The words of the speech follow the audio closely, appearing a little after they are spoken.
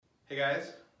Hey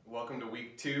guys, welcome to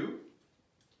week 2.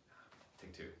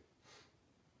 Take 2.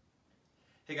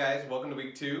 Hey guys, welcome to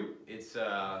week 2. It's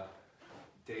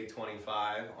day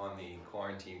 25 on the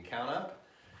quarantine count up.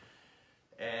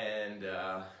 And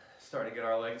starting to get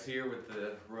our legs here with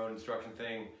the remote instruction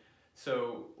thing.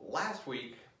 So last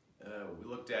week we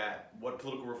looked at what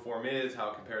political reform is,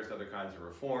 how it compares to other kinds of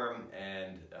reform,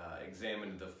 and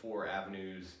examined the 4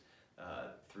 avenues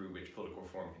through which political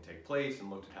reform can take place, and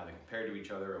looked at how they compare to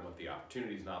each other and what the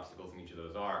opportunities and obstacles in each of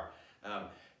those are.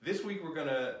 This week we're going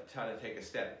to try to take a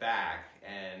step back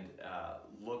and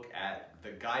look at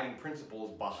the guiding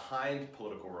principles behind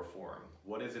political reform.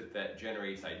 What is it that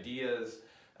generates ideas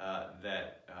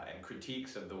and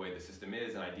critiques of the way the system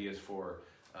is, and ideas for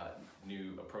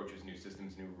new approaches, new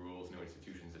systems, new rules, new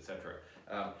institutions, etc.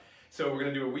 So we're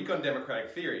going to do a week on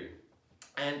democratic theory.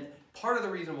 And part of the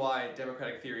reason why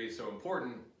democratic theory is so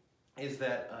important is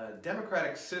that a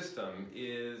democratic system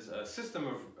is a system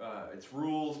of its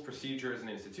rules, procedures, and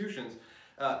institutions.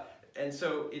 And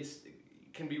so it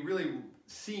can be really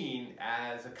seen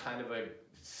as a kind of a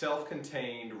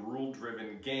self-contained,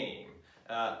 rule-driven game.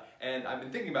 And I've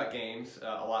been thinking about games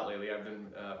a lot lately. I've been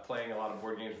playing a lot of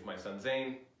board games with my son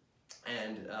Zane,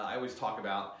 and I always talk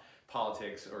about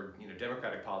politics, or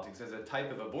democratic politics, as a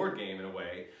type of a board game in a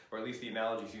way, or at least the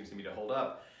analogy seems to me to hold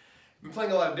up. I've been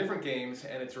playing a lot of different games,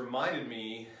 and it's reminded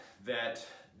me that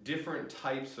different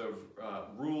types of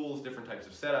rules, different types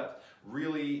of setup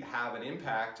really have an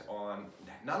impact on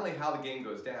not only how the game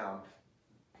goes down,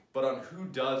 but on who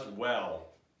does well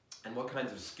and what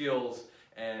kinds of skills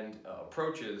and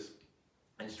approaches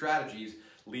and strategies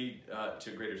lead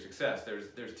to greater success.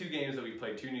 There's 2 games that we've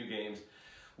played, 2 new games.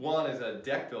 One is a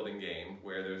deck building game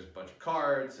where there's a bunch of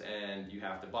cards and you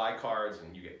have to buy cards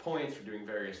and you get points for doing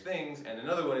various things. And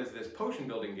another one is this potion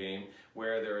building game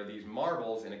where there are these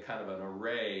marbles in a kind of an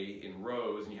array in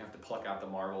rows, and you have to pluck out the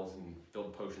marbles and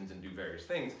build potions and do various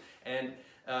things. And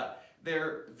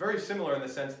they're very similar in the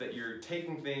sense that you're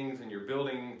taking things and you're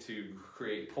building to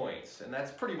create points. And that's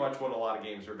pretty much what a lot of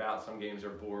games are about. Some games are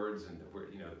boards and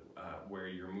where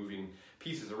you're moving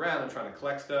pieces around and trying to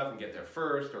collect stuff and get there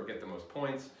first, or get the most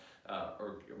points,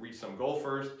 or reach some goal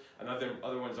first.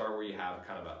 Other ones are where you have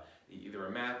kind of either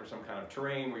a map or some kind of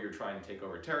terrain where you're trying to take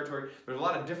over territory. There's a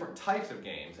lot of different types of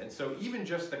games, and so even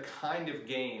just the kind of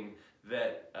game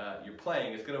that you're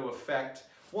playing is going to affect,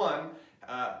 1,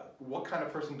 what kind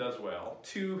of person does well,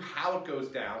 2, how it goes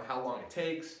down, how long it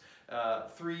takes,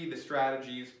 3, the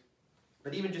strategies.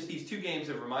 But even just these 2 games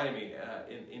have reminded me,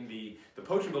 in the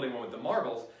potion building one with the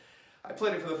marbles, I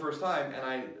played it for the first time and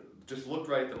I just looked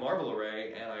right at the marble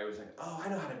array and I was like, oh, I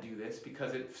know how to do this,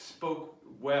 because it spoke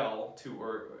well to,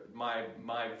 or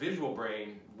my visual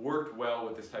brain worked well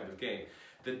with this type of game.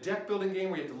 The deck building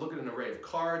game where you have to look at an array of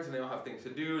cards and they all have things to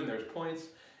do and there's points,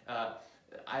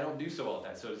 I don't do so well at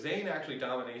that. So Zane actually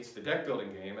dominates the deck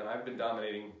building game, and I've been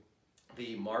dominating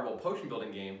the marble potion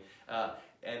building game.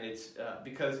 And it's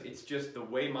because it's just the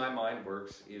way my mind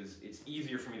works, it's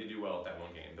easier for me to do well at that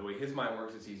one game. The way his mind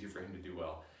works, it's easier for him to do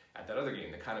well at that other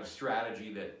game. The kind of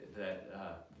strategy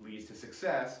that leads to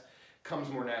success comes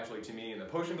more naturally to me in the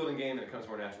potion building game, and it comes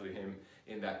more naturally to him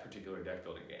in that particular deck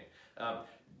building game.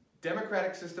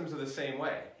 Democratic systems are the same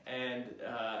way, and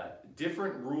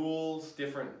different rules,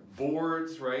 different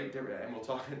boards, right? And we'll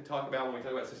talk about, when we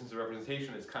talk about systems of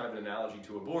representation, it's kind of an analogy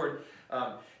to a board.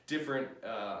 Different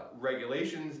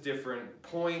regulations, different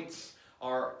points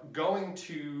are going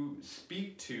to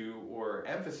speak to or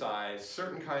emphasize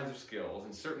certain kinds of skills,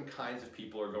 and certain kinds of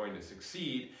people are going to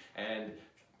succeed, and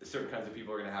certain kinds of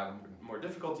people are going to have more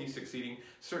difficulty succeeding.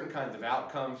 Certain kinds of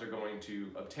outcomes are going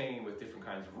to obtain with different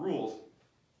kinds of rules.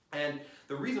 And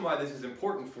the reason why this is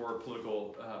important for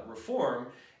political reform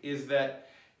is that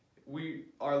we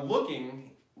are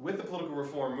looking, with the political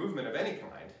reform movement of any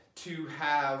kind, to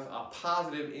have a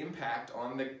positive impact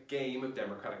on the game of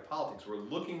democratic politics. We're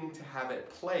looking to have it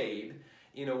played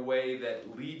in a way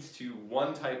that leads to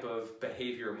one type of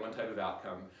behavior and one type of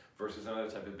outcome versus another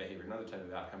type of behavior, another type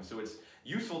of outcome. So it's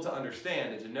useful to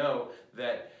understand and to know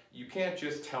that you can't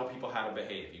just tell people how to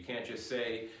behave. You can't just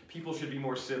say people should be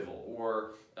more civil,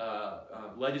 or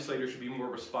legislators should be more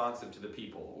responsive to the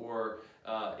people, or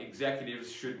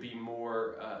executives should be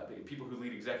more, people who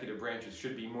lead executive branches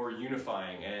should be more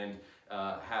unifying and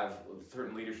have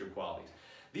certain leadership qualities.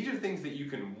 These are things that you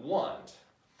can want,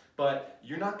 but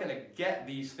you're not going to get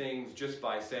these things just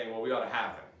by saying, well, we ought to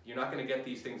have them. You're not going to get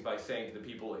these things by saying to the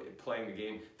people playing the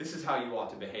game, this is how you ought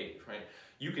to behave, right?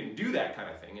 You can do that kind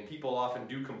of thing, and people often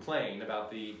do complain about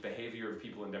the behavior of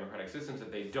people in democratic systems,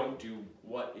 that they don't do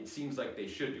what it seems like they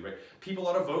should do, right? People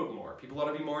ought to vote more. People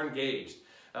ought to be more engaged.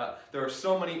 There are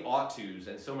so many ought tos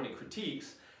and so many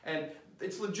critiques, and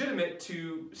it's legitimate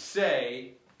to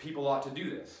say people ought to do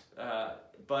this.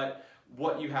 But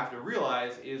what you have to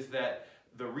realize is that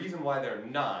the reason why they're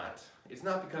not, it's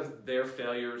not because they're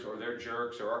failures or they're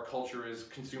jerks or our culture is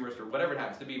consumerist or whatever it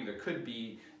happens to be. I mean, there could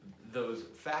be those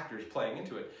factors playing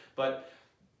into it. But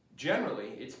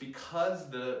generally, it's because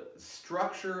the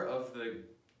structure of the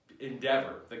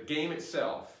endeavor, the game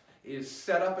itself, is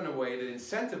set up in a way that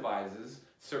incentivizes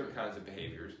certain kinds of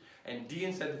behaviors and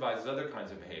de-incentivizes other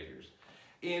kinds of behaviors.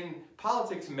 In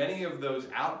politics, many of those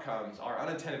outcomes are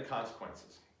unintended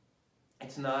consequences.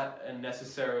 It's not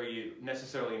necessarily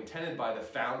intended by the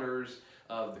founders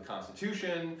of the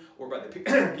Constitution or by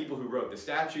the people who wrote the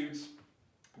statutes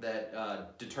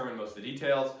that determine most of the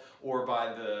details, or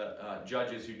by the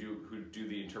judges who do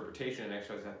the interpretation and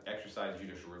exercise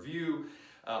judicial review,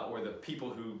 or the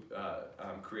people who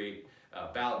create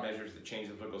ballot measures that change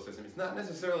the political system. It's not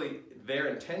necessarily their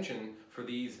intention for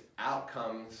these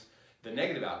outcomes, the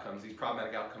negative outcomes, these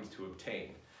problematic outcomes, to obtain.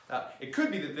 It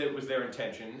could be that it was their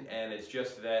intention, and it's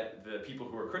just that the people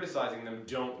who are criticizing them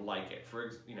don't like it.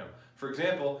 For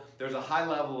example, there's a high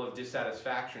level of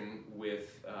dissatisfaction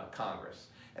with Congress,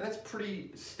 and that's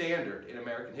pretty standard in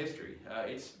American history.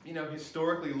 It's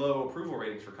historically low approval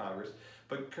ratings for Congress,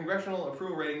 but congressional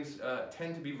approval ratings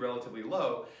tend to be relatively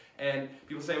low, and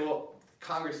people say, well,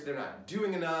 Congress, they're not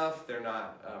doing enough, they're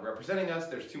not representing us,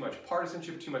 there's too much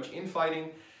partisanship, too much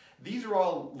infighting. These are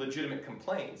all legitimate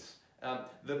complaints.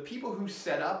 The people who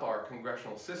set up our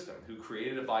congressional system, who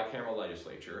created a bicameral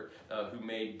legislature, who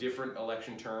made different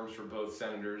election terms for both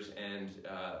senators and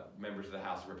members of the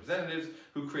House of Representatives,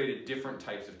 who created different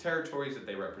types of territories that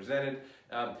they represented,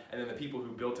 and then the people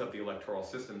who built up the electoral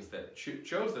systems that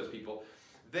chose those people,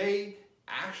 they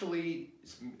actually,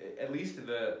 at least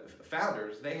the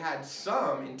founders, they had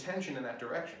some intention in that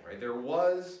direction, right? There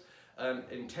was an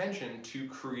intention to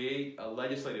create a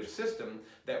legislative system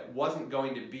that wasn't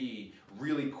going to be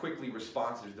really quickly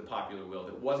responsive to the popular will,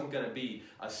 that wasn't going to be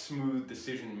a smooth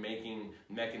decision-making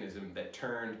mechanism that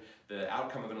turned the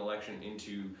outcome of an election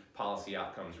into policy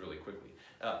outcomes really quickly.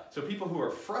 So people who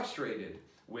are frustrated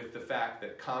with the fact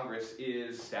that Congress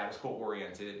is status quo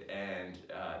oriented and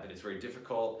that it's very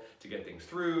difficult to get things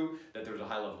through, that there's a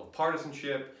high level of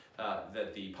partisanship,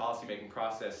 that the policymaking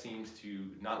process seems to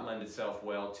not lend itself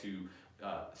well to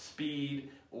speed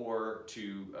or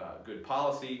to good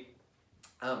policy.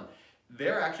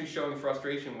 They're actually showing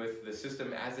frustration with the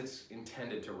system as it's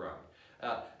intended to run.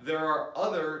 There are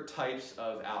other types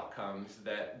of outcomes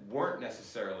that weren't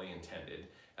necessarily intended,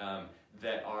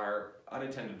 that are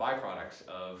unintended byproducts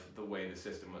of the way the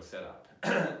system was set up.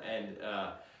 And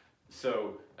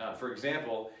for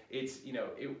example, it's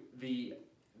the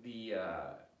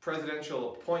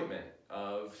presidential appointment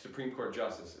of Supreme Court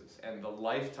justices and the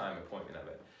lifetime appointment of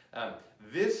it.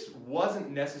 This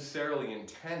wasn't necessarily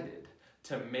intended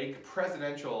to make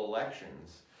presidential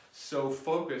elections so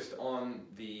focused on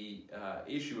the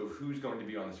issue of who's going to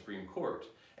be on the Supreme Court.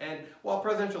 And while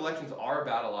presidential elections are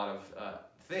about a lot of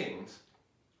things,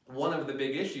 one of the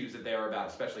big issues that they are about,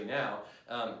 especially now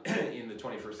in the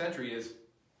 21st century, is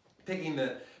picking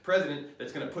the president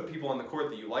that's going to put people on the court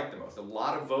that you like the most. A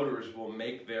lot of voters will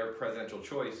make their presidential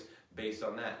choice based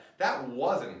on that. That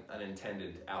wasn't an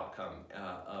intended outcome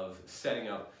of setting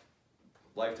up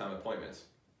lifetime appointments.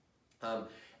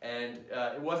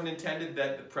 It wasn't intended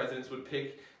that the presidents would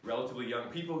pick relatively young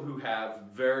people who have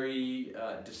very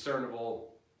discernible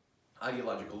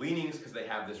ideological leanings because they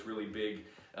have this really big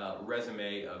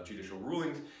resume of judicial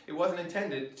rulings. It wasn't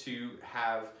intended to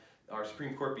have our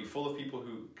Supreme Court be full of people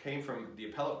who came from the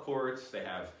appellate courts. They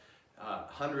have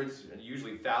hundreds,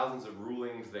 usually thousands of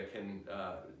rulings that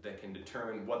can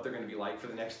determine what they're going to be like for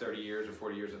the next 30 years or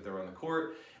 40 years that they're on the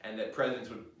court, and that presidents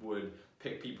would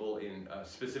pick people in a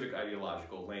specific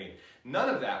ideological lane. None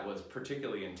of that was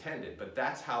particularly intended, but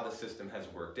that's how the system has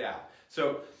worked out.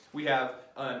 So we have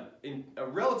a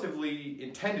relatively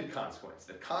intended consequence,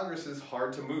 that Congress is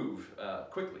hard to move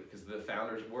quickly, because the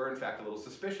founders were in fact a little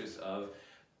suspicious of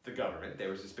the government. They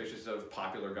were suspicious of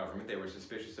popular government. They were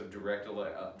suspicious of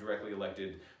directly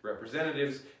elected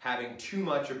representatives having too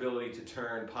much ability to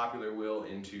turn popular will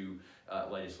into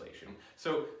legislation.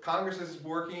 So Congress is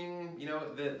working,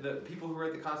 the people who were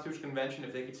at the Constitutional Convention,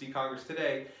 if they could see Congress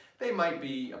today, they might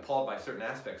be appalled by certain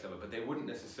aspects of it, but they wouldn't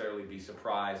necessarily be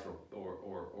surprised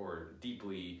or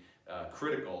deeply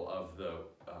critical of the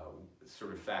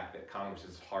sort of fact that Congress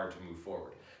is hard to move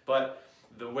forward. But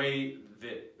the way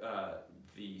that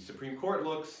the Supreme Court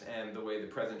looks and the way the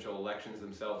presidential elections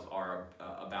themselves are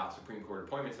about Supreme Court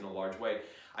appointments in a large way,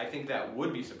 I think that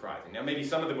would be surprising. Now, maybe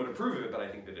some of them would approve of it, but I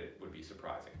think that it would be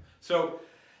surprising. So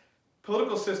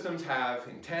Political systems have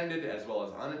intended as well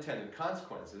as unintended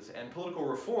consequences, and political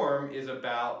reform is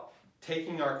about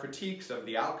taking our critiques of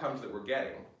the outcomes that we're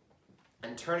getting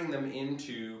and turning them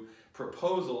into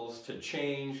proposals to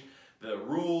change the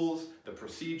rules, the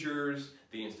procedures,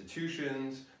 the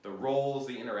institutions, the roles,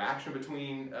 the interaction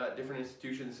between different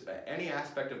institutions, any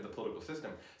aspect of the political system.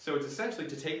 So it's essentially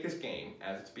to take this game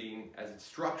as it's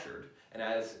structured and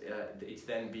as it's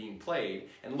then being played,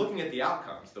 and looking at the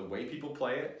outcomes, the way people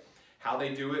play it, how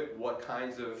they do it, what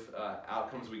kinds of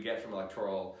outcomes we get from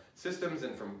electoral systems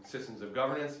and from systems of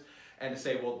governance, and to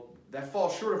say, well, that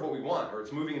falls short of what we want, or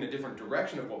it's moving in a different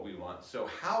direction of what we want. So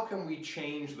how can we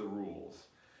change the rules?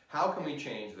 How can we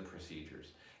change the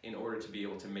procedures in order to be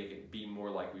able to make it be more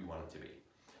like we want it to be?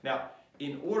 Now,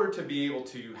 in order to be able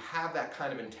to have that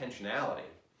kind of intentionality,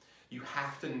 you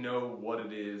have to know what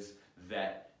it is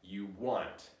that you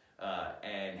want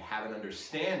and have an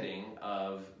understanding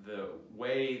of the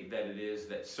way that it is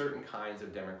that certain kinds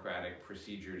of democratic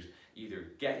procedures either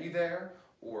get you there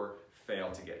or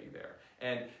fail to get you there.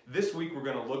 And this week we're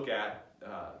going to look at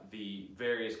the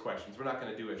various questions. We're not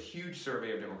going to do a huge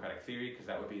survey of democratic theory because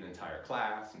that would be an entire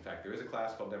class. In fact, there is a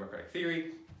class called Democratic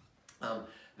Theory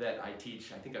that I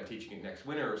teach. I think I'm teaching it next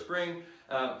winter or spring.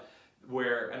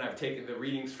 And I've taken the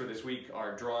readings for this week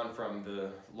are drawn from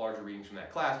the larger readings from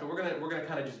that class. But we're gonna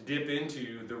kind of just dip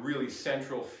into the really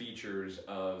central features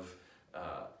of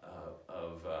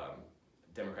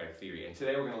democratic theory. And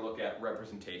today we're going to look at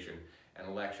representation and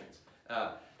elections.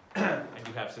 I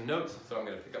do have some notes, so I'm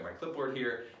going to pick up my clipboard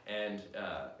here and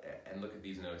look at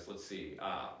these notes. Let's see.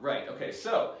 Right, okay,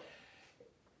 so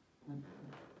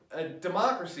a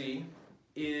democracy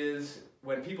is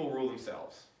when people rule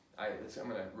themselves. I'm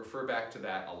going to refer back to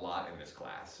that a lot in this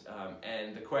class.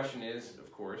 And the question is,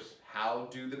 of course, how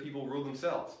do the people rule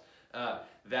themselves?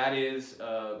 That is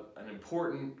an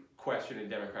important question in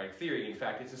democratic theory. In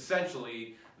fact, it's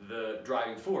essentially the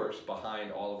driving force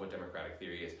behind all of what democratic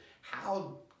theory is.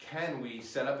 How can we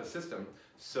set up a system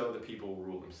so that people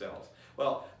rule themselves?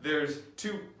 Well, there's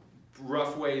two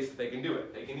rough ways that they can do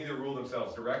it. They can either rule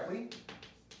themselves directly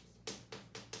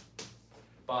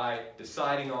by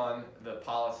deciding on the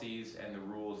policies and the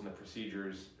rules and the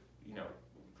procedures,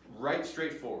 right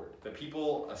straightforward. The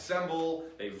people assemble,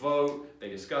 they vote, they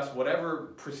discuss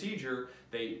whatever procedure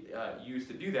they use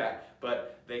to do that,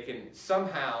 but they can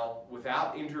somehow,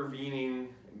 without intervening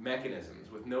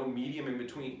mechanisms, with no medium in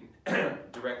between,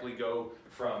 directly go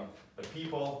from the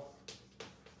people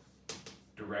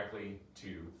directly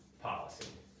to policy.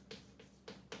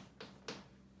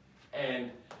 And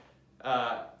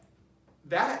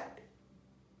that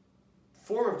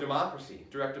form of democracy,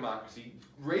 direct democracy,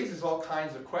 raises all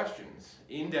kinds of questions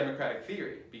in democratic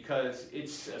theory because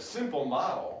it's a simple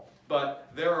model,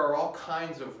 but there are all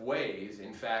kinds of ways,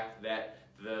 in fact, that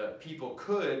the people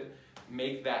could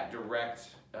make that direct,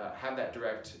 have that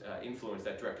direct influence,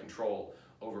 that direct control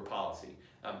over policy.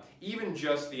 Even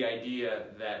just the idea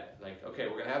that, like, okay,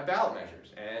 we're going to have ballot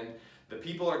measures, and the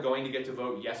people are going to get to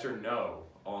vote yes or no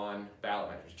on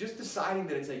ballot measures. Just deciding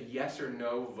that it's a yes or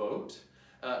no vote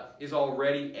is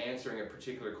already answering a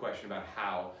particular question about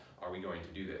how are we going to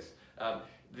do this.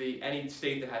 Any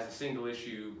state that has a single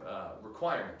issue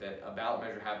requirement, that a ballot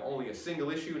measure have only a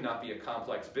single issue and not be a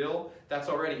complex bill, that's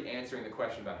already answering the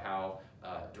question about how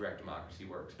direct democracy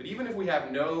works. But even if we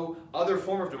have no other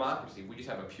form of democracy, we just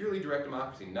have a purely direct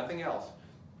democracy, nothing else,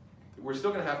 we're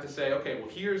still going to have to say, okay, well,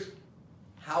 here's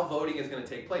how voting is going to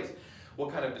take place.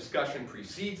 What kind of discussion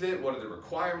precedes it? What are the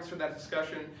requirements for that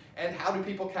discussion? And how do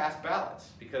people cast ballots?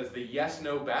 Because the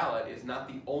yes-no ballot is not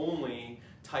the only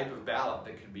type of ballot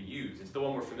that could be used. It's the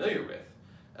one we're familiar with,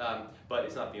 but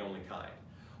it's not the only kind.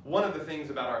 One of the things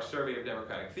about our survey of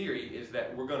democratic theory is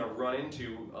that we're going to run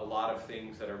into a lot of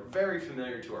things that are very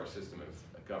familiar to our system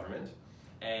of government,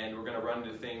 and we're going to run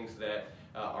into things that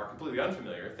are completely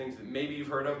unfamiliar, things that maybe you've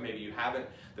heard of, maybe you haven't.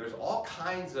 There's all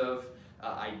kinds of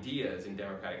ideas in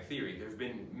democratic theory. There have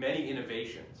been many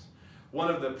innovations. One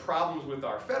of the problems with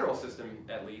our federal system,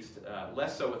 at least,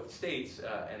 less so with the states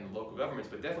and local governments,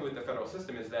 but definitely with the federal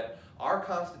system, is that our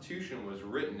Constitution was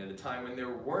written at a time when there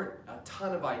weren't a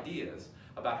ton of ideas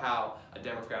about how a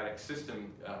democratic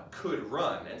system could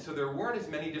run. And so there weren't as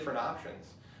many different options.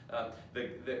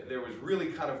 There was really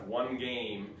kind of one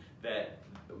game that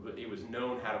it was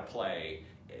known how to play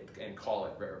and call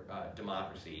it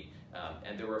democracy.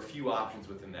 And there were a few options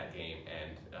within that game,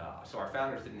 and so our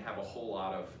founders didn't have a whole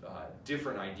lot of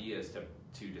different ideas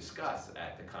to discuss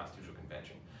at the Constitutional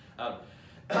Convention.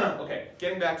 Okay,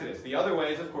 getting back to this. The other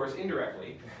way is, of course,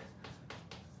 indirectly.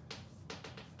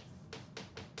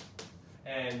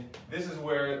 And this is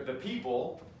where the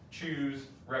people choose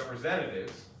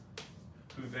representatives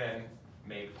who then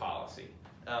make policy.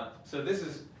 So this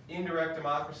is indirect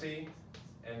democracy,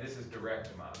 and this is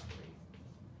direct democracy.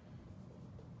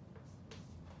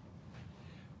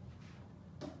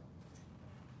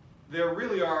 There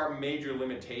really are major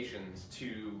limitations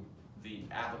to the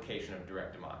application of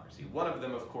direct democracy. One of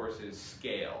them, of course, is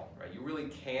scale, right? You really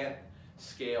can't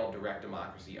scale direct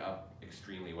democracy up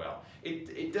extremely well.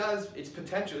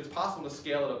 It's possible to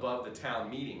scale it above the town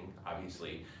meeting,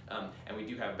 obviously, and we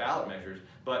do have ballot measures,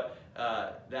 but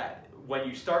that when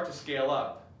you start to scale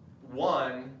up,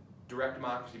 one, direct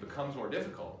democracy becomes more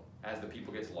difficult as the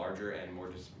people gets larger and more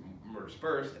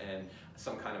dispersed, and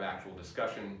some kind of actual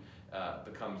discussion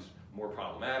becomes more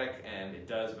problematic, and it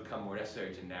does become more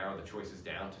necessary to narrow the choices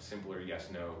down to simpler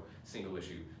yes/no single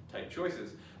issue type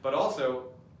choices. But also,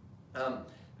 at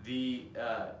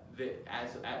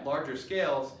larger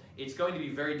scales, it's going to be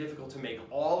very difficult to make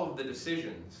all of the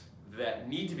decisions that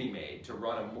need to be made to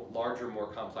run a larger, more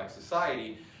complex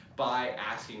society by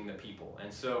asking the people.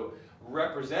 And so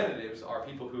representatives are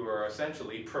people who are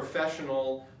essentially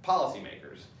professional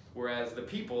policymakers, whereas the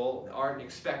people aren't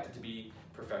expected to be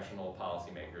professional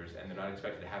policymakers, and they're not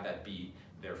expected to have that be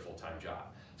their full-time job.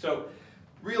 So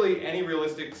really, any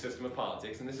realistic system of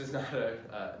politics, and this is not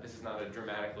a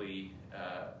dramatically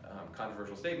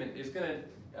controversial statement, is going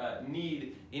to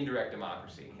need indirect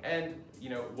democracy. And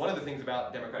one of the things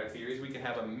about democratic theory is we can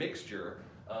have a mixture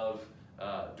of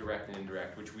direct and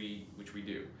indirect, which we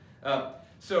do.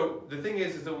 So the thing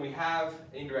is that when we have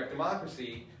indirect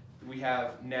democracy, we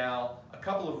have now a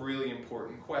couple of really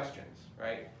important questions,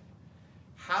 right?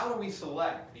 How do we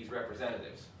select these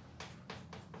representatives?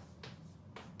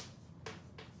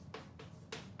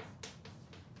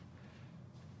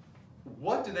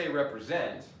 What do they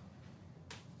represent?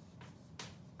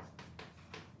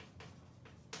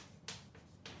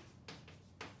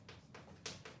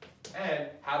 And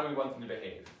how do we want them to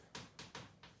behave?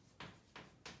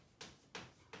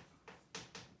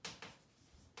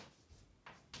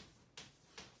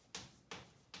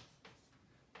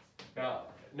 Now,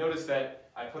 notice that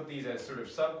I put these as sort of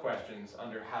sub-questions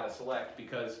under how to select,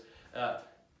 because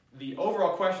the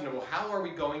overall question of, well, how are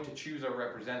we going to choose our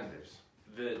representatives?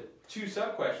 The two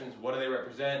sub-questions, what do they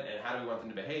represent and how do we want them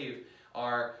to behave,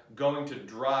 are going to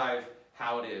drive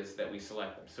how it is that we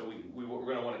select them. So we're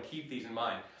going to want to keep these in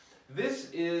mind. This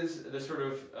is the sort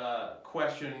of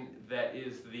question that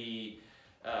is the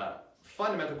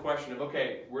fundamental question of,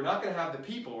 okay, we're not going to have the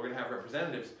people, we're going to have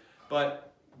representatives,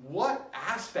 but what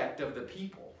aspect of the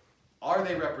people are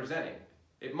they representing?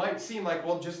 It might seem like,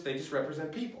 well, they just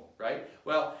represent people, right?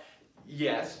 Well,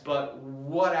 yes, but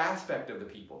what aspect of the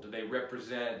people? Do they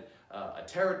represent a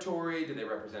territory? Do they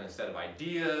represent a set of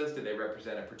ideas? Do they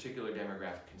represent a particular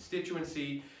demographic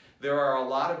constituency? There are a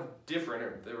lot of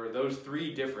different, there are those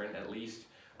three different, at least,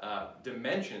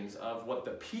 dimensions of what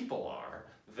the people are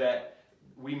that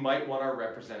we might want our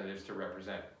representatives to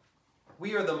represent.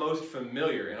 We are the most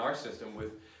familiar in our system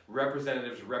with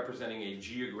representatives representing a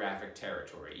geographic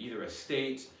territory, either a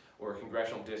state or a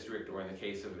congressional district, or in the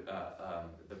case of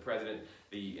the president,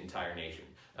 the entire nation.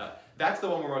 That's the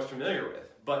one we're most familiar with.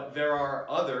 But there are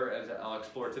other, as I'll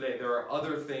explore today, there are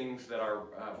other things that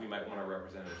we might want our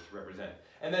representatives to represent.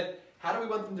 And then, how do we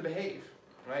want them to behave,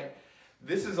 right?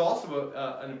 This is also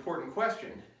an important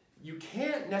question. You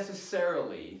can't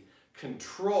necessarily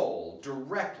control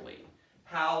directly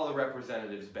how the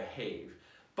representatives behave,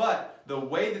 but the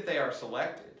way that they are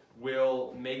selected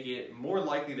will make it more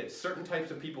likely that certain types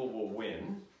of people will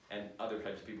win and other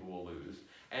types of people will lose,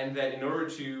 and that in order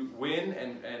to win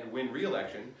and win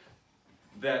re-election,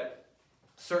 that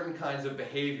certain kinds of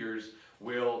behaviors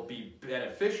will be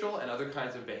beneficial and other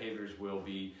kinds of behaviors will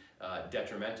be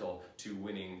detrimental to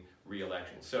winning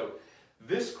re-election. So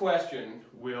this question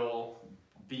will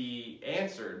be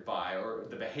answered by, or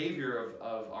the behavior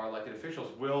of our elected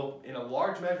officials will in a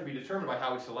large measure be determined by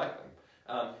how we select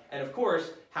them. And of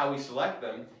course, how we select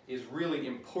them is really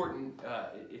important.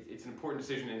 It's an important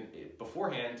decision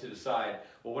beforehand to decide,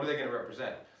 well, what are they going to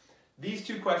represent? These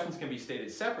two questions can be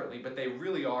stated separately, but they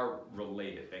really are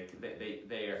related.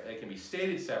 They can be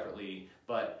stated separately,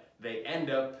 but they end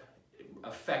up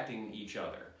affecting each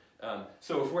other.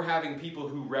 So if we're having people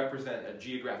who represent a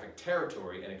geographic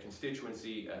territory and a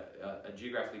constituency, a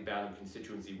geographically bounded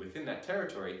constituency within that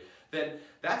territory, then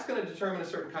that's going to determine a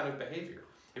certain kind of behavior.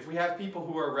 If we have people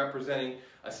who are representing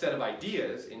a set of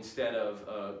ideas instead of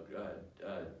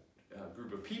a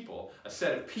group of people, a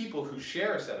set of people who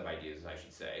share a set of ideas, I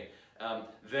should say,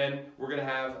 then we're going to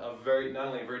have not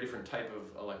only a very different type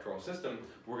of electoral system,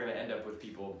 we're going to end up with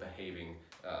people behaving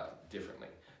differently.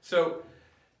 So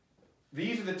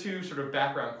these are the two sort of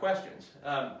background questions.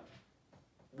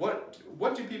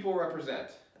 what do people represent?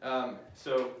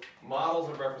 So models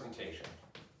of representation.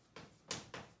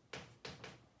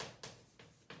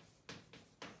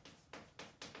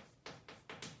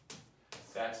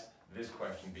 That's this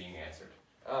question being answered.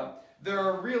 There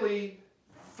are really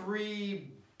three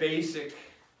basic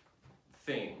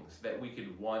things that we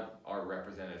could want our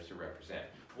representatives to represent.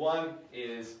 One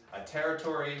is a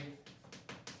territory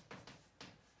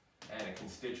and a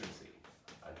constituency,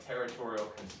 a territorial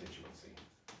constituency.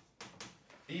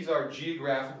 These are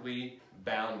geographically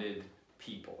bounded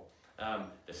people.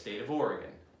 The state of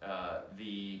Oregon,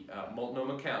 the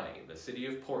Multnomah County, the city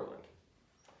of Portland.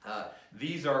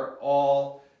 These are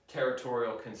all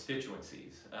territorial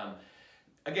constituencies.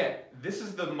 Again, this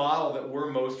is the model that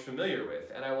we're most familiar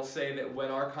with, and I will say that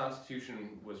when our Constitution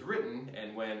was written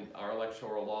and when our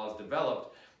electoral laws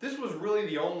developed, this was really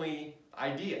the only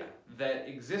idea that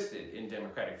existed in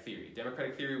democratic theory.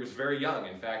 Democratic theory was very young.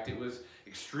 In fact, it was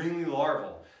extremely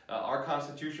larval. Our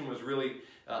Constitution was really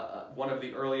one of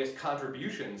the earliest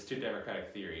contributions to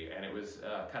democratic theory, and it was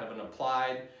kind of an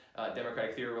applied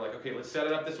democratic theory. We're like, okay, let's set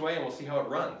it up this way and we'll see how it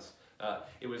runs.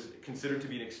 It was considered to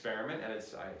be an experiment, and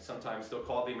I sometimes still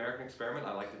call it the American experiment.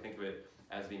 I like to think of it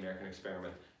as the American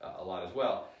experiment a lot as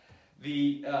well.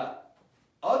 The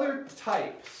other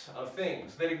types of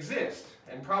things that exist,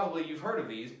 and probably you've heard of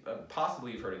these,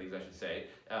 possibly you've heard of these, I should say,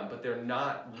 but they're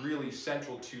not really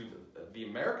central to the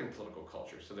American political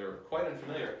culture, so they're quite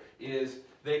unfamiliar, is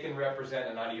they can represent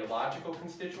an ideological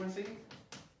constituency,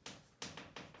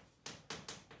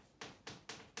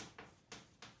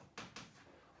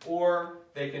 or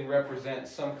they can represent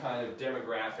some kind of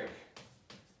demographic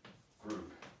group.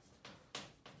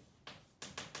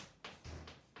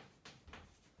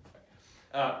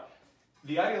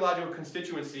 The ideological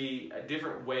constituency, a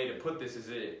different way to put this is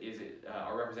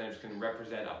our representatives can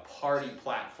represent a party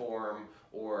platform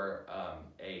or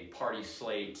a party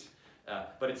slate,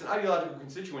 but it's an ideological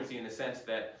constituency in the sense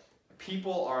that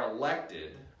people are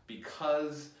elected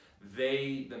because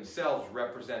they themselves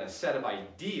represent a set of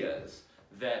ideas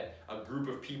that a group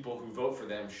of people who vote for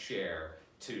them share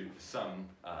to some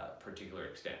particular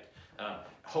extent.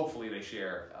 Hopefully they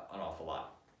share an awful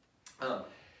lot.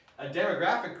 A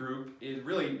demographic group is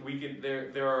really,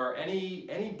 there are any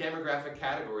demographic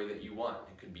category that you want.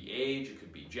 It could be age, it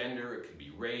could be gender, it could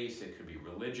be race, it could be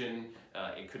religion,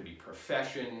 it could be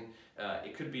profession,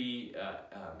 it could be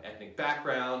ethnic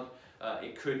background,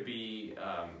 it could be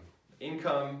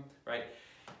income, right?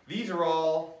 These are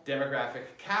all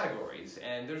demographic categories,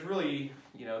 and there's really,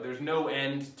 there's no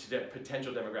end to the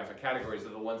potential demographic categories.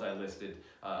 The ones I listed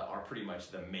are pretty much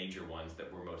the major ones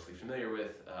that we're mostly familiar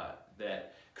with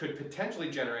that could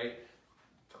potentially generate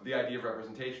the idea of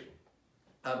representation.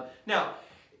 Now,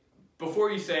 before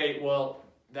you say, well,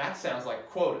 that sounds like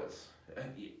quotas.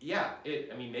 Yeah,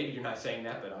 I mean, maybe you're not saying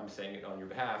that, but I'm saying it on your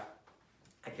behalf.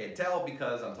 I can't tell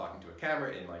because I'm talking to a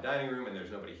camera in my dining room and there's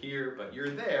nobody here, but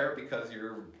you're there because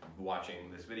you're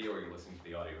watching this video or you're listening to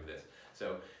the audio of this.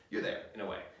 So you're there in a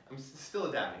way. I'm still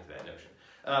adapting to that notion.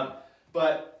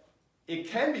 But it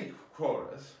can be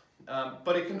quotas,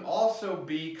 but it can also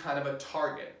be kind of a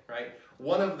target, right?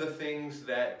 One of the things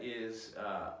that is,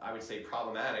 I would say,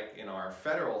 problematic in our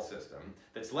federal system,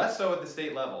 that's less so at the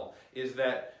state level, is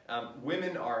that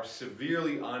women are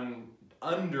severely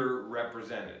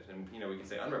underrepresented, and we can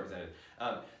say unrepresented.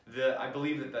 I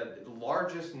believe that the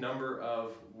largest number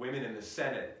of women in the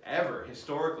Senate ever,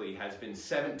 historically, has been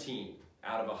 17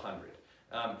 out of 100.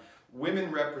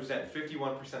 Women represent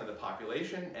 51% of the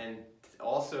population, and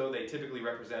also they typically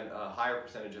represent a higher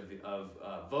percentage of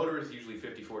voters, usually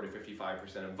 54 to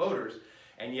 55% of voters,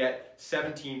 and yet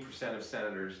 17% of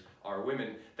senators are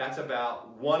women. That's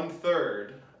about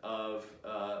 1/3 of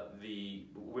the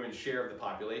women's share of the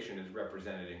population is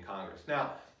represented in Congress.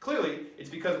 Now, clearly, it's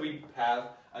because we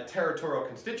have a territorial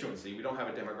constituency. We don't have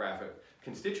a demographic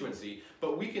constituency,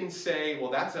 but we can say, well,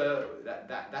 that's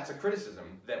a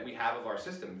criticism that we have of our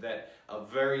system, that a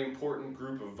very important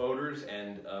group of voters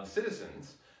and of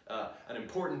citizens, an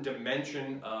important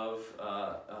dimension of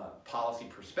policy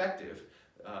perspective,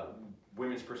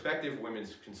 women's perspective,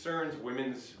 women's concerns,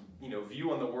 women's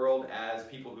view on the world as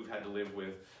people who've had to live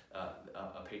with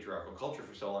a patriarchal culture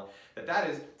for so long, that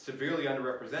is severely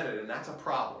underrepresented, and that's a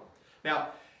problem.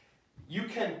 Now, you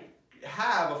can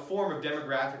have a form of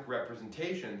demographic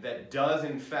representation that does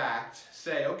in fact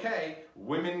say, okay,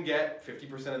 women get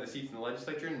 50% of the seats in the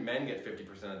legislature and men get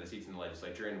 50% of the seats in the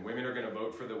legislature, and women are going to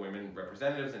vote for the women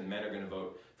representatives and men are going to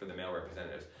vote for the male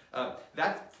representatives.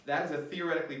 That is a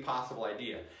theoretically possible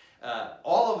idea.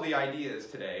 all of the ideas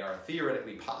today are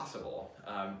theoretically possible,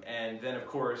 and then of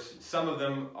course some of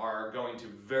them are going to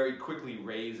very quickly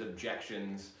raise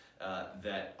objections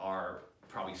that are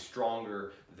probably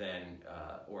stronger than,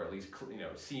 or at least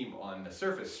seem on the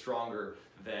surface stronger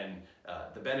than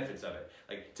the benefits of it.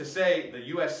 Like to say the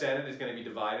U.S. Senate is going to be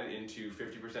divided into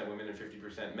 50% women and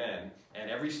 50% men, and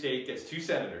every state gets 2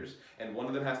 senators, and one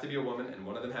of them has to be a woman and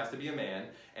one of them has to be a man,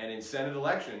 and in Senate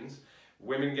elections,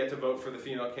 women get to vote for the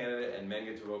female candidate and men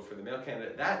get to vote for the male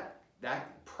candidate.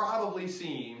 That probably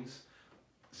seems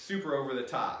super over the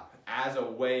top as a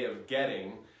way of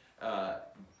getting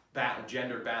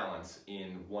gender balance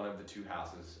in one of the 2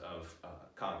 houses of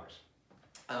Congress.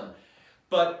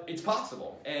 But it's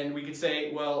possible, and we could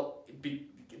say, well,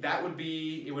 it would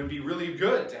be really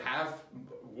good to have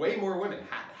way more women.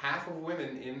 Half of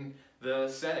women in the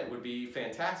Senate would be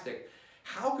fantastic.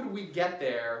 How could we get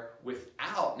there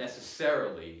without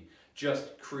necessarily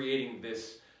just creating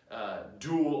this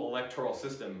dual electoral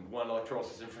system, one electoral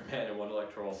system for men and one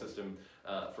electoral system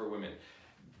for women?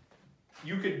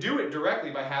 You could do it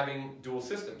directly by having dual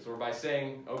systems, or by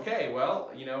saying, okay,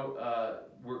 well,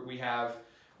 we have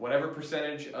whatever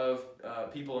percentage of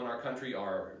people in our country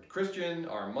are Christian,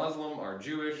 are Muslim, are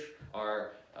Jewish,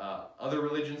 are other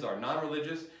religions, are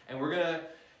non-religious, and we're going to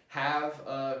have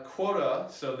a quota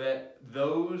so that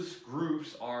those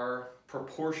groups are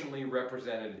proportionally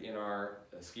represented in our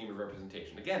scheme of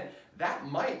representation. Again, that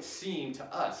might seem to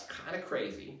us kind of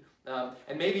crazy,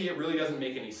 and maybe it really doesn't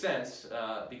make any sense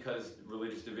because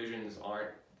religious divisions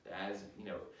aren't as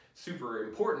super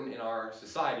important in our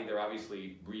society. They're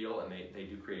obviously real, and they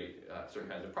do create certain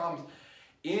kinds of problems.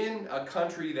 In a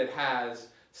country that has,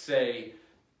 say,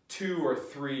 2 or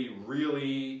 3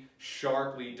 really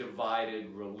sharply divided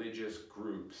religious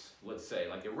groups, let's say,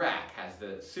 like Iraq has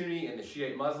the Sunni and the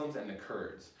Shiite Muslims and the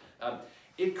Kurds.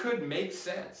 It could make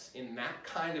sense in that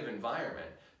kind of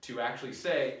environment to actually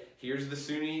say, here's the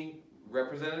Sunni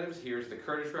representatives, here's the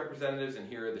Kurdish representatives, and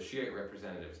here are the Shiite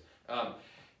representatives.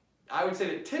 I would say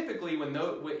that typically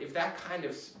if that kind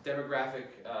of demographic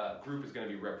group is going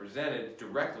to be represented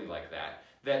directly like that,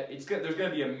 there's going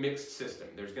to be a mixed system.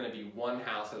 There's going to be one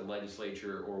house of the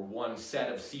legislature, or one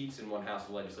set of seats in one house of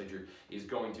the legislature is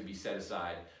going to be set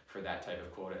aside for that type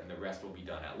of quota, and the rest will be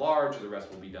done at large, or the rest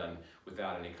will be done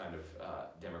without any kind of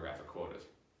demographic quotas.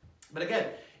 But again,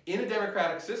 in a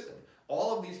democratic system,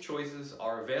 all of these choices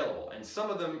are available, and some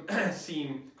of them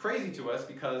seem crazy to us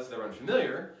because they're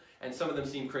unfamiliar, and some of them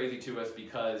seem crazy to us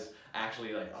because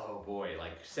actually, like, oh boy,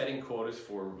 like setting quotas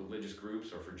for religious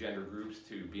groups or for gender groups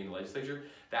to be in the legislature,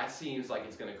 that seems like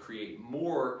it's going to create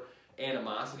more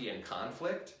animosity and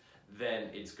conflict than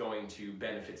it's going to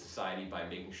benefit society by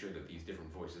making sure that these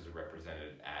different voices are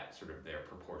represented at sort of their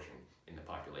proportion in the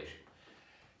population.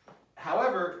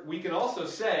 However, we can also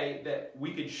say that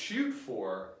we could shoot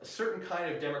for a certain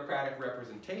kind of democratic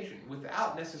representation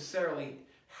without necessarily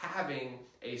having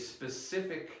a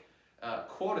specific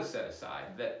quota set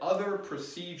aside, that other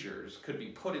procedures could be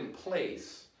put in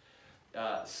place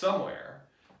somewhere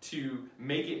to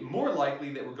make it more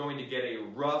likely that we're going to get a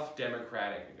rough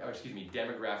demographic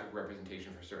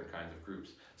representation for certain kinds of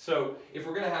groups. So if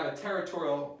we're going to have a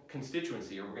territorial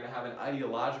constituency, or we're going to have an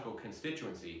ideological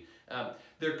constituency,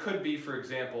 there could be, for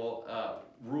example,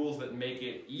 rules that make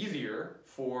it easier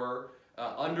for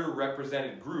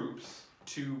underrepresented groups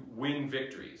to win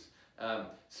victories.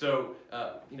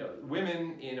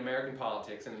 Women in American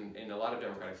politics and in a lot of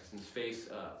democratic systems face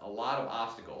a lot of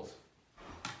obstacles.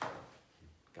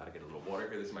 Gotta get a little water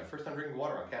here. This is my first time drinking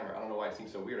water on camera. I don't know why it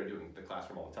seems so weird. I do it in the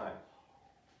classroom all the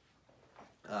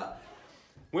time.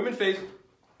 Women face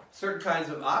certain kinds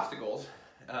of obstacles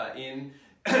in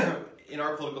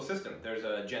our political system. There's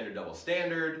a gender double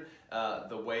standard.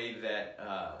 The way that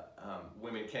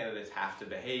women candidates have to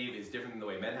behave is different than the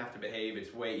way men have to behave.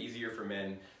 It's way easier for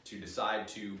men to decide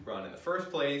to run in the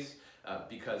first place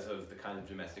because of the kind of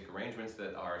domestic arrangements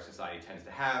that our society tends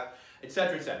to have,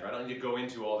 etc., etc. I don't need to go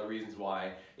into all the reasons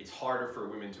why it's harder for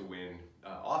women to win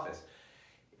office.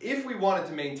 If we wanted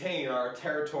to maintain our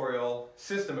territorial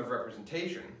system of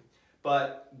representation,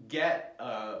 but get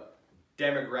a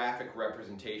demographic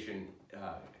representation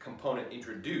component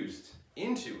introduced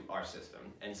into our system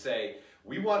and say,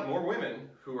 we want more women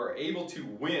who are able to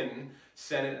win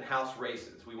Senate and House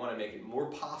races. We want to make it more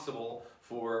possible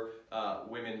for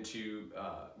women to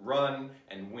run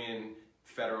and win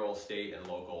federal, state, and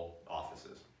local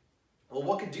offices. Well,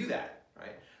 what could do that,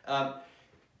 right?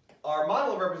 Our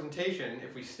model of representation,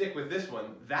 if we stick with this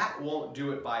one, that won't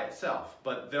do it by itself,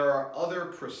 but there are other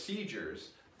procedures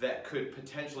that could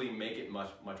potentially make it much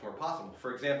more possible.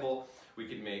 For example, we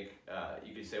could make,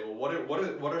 you could say, well,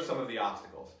 what are some of the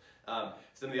obstacles?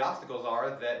 Some of the obstacles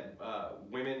are that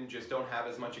women just don't have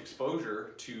as much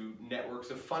exposure to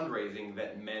networks of fundraising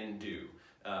that men do.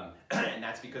 And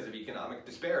that's because of economic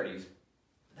disparities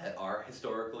that are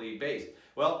historically based.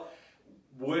 Well,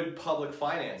 would public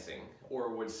financing or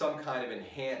would some kind of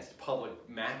enhanced public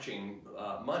matching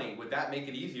money, would that make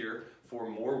it easier for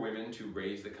more women to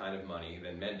raise the kind of money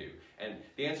than men do? And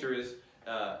the answer is,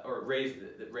 or raise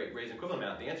an equivalent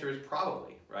amount, the answer is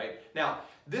probably, right? Now,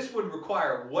 this would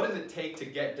require, what does it take to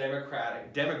get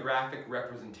demographic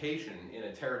representation in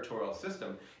a territorial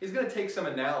system, is going to take some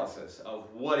analysis of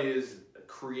what is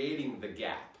creating the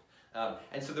gap.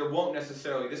 And so there won't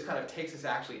necessarily, this kind of takes us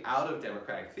actually out of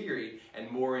democratic theory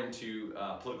and more into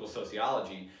political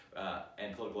sociology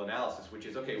and political analysis, which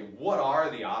is, okay, what are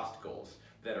the obstacles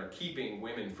that are keeping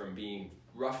women from being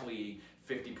roughly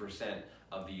 50%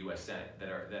 of the U.S. Senate,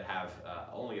 that have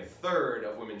only a third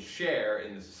of women's share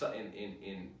in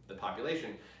the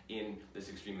population in this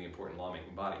extremely important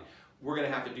lawmaking body? We're going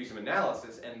to have to do some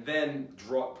analysis and then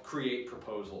create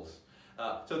proposals.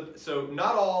 So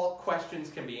not all questions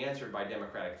can be answered by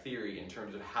democratic theory in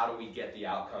terms of how do we get the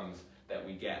outcomes that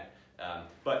we get.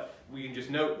 But we can just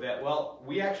note that, well,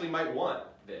 we actually might want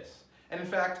this. And in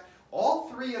fact, all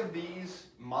three of these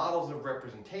models of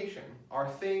representation are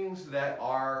things that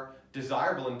are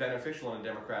desirable and beneficial in a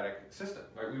democratic system.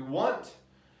 Right? We want,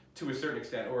 to a certain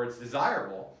extent, or it's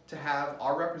desirable, to have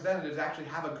our representatives actually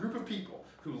have a group of people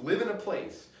who live in a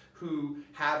place, who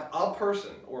have a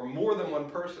person or more than one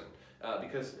person.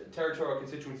 Because territorial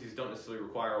constituencies don't necessarily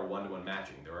require a one-to-one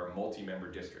matching. There are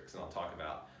multi-member districts, and I'll talk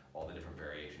about all the different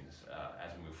variations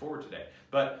as we move forward today.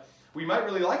 But we might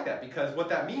really like that, because what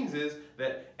that means is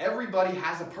that everybody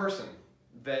has a person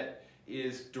that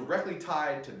is directly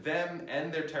tied to them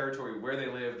and their territory, where they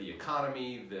live, the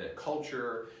economy, the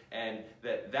culture, and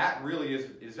that really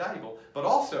is valuable. But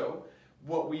also,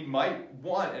 what we might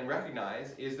want and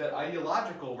recognize is that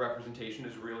ideological representation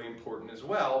is really important as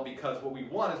well, because what we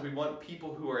want is we want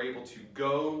people who are able to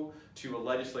go to a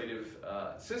legislative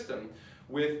system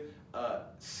with a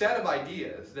set of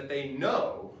ideas that they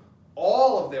know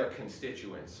all of their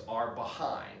constituents are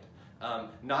behind,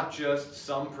 not just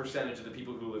some percentage of the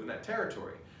people who live in that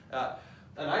territory. An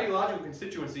ideological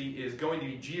constituency is going to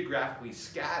be geographically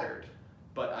scattered,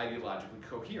 but ideologically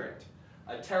coherent.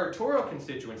 A territorial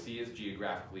constituency is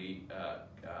geographically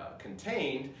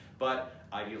contained, but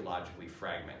ideologically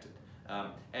fragmented.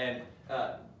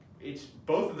 It's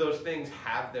both of those things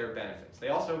have their benefits. They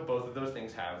also, both of those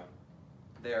things have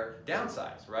their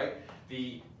downsides, right?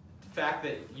 The fact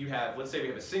that you have, let's say we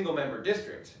have a single member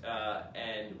district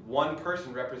and one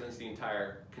person represents the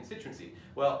entire constituency.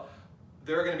 Well,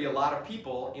 there are going to be a lot of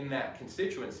people in that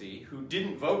constituency who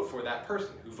didn't vote for that person,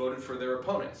 who voted for their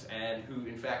opponents, and who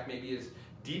in fact maybe is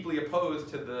deeply opposed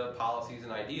to the policies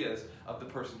and ideas of the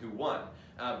person who won.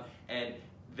 And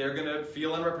they're going to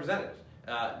feel unrepresented.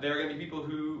 There are going to be people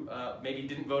who maybe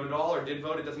didn't vote at all or did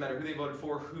vote, it doesn't matter who they voted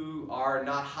for, who are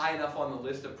not high enough on the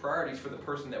list of priorities for the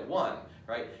person that won,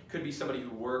 right? Could be somebody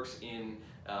who works in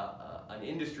an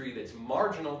industry that's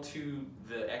marginal to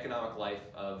the economic life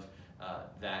of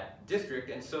that district,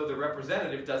 and so the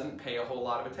representative doesn't pay a whole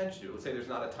lot of attention to it. Let's say there's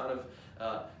not a ton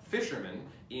of fishermen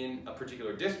in a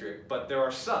particular district, but there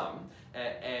are some,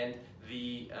 and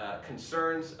the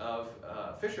concerns of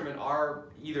fishermen are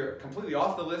either completely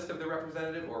off the list of the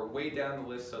representative or way down the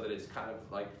list so that it's kind of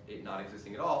like it not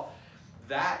existing at all.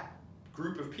 That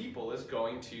group of people is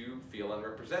going to feel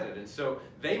unrepresented, and so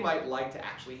they might like to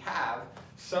actually have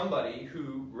somebody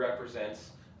who represents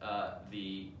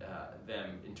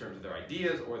them in terms of their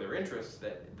ideas or their interests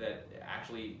that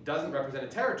actually doesn't represent a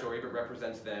territory but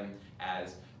represents them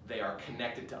as they are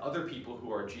connected to other people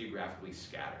who are geographically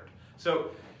scattered.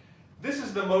 So this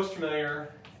is the most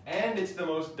familiar and it's the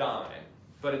most dominant,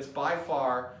 but it's by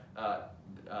far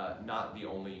not the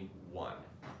only one.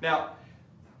 Now,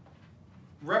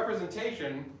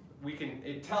 representation,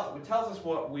 it tells us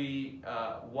what we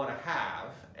want to have,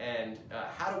 and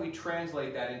how do we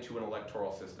translate that into an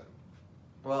electoral system?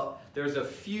 Well, there's a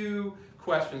few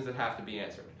questions that have to be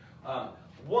answered.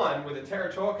 One, with a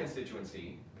territorial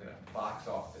constituency, I'm going to box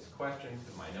off this question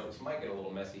because my notes might get a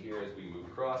little messy here as we move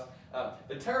across.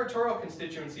 The territorial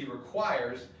constituency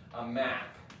requires a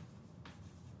map.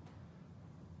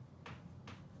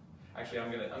 Actually,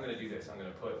 I'm gonna do this. I'm gonna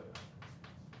put,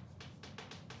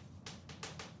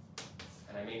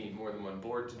 and I may need more than one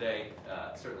board today.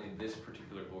 Certainly this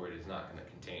particular board is not going to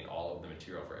contain all of the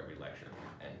material for every lecture,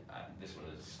 and this one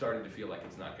is starting to feel like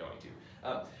it's not going to.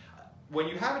 when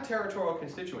you have a territorial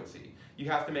constituency, you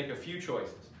have to make a few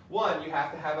choices. One, you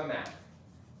have to have a map.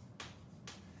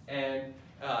 And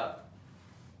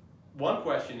one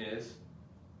question is,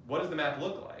 what does the map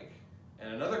look like?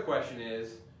 And another question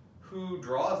is, who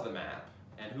draws the map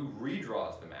and who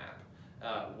redraws the map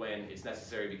when it's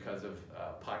necessary because of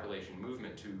population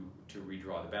movement to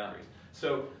redraw the boundaries.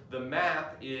 So the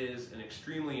map is an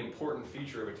extremely important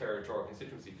feature of a territorial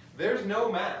constituency. There's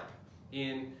no map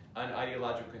in an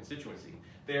ideological constituency.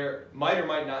 There might or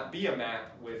might not be a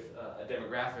map with a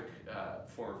demographic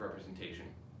form of representation,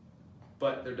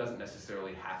 but there doesn't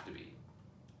necessarily have to be.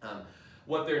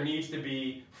 What there needs to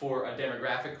be for a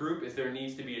demographic group is there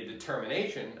needs to be a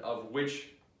determination of which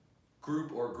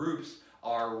group or groups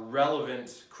are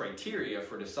relevant criteria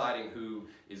for deciding who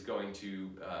is going to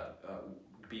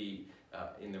be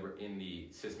in the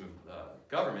system of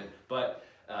government, but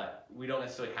we don't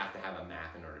necessarily have to have a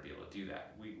map in order to be able to do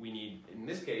that. We need, in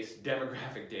this case,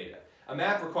 demographic data. A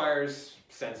map requires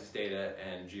census data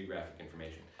and geographic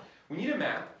information. We need a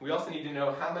map. We also need to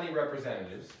know how many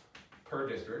representatives per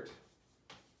district.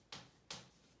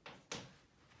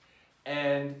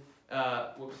 And,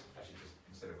 whoops, I should just,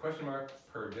 instead of question mark,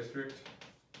 per district.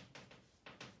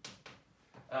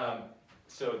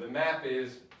 So the map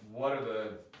is, what do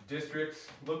the districts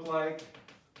look like,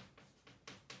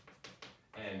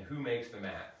 and who makes the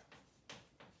map?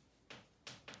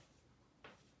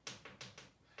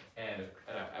 And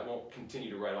I won't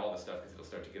continue to write all this stuff because it'll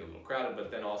start to get a little crowded,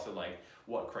 but then also like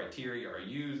what criteria are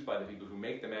used by the people who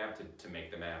make the map to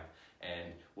make the map,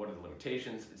 and what are the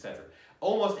limitations, etc.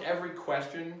 Almost every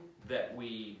question that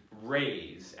we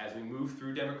raise as we move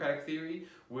through democratic theory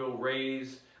will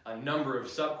raise a number of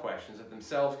sub-questions that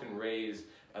themselves can raise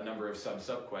a number of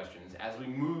sub-questions as we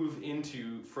move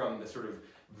into from the sort of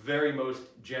very most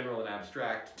general and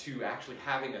abstract to actually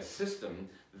having a system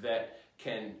that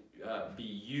can be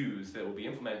used, that will be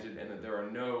implemented, and that there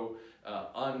are no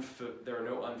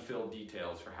unfilled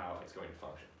details for how it's going to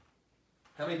function.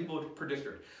 How many people per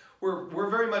district? We're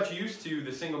very much used to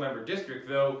the single-member district,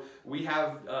 though we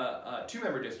have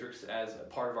two-member districts as a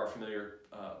part of our familiar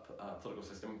political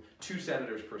system, 2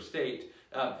 senators per state.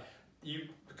 You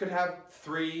could have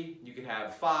 3, you could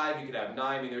have 5, you could have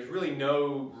 9. I mean, there's really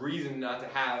no reason not to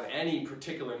have any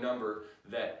particular number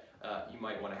that you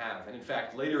might want to have. And in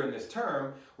fact, later in this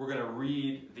term, we're going to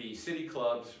read the City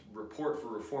Club's report for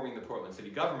reforming the Portland City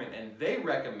government, and they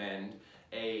recommend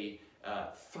a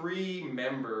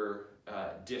 3-member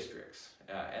districts.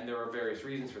 And there are various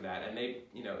reasons for that. And they,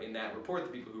 in that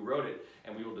report, the people who wrote it,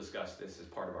 and we will discuss this as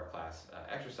part of our class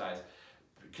exercise,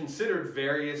 considered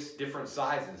various different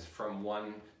sizes from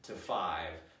 1 to 5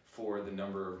 for the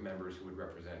number of members who would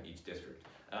represent each district.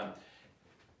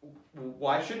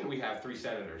 Why shouldn't we have 3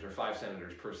 senators or 5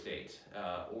 senators per state,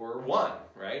 or 1,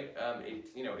 right?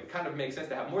 It kind of makes sense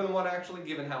to have more than 1 actually,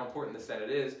 given how important the Senate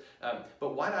is.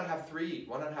 But why not have 3?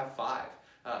 Why not have 5?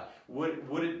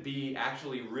 Would it be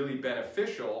actually really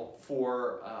beneficial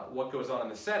for what goes on in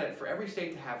the Senate for every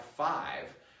state to have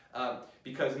 5?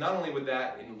 Because not only would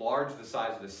that enlarge the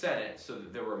size of the Senate so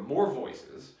that there were more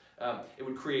voices, it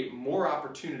would create more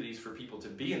opportunities for people to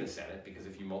be in the Senate, because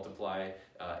if you multiply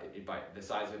it by the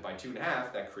size of it by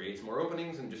 2.5, that creates more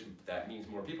openings, and just that means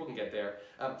more people can get there.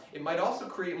 It might also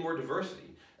create more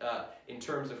diversity in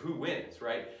terms of who wins,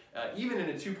 right? Even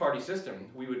in a 2-party system,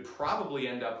 we would probably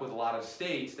end up with a lot of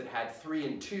states that had 3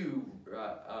 and 2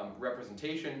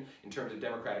 representation in terms of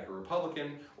Democratic or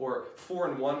Republican, or 4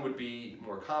 and 1 would be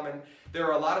more common. There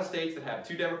are a lot of states that have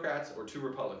 2 Democrats or 2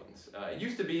 Republicans. It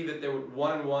used to be that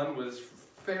 1 and 1 was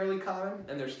fairly common,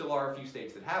 and there still are a few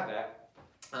states that have that.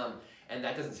 And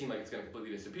that doesn't seem like it's going to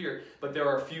completely disappear, but there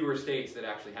are fewer states that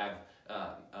actually have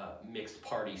mixed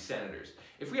party senators.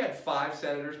 If we had 5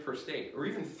 senators per state, or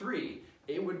even 3,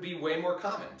 it would be way more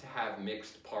common to have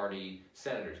mixed party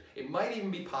senators. It might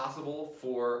even be possible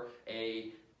for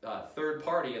a third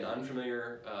party, an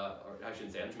unfamiliar, or I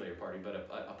shouldn't say unfamiliar party, but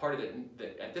a party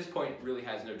that at this point really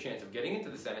has no chance of getting into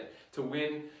the Senate, to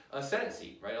win a Senate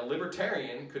seat, right? A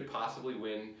libertarian could possibly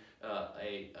win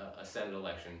a Senate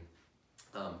election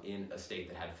in a state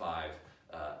that had 5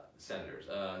 senators.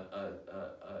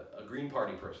 A Green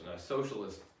Party person, a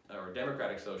socialist, or a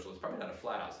Democratic socialist, probably not a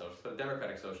flat-out socialist, but a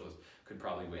Democratic socialist could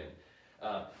probably win.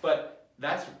 But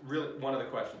that's really one of the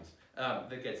questions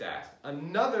that gets asked.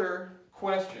 Another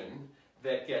question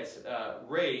that gets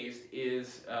raised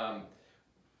is,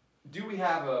 do we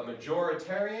have a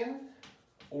majoritarian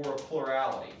or a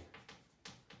plurality?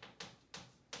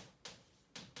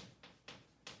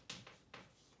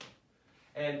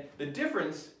 And the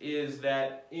difference is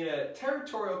that in a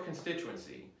territorial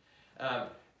constituency,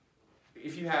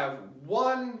 if you have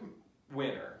one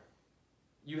winner,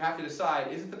 you have to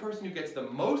decide, is it the person who gets the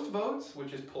most votes,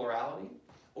 which is plurality,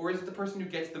 or is it the person who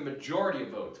gets the majority of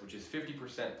votes, which is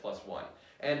 50% plus 1?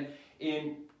 And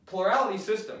in plurality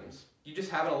systems, you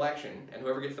just have an election, and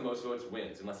whoever gets the most votes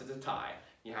wins, unless it's a tie.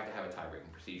 You have to have a tie-breaking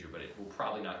procedure, but it will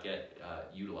probably not get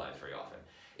utilized very often.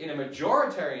 In a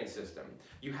majoritarian system,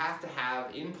 you have to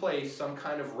have in place some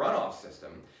kind of runoff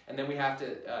system, and then we have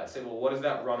to say, well, what does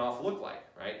that runoff look like,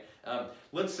 right?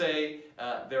 Let's say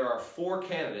there are 4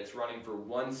 candidates running for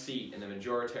 1 seat in the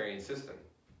majoritarian system.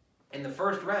 In the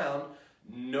first round,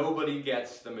 nobody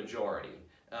gets the majority.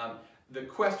 The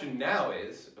question now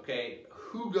is, okay,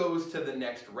 who goes to the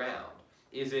next round?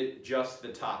 Is it just the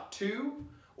top 2,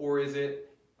 or is it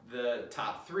the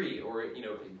top 3? Or, you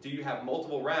know, do you have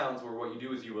multiple rounds where what you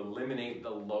do is you eliminate the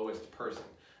lowest person?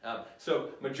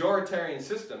 So majoritarian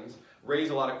systems raise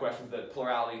a lot of questions that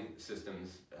plurality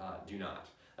systems do not.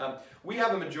 We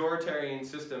have a majoritarian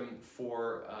system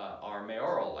for our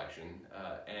mayoral election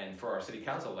and for our city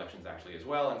council elections actually as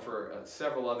well, and for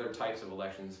several other types of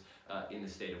elections in the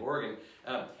state of Oregon.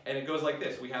 And it goes like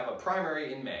this. We have a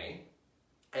primary in May,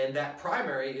 and that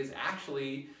primary is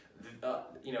actually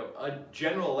you know, a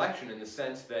general election in the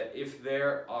sense that if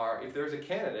there's a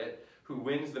candidate who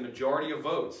wins the majority of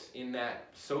votes in that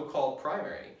so-called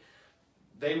primary,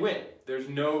 they win. There's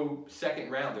no second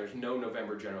round. There's no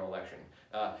November general election.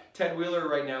 Ted Wheeler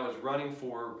right now is running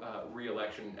for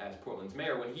re-election as Portland's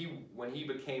mayor. When he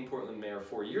became Portland mayor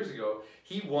 4 years ago,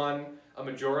 he won a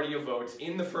majority of votes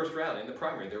in the first round, in the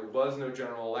primary. There was no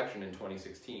general election in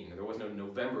 2016. There was no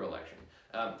November election.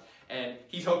 And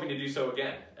he's hoping to do so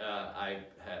again. I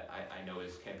know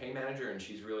his campaign manager, and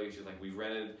she's like, we've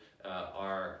rented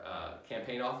our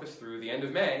campaign office through the end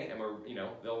of May, and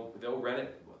they'll rent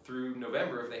it through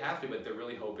November if they have to, but they're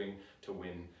really hoping to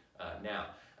win now.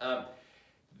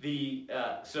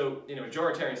 So in a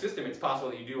majoritarian system, it's possible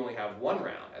that you do only have 1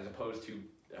 round as opposed to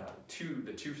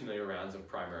the two familiar rounds of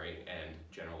primary and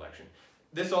general election.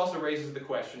 This also raises the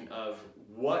question of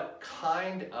what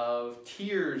kind of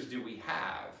tiers do we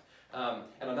have?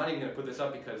 And I'm not even going to put this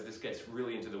up because this gets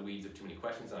really into the weeds of too many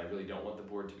questions, and I really don't want the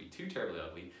board to be too terribly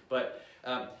ugly. But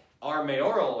our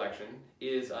mayoral election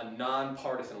is a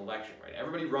nonpartisan election, right?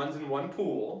 Everybody runs in one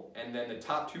pool, and then the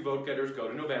top 2 vote getters go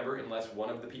to November unless one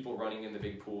of the people running in the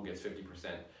big pool gets 50%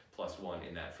 plus 1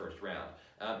 in that first round.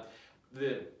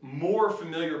 The more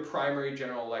familiar primary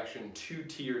general election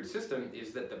 2-tiered system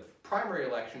is that the primary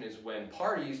election is when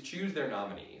parties choose their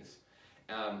nominees,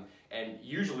 and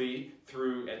usually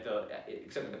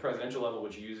except at the presidential level,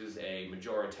 which uses a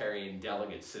majoritarian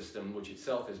delegate system, which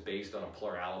itself is based on a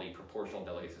plurality proportional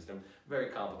delegate system, very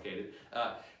complicated.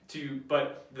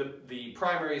 But the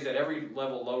primaries at every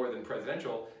level lower than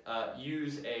presidential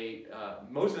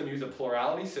most of them use a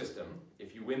plurality system.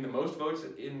 If you win the most votes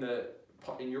in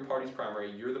your party's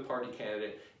primary, you're the party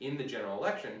candidate in the general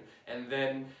election, and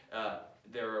then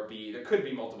there could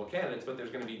be multiple candidates, but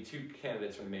there's going to be 2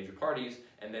 candidates from the major parties,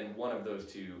 and then one of those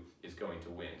 2 is going to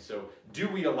win. So do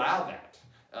we allow that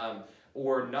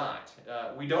or not?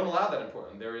 We don't allow that in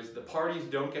Portland. The parties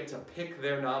don't get to pick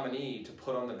their nominee to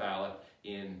put on the ballot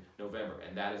in November,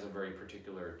 and that is a very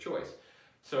particular choice.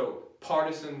 So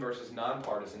partisan versus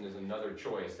nonpartisan is another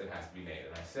choice that has to be made.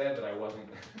 And I said that I wasn't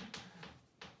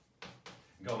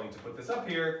going to put this up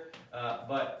here,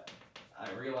 but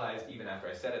I realized even after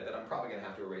I said it that I'm probably going to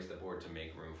have to erase the board to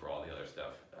make room for all the other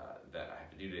stuff that I have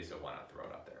to do today, so why not throw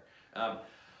it up there.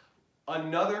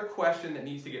 Another question that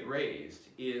needs to get raised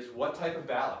is what type of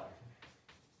ballot?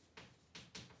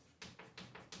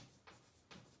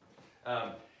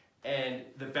 And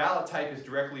the ballot type is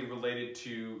directly related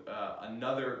to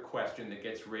another question that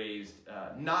gets raised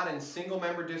not in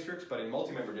single-member districts, but in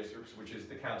multi-member districts, which is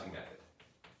the counting method.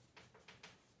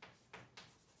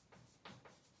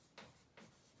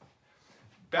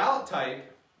 Ballot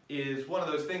type is one of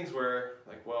those things where,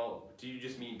 like, well, do you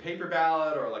just mean paper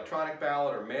ballot or electronic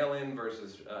ballot or mail-in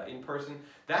versus in-person?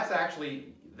 That's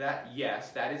actually,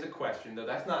 yes, that is a question, though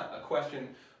that's not a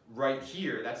question right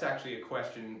here. That's actually a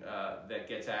question that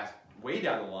gets asked way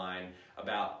down the line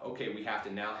about, okay, we have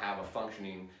to now have a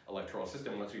functioning electoral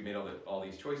system once we've made all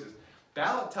these choices.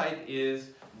 Ballot type is,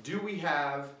 do we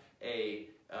have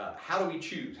how do we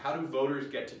choose? How do voters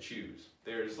get to choose?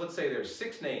 Let's say there's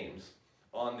 6 names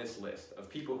on this list of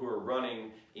people who are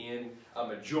running in a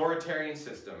majoritarian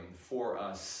system for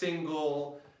a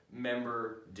single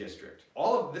member district.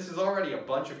 This is already a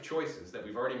bunch of choices that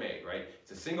we've already made, right?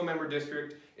 It's a single member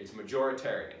district, it's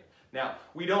majoritarian. Now,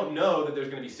 we don't know that there's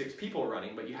going to be 6 people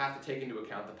running, but you have to take into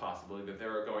account the possibility that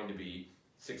there are going to be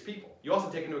 6 people. You also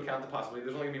take into account the possibility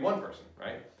there's only going to be 1 person,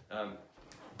 right?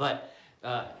 But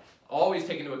always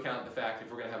take into account the fact if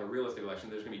we're going to have a realistic election,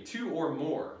 there's going to be 2 or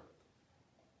more.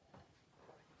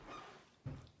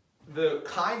 The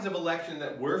kinds of election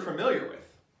that we're familiar with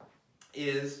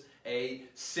is a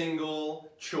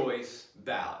single choice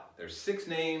ballot. There's 6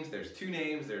 names, there's 2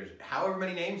 names, there's however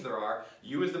many names there are.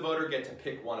 You as the voter get to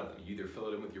pick one of them. You either fill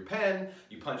it in with your pen,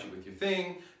 you punch it with your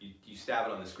thing, you stab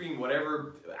it on the screen,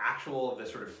 whatever actual the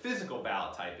sort of physical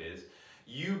ballot type is,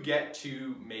 you get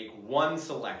to make one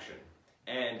selection.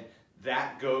 And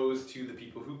that goes to the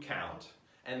people who count.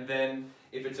 And then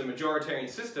if it's a majoritarian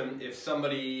system, if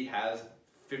somebody has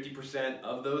 50%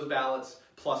 of those ballots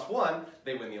plus 1,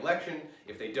 they win the election.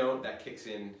 If they don't, that kicks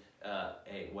in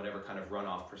whatever kind of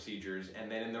runoff procedures. And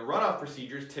then in the runoff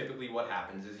procedures, typically what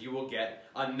happens is you will get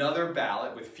another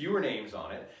ballot with fewer names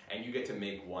on it, and you get to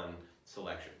make one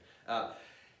selection.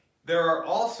 There are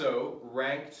also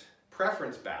ranked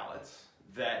preference ballots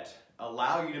that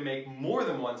allow you to make more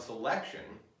than one selection,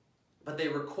 but they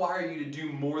require you to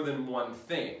do more than one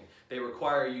thing. They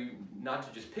require you not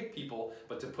to just pick people,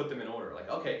 but to put them in order. Like,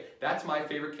 okay, that's my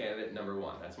favorite candidate, number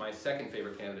 1. That's my second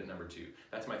favorite candidate, number 2.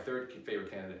 That's my third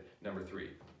favorite candidate, number 3.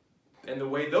 And the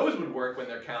way those would work when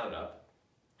they're counted up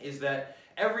is that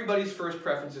everybody's first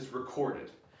preference is recorded.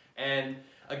 And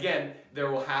again, there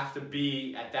will have to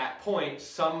be, at that point,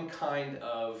 some kind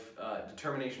of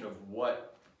determination of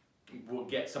what will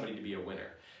get somebody to be a winner.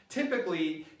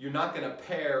 Typically, you're not going to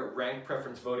pair ranked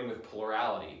preference voting with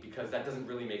plurality because that doesn't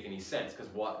really make any sense because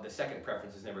the second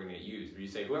preference is never going to get used. If you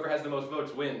say whoever has the most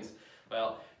votes wins,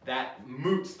 well, that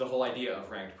moots the whole idea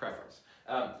of ranked preference.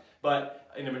 But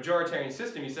in a majoritarian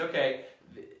system, you say, okay,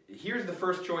 here's the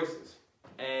first choices.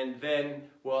 And then,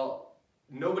 well,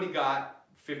 nobody got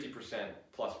 50%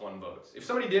 plus 1 votes. If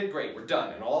somebody did, great, we're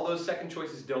done. And all those second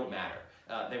choices don't matter.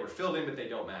 They were filled in, but they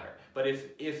don't matter. But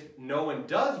if no one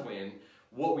does win,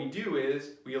 what we do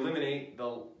is we eliminate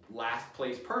the last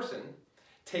place person,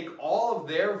 take all of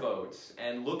their votes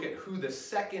and look at who the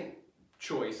second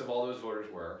choice of all those voters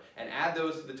were and add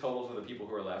those to the totals of the people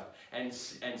who are left and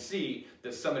see,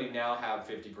 does somebody now have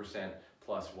 50%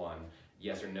 plus 1,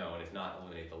 yes or no, and if not,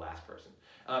 eliminate the last person.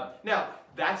 Now,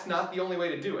 that's not the only way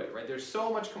to do it, right? There's so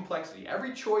much complexity.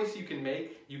 Every choice you can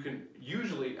make, you can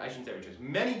usually, I shouldn't say every choice,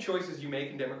 many choices you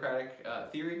make in democratic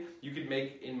theory, you could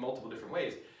make in multiple different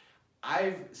ways.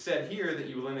 I've said here that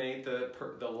you eliminate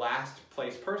the last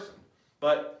place person,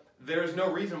 but there's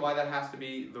no reason why that has to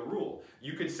be the rule.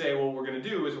 You could say, well, what we're going to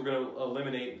do is we're going to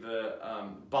eliminate the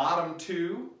bottom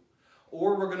 2,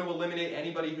 or we're going to eliminate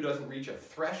anybody who doesn't reach a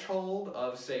threshold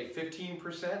of, say,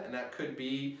 15%, and that could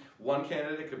be 1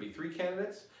 candidate, it could be 3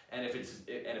 candidates. And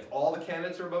if all the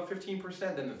candidates are above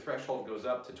 15%, then the threshold goes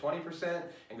up to 20%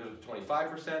 and goes up to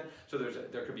 25%. So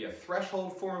there could be a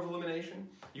threshold form of elimination.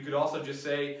 You could also just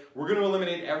say, we're going to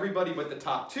eliminate everybody but the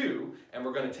top 2, and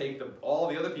we're going to take all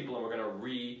the other people and we're going to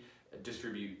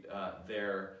redistribute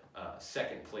their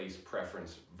second place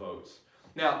preference votes.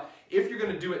 Now, if you're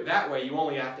going to do it that way, you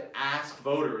only have to ask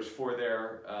voters for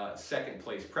their second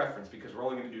place preference because we're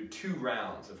only going to do 2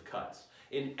 rounds of cuts.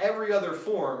 In every other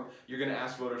form, you're going to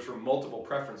ask voters for multiple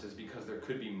preferences because there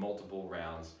could be multiple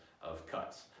rounds of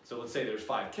cuts. So let's say there's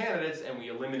 5 candidates and we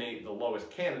eliminate the lowest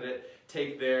candidate,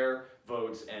 take their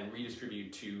votes and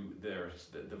redistribute to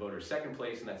the voter's second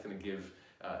place, and that's going to give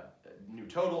new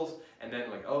totals. And then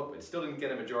like, oh, it still didn't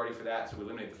get a majority for that, so we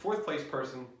eliminate the 4th place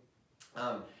person.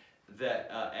 The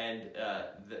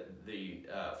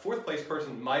 4th place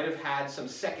person might have had some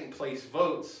second place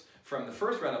votes from the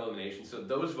first round of elimination, so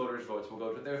those voters' votes will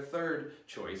go to their 3rd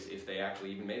choice if they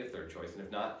actually even made a 3rd choice, and if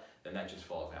not, then that just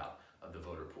falls out of the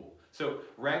voter pool. So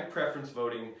ranked preference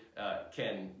voting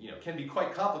can be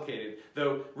quite complicated,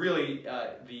 though really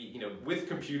with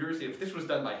computers, if this was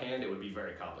done by hand, it would be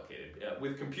very complicated.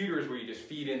 With computers where you just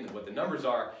feed in what the numbers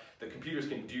are, the computers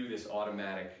can do this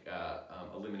automatic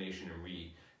elimination and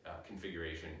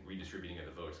configuration, redistributing of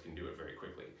the votes can do it very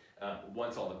quickly.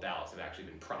 Once all the ballots have actually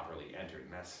been properly entered,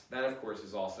 and that of course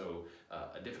is also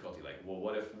a difficulty. Like, well,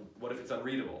 what if it's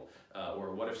unreadable,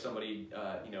 or what if somebody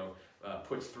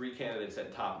puts 3 candidates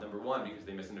at top number 1 because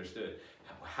they misunderstood?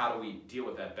 How do we deal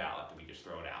with that ballot? Do we just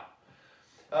throw it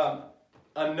out?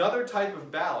 Another type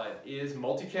of ballot is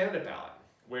multi-candidate ballot,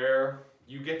 where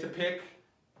you get to pick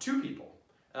 2 people,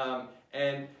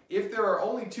 and if there are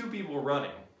only 2 people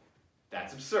running,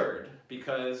 that's absurd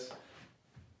because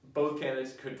both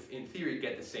candidates could, in theory,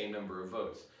 get the same number of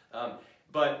votes.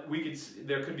 But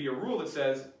there could be a rule that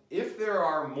says if there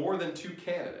are more than 2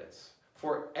 candidates,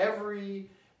 for every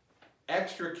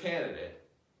extra candidate,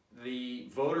 the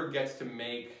voter gets to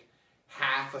make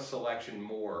half a selection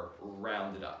more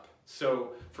rounded up.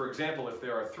 So, for example, if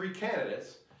there are 3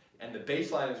 candidates and the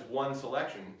baseline is 1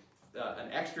 selection,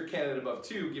 an extra candidate above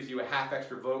 2 gives you a half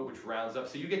extra vote, which rounds up.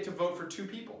 So you get to vote for 2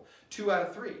 people, 2 out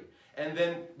of 3. And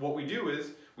then what we do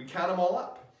is we count them all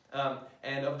up.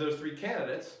 And of those 3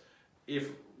 candidates, if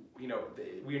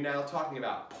we're now talking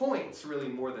about points really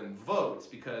more than votes,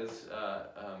 because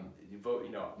you vote,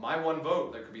 my 1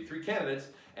 vote, there could be 3 candidates,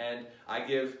 and I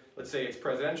give, let's say it's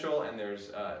presidential, and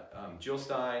there's Jill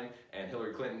Stein and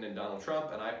Hillary Clinton and Donald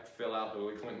Trump, and I fill out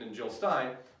Hillary Clinton and Jill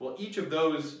Stein. Well, each of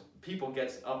those people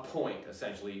gets a point,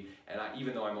 essentially, and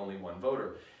even though I'm only 1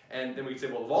 voter. And then we say,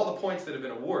 well, of all the points that have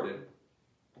been awarded,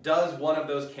 does one of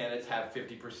those candidates have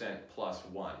 50% plus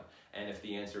 1? And if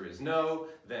the answer is no,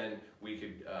 then we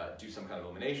could do some kind of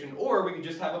elimination, or we could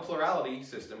just have a plurality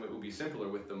system. It would be simpler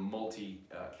with the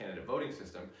multi-candidate voting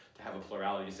system to have a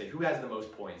plurality to say who has the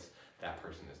most points, that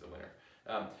person is the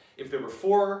winner. If there were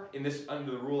 4,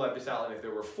 under the rule I've just outlined, if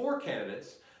there were 4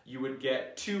 candidates, you would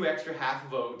get 2 extra half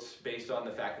votes based on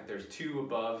the fact that there's 2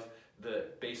 above the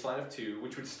baseline of 2,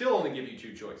 which would still only give you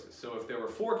 2 choices. So if there were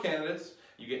 4 candidates,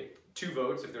 you get 2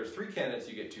 votes. If there's 3 candidates,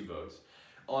 you get 2 votes.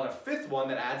 On a 5th one,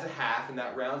 that adds a half, and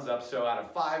that rounds up, so out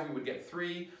of 5, we would get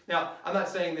 3. Now, I'm not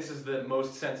saying this is the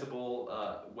most sensible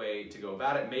way to go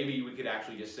about it. Maybe we could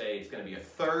actually just say it's going to be a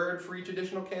third for each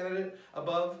additional candidate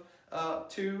above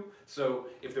 2. So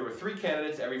if there were 3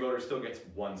 candidates, every voter still gets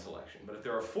 1 selection. But if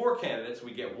there are 4 candidates,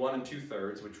 we get 1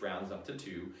 2/3, which rounds up to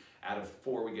 2. Out of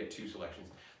 4, we get 2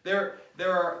 selections. There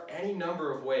are any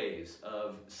number of ways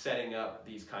of setting up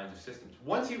these kinds of systems.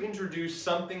 Once you introduce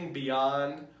something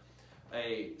beyond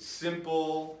a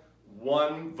simple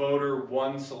 1 voter,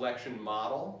 1 selection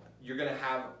model, you're going to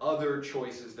have other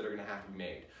choices that are going to have to be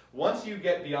made. Once you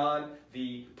get beyond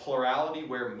the plurality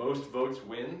where most votes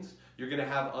wins, you're going to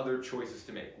have other choices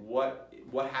to make. What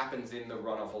happens in the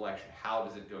runoff election? How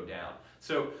does it go down?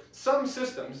 So some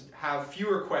systems have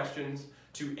fewer questions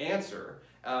to answer,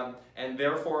 and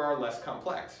therefore are less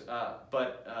complex.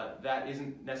 But that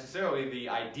isn't necessarily the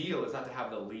ideal. It's not to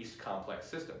have the least complex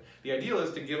system. The ideal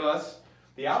is to give us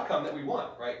the outcome that we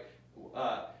want, right?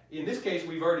 In this case,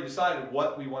 we've already decided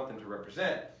what we want them to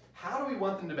represent. How do we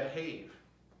want them to behave?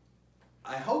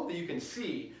 I hope that you can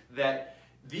see that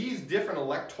these different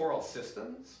electoral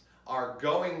systems are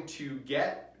going to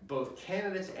get both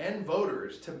candidates and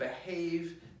voters to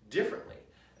behave differently.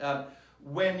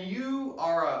 When you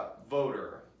are a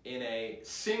voter in a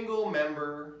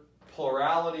single-member,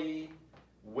 plurality,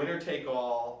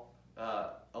 winner-take-all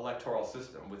electoral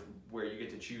system where you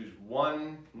get to choose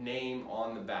 1 name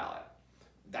on the ballot,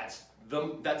 that's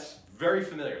very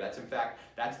familiar. In fact,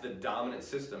 that's the dominant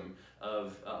system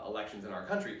of elections in our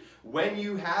country. When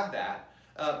you have that,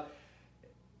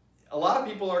 a lot of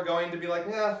people are going to be like,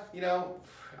 nah,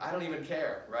 I don't even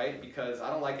care, right? Because I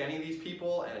don't like any of these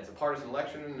people, and it's a partisan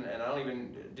election, and I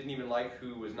didn't even like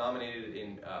who was nominated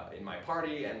in my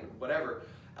party, and whatever.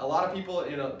 A lot of people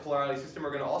in a plurality system are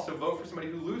going to also vote for somebody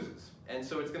who loses, and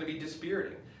so it's going to be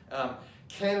dispiriting.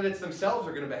 Candidates themselves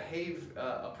are going to behave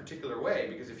a particular way,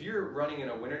 because if you're running in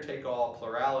a winner-take-all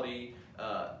plurality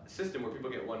system where people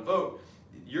get 1 vote,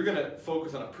 you're going to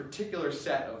focus on a particular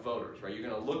set of voters, right? You're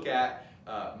going to look at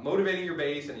motivating your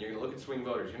base, and you're going to look at swing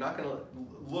voters. You're not going to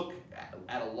look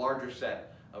at a larger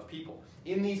set of people.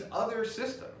 In these other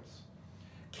systems,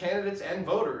 candidates and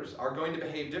voters are going to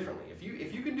behave differently.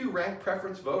 If you can do ranked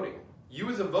preference voting, you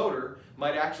as a voter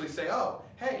might actually say, oh,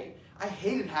 hey, I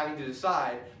hated having to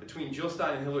decide between Jill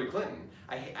Stein and Hillary Clinton.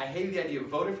 I hated the idea of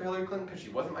voting for Hillary Clinton because she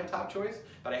wasn't my top choice,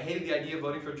 but I hated the idea of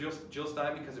voting for Jill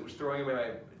Stein because it was throwing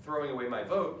away my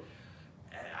vote.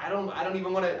 I don't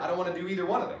want to do either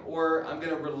one of them. Or I'm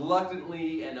going to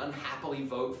reluctantly and unhappily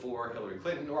vote for Hillary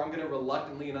Clinton, or I'm going to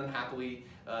reluctantly and unhappily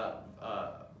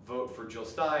vote for Jill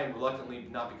Stein, reluctantly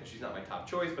not because she's not my top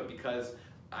choice, but because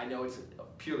I know it's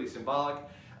purely symbolic.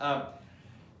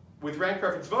 With ranked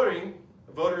preference voting,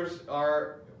 voters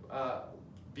are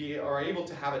able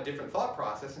to have a different thought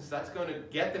process, and so that's going to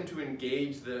get them to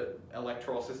engage the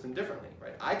electoral system differently,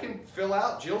 right? I can fill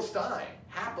out Jill Stein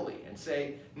happily and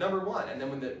say number 1, and then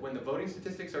when the voting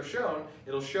statistics are shown,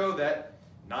 it'll show that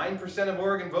 9% of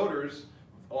Oregon voters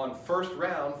on first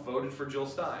round voted for Jill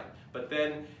Stein. But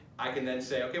then I can then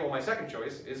say, okay, well, my second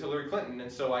choice is Hillary Clinton,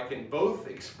 and so I can both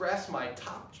express my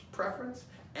top preference,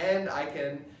 and I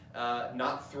can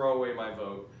not throw away my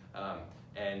vote,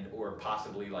 or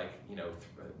possibly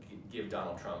give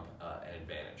Donald Trump an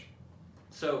advantage.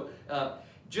 So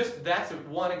that's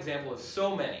one example of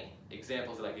so many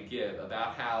examples that I could give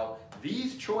about how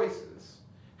these choices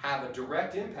have a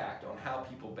direct impact on how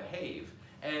people behave.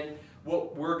 And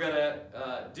what we're going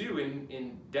to do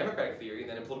in democratic theory and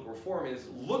then in political reform is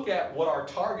look at what our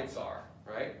targets are,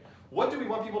 right? What do we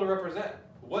want people to represent?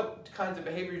 what kinds of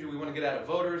behaviors do we want to get out of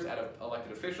voters, out of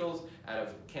elected officials, out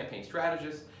of campaign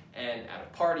strategists, and out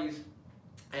of parties,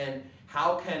 and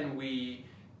how can we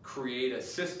create a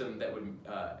system that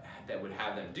would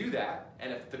have them do that,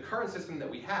 and if the current system that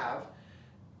we have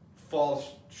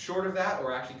falls short of that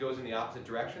or actually goes in the opposite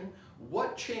direction,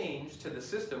 what change to the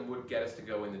system would get us to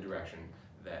go in the direction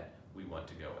that we want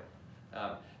to go in?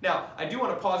 Now, I do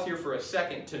want to pause here for a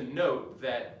second to note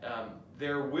that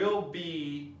there will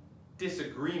be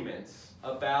disagreements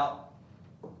about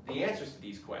the answers to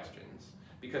these questions,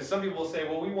 because some people will say,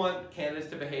 well, we want candidates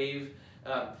to behave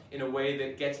in a way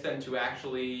that gets them to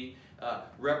actually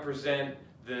represent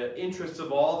the interests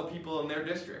of all the people in their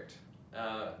district,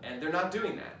 and they're not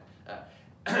doing that.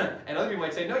 And other people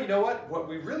might say, no, you know what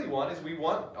we really want is we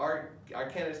want our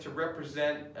candidates to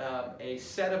represent a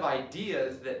set of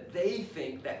ideas that they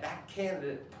think that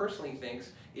candidate personally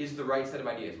thinks is the right set of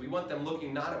ideas. We want them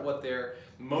looking not at what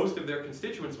most of their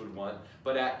constituents would want,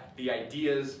 but at the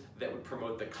ideas that would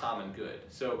promote the common good.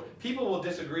 So people will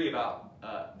disagree about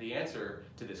the answer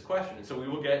to this question, and so we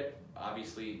will get,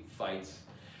 obviously, fights.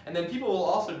 And then people will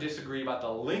also disagree about the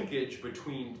linkage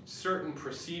between certain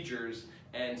procedures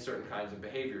and certain kinds of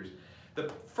behaviors.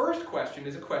 The first question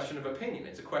is a question of opinion.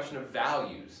 It's a question of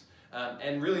values.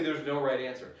 And really there's no right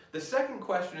answer. The second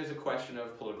question is a question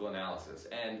of political analysis.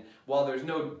 And while there's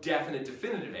no definite,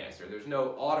 definitive answer, there's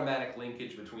no automatic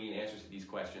linkage between answers to these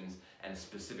questions and a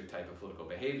specific type of political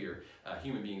behavior.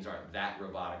 Human beings aren't that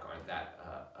robotic, aren't that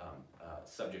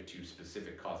subject to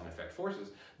specific cause and effect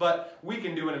forces. But we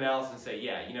can do an analysis and say,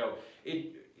 yeah, you know,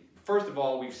 first of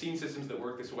all, we've seen systems that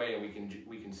work this way, and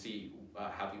we can see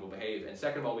how people behave. And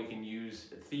second of all, we can use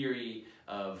theory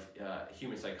of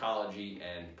human psychology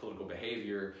and political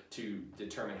behavior to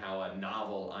determine how a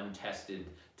novel, untested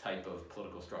type of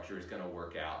political structure is going to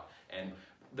work out. And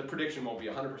the prediction won't be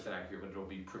 100% accurate, but it'll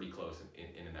be pretty close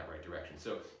in that right direction.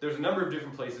 So there's a number of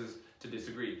different places to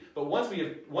disagree. But once we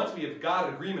have got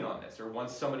an agreement on this, or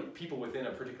once people within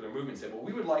a particular movement say, well,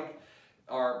 we would like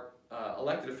our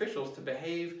elected officials to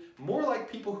behave more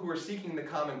like people who are seeking the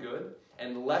common good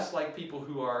and less like people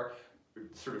who are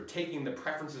sort of taking the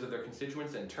preferences of their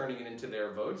constituents and turning it into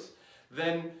their votes,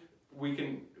 then we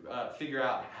can figure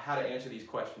out how to answer these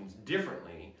questions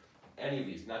differently. Any of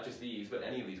these, not just these, but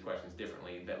any of these questions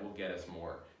differently that will get us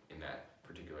more in that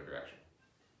particular direction.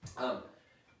 Oh,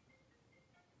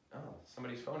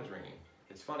 somebody's phone is ringing.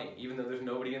 It's funny, even though there's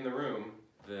nobody in the room,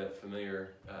 the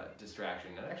familiar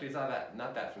distraction, and actually it's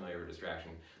not that familiar of a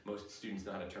distraction. Most students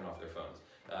know how to turn off their phones.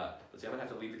 Let's see, I'm gonna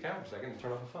have to leave the camera for a second and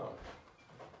turn off the phone.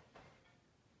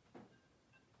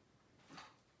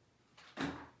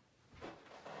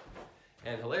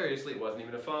 And hilariously, it wasn't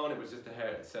even a phone, it was just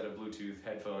a set of Bluetooth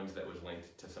headphones that was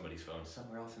linked to somebody's phone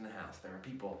somewhere else in the house. There are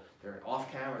people, they're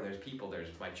off camera, there's people, there's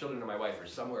my children and my wife are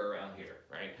somewhere around here,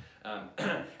 right?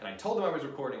 And I told them I was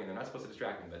recording and they're not supposed to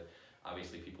distract me, but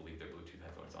obviously people leave their Bluetooth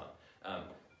headphones on.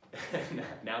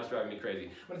 Now it's driving me crazy.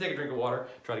 I'm gonna take a drink of water,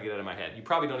 try to get it out of my head. You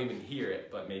probably don't even hear it,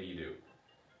 but maybe you do.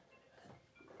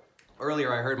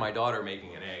 Earlier I heard my daughter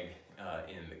making an egg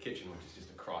in the kitchen, which is just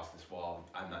across this wall.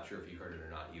 I'm not sure if you heard it or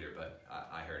not either, but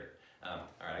I heard it. All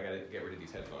right, I gotta get rid of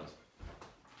these headphones.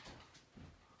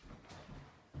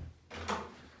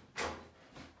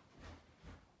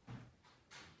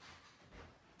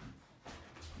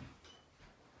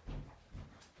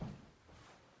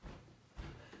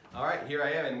 All right, here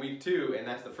I am in week 2, and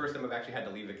that's the first time I've actually had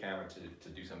to leave the camera to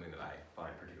do something that I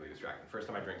find particularly distracting. First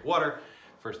time I drink water,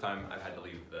 first time I've had to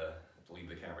leave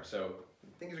the camera. So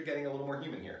things are getting a little more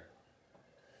human here.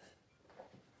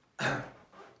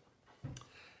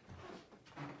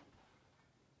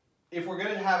 If we're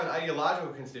going to have an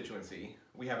ideological constituency,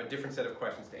 we have a different set of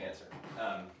questions to answer.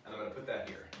 And I'm going to put that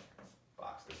here.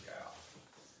 Box this guy off.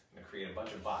 I'm going to create a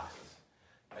bunch of boxes.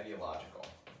 Ideological.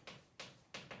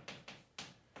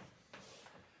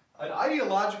 An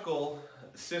ideological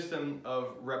system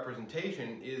of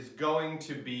representation is going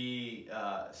to be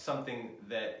something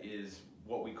that is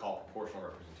what we call proportional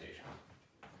representation,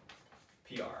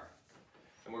 PR.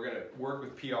 And we're going to work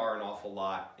with PR an awful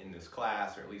lot in this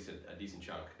class, or at least a decent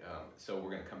chunk, so we're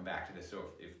going to come back to this. So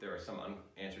if there are some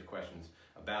unanswered questions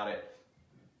about it,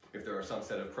 if there are some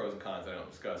set of pros and cons that I don't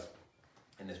discuss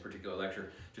in this particular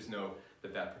lecture, just know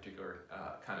that that particular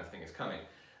kind of thing is coming.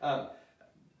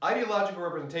 Ideological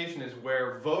representation is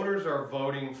where voters are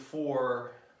voting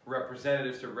for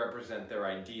representatives to represent their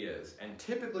ideas. And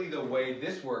typically the way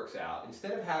this works out,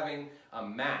 instead of having a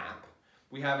map,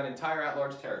 we have an entire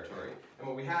at-large territory, and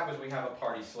what we have is we have a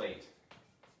party slate.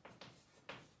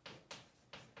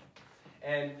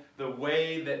 And the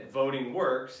way that voting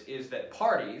works is that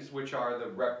parties, which are the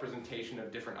representation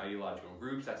of different ideological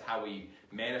groups, that's how we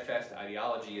manifest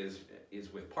ideology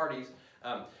is with parties.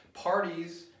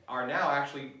 Parties are now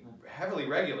actually heavily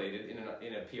regulated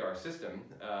in a PR system,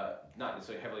 not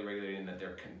necessarily heavily regulated in that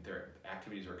their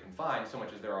activities are confined, so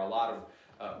much as there are a lot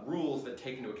of rules that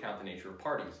take into account the nature of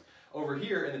parties. Over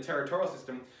here in the territorial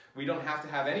system, we don't have to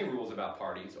have any rules about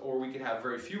parties, or we can have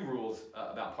very few rules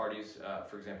about parties,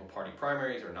 for example, party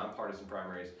primaries or nonpartisan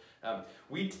primaries.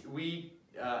 We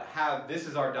have, this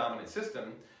is our dominant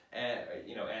system, and,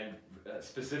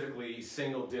 specifically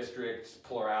single districts,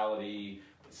 plurality,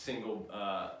 single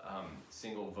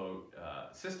vote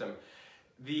system.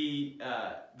 The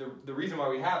reason why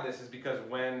we have this is because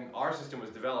when our system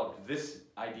was developed, this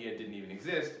idea didn't even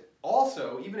exist.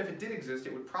 Also, even if it did exist,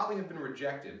 it would probably have been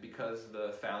rejected because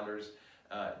the founders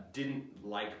didn't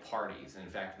like parties. And in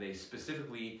fact, they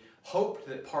specifically hoped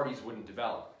that parties wouldn't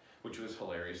develop, which was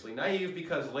hilariously naive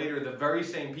because later the very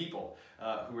same people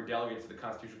who were delegates to the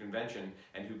Constitutional Convention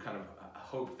and who kind of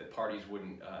hoped that parties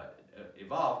wouldn't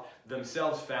evolve,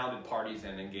 themselves founded parties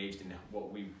and engaged in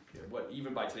what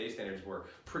even by today's standards were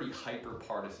pretty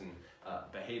hyper-partisan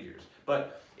behaviors.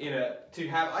 But to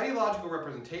have ideological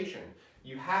representation,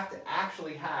 you have to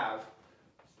actually have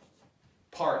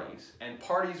parties, and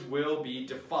parties will be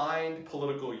defined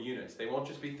political units. They won't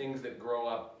just be things that grow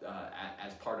up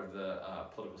as part of the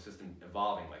political system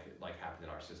evolving like happened in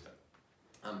our system.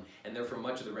 And therefore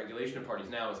much of the regulation of parties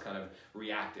now is kind of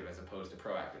reactive as opposed to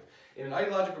proactive. In an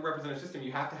ideological representative system,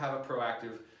 you have to have a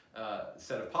proactive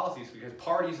set of policies because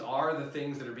parties are the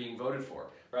things that are being voted for,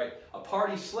 right? A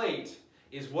party slate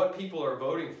is what people are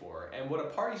voting for, and what a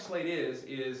party slate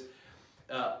is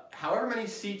however many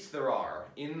seats there are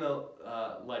in the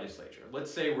legislature.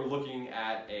 Let's say we're looking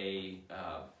at a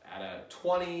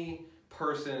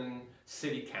 20-person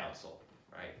city council,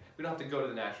 right? We don't have to go to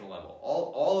the national level.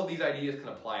 All of these ideas can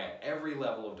apply at every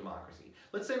level of democracy.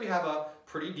 Let's say we have a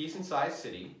pretty decent-sized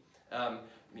city, like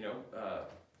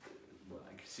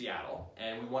Seattle,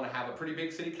 and we want to have a pretty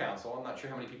big city council. I'm not sure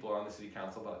how many people are on the city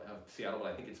council of Seattle,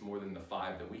 but I think it's more than the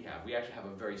 5 that we have. We actually have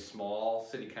a very small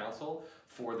city council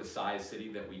for the size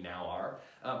city that we now are.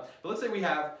 But let's say we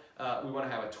want to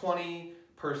have a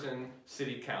 20-person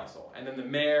city council, and then the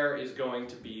mayor is going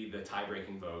to be the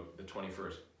tie-breaking vote, the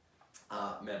 21st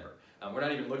member. We're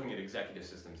not even looking at executive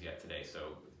systems yet today,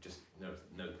 so just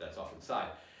note that's off to the side.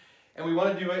 And we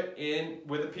want to do it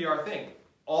with a PR thing.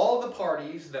 All the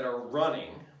parties that are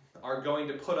running are going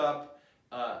to put up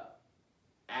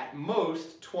at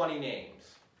most 20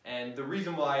 names. And the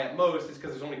reason why at most is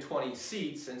because there's only 20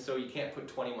 seats, and so you can't put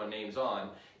 21 names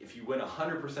on. If you win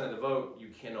 100% of the vote, you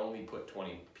can only put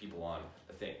 20 people on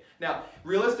the thing. Now,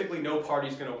 realistically, no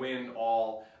party's going to win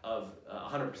all of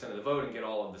 100% of the vote and get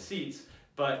all of the seats.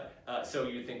 But so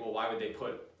you think, well, why would they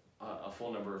put a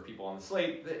full number of people on the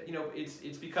slate?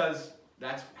 It's because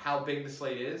that's how big the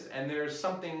slate is, and there's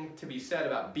something to be said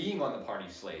about being on the party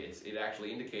slate. It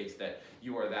actually indicates that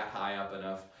you are that high up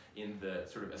enough in the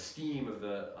sort of esteem of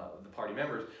the party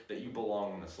members that you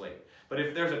belong on the slate. But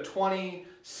if there's a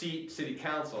 20-seat city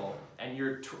council and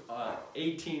you're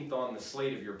 18th on the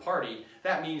slate of your party,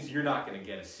 that means you're not going to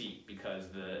get a seat because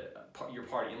your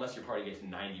party, unless your party gets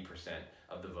 90%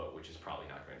 of the vote, which is probably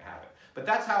not going to happen. But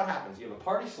that's how it happens. You have a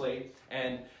party slate,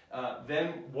 and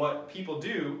then what people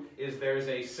do is there's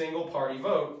a single party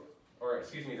vote, or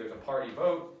excuse me, there's a party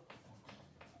vote,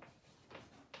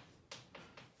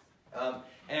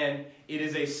 and it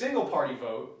is a single party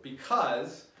vote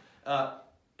because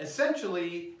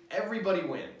essentially everybody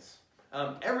wins.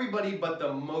 Everybody but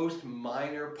the most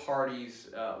minor parties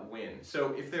win.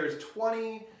 So if there's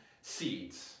 20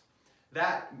 seats,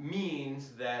 that means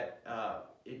that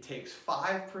it takes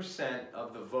 5%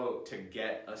 of the vote to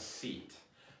get a seat.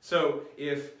 So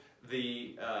if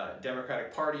the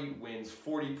Democratic Party wins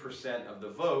 40% of the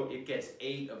vote, it gets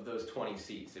 8 of those 20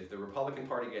 seats. If the Republican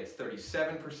Party gets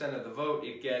 37% of the vote,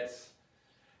 it gets,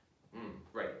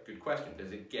 right, good question.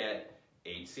 Does it get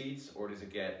 8 seats or does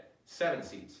it get 7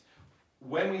 seats?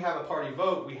 When we have a party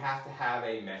vote, we have to have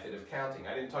a method of counting.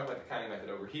 I didn't talk about the counting method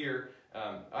over here.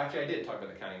 Actually, I did talk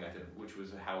about the counting method, which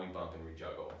was how we bump and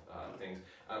rejuggle things.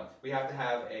 We have to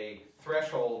have a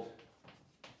threshold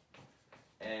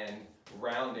and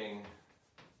rounding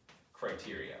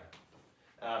criteria.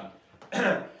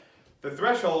 The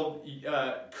threshold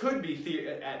could be,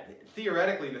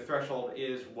 theoretically, the threshold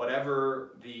is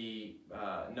whatever the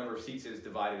number of seats is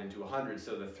divided into 100.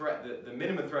 So the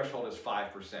minimum threshold is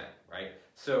 5%, right?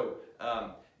 So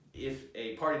if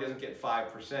a party doesn't get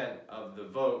 5% of the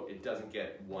vote, it doesn't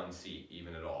get 1 seat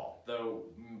even at all. Though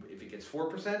if it gets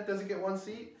 4%, does it get 1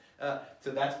 seat?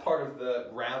 So that's part of the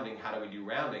rounding. How do we do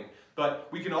rounding? But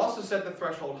we can also set the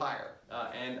threshold higher.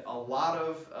 And a lot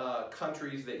of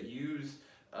countries that use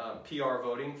PR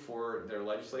voting for their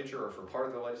legislature or for part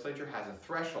of the legislature has a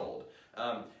threshold.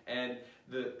 And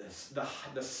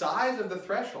the size of the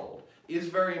threshold is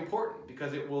very important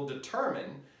because it will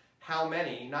determine how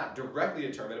many, not directly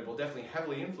determine, it will definitely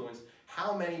heavily influence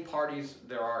how many parties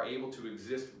there are able to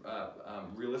exist,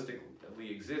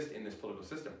 realistically exist in this political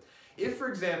system. If, for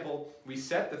example, we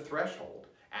set the threshold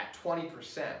at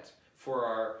 20% for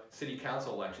our city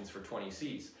council elections for 20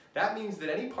 seats, that means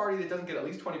that any party that doesn't get at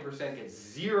least 20% gets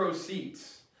 0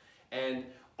 seats, and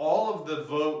all of the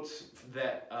votes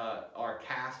that are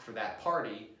cast for that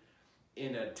party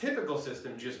in a typical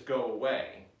system just go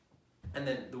away. And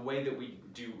then the way that we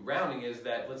do rounding is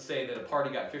that, let's say that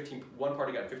one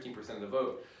party got 15% of the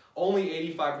vote, only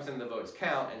 85% of the votes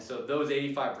count, and so those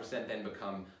 85% then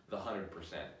become the 100%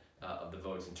 of the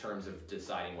votes in terms of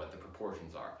deciding what the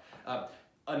proportions are.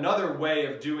 Another way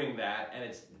of doing that, and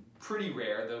it's pretty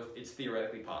rare, though it's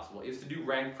theoretically possible, is to do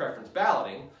ranked preference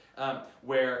balloting,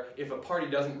 where if a party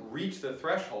doesn't reach the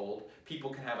threshold,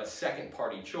 people can have a second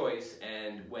party choice,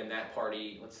 and when that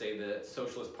party, let's say the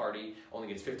Socialist Party, only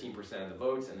gets 15% of the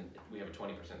votes, and we have a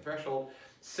 20% threshold,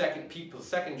 people's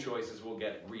second choices will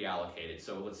get reallocated.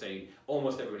 So let's say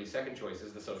almost everybody's second choice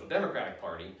is the Social Democratic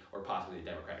Party, or possibly the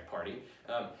Democratic Party.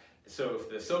 So if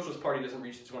the Socialist Party doesn't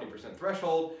reach the 20%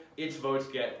 threshold, its votes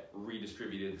get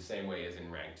redistributed the same way as in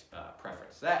ranked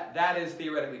preference. That is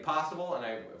theoretically possible, and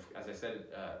as I said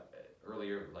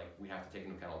earlier, we have to take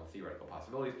into account all the theoretical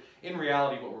possibilities. In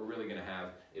reality, what we're really going to have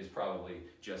is probably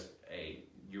just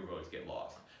your votes get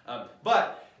lost.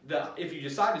 But if you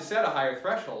decide to set a higher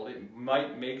threshold, it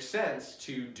might make sense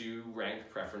to do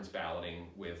ranked preference balloting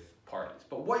with parties.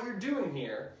 But what you're doing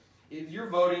here is you're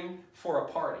voting for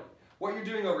a party. What you're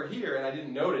doing over here, and I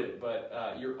didn't note it,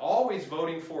 but you're always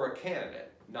voting for a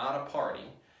candidate, not a party.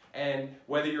 And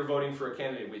whether you're voting for a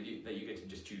candidate that you get to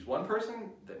just choose one person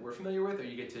that we're familiar with, or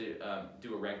you get to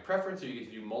do a ranked preference, or you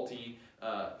get to do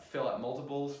fill out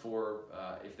multiples for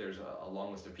if there's a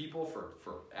long list of people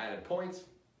for added points,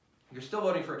 you're still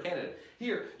voting for a candidate.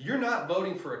 Here, you're not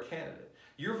voting for a candidate.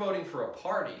 You're voting for a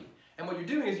party, and what you're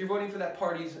doing is you're voting for that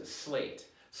party's slate.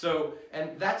 So,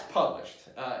 and that's published,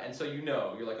 and so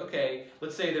you're like, okay,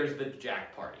 let's say there's the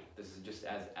Jack Party. This is just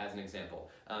as an example.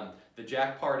 The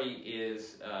Jack Party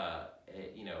is,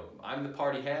 I'm the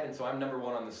party head, and so I'm number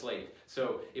 1 on the slate.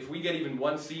 So if we get even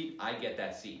 1 seat, I get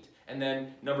that seat. And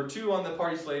then number 2 on the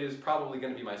party slate is probably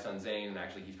going to be my son Zane, and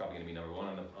actually he's probably going to be number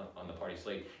 1 on the party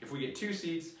slate. If we get 2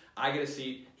 seats, I get a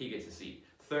seat, he gets a seat.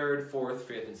 3rd, 4th,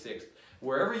 5th, and 6th.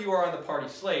 Wherever you are on the party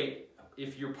slate,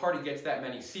 if your party gets that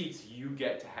many seats, you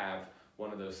get to have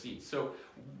one of those seats. So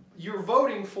you're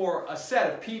voting for a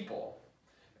set of people,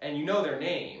 and you know their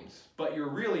names, but you're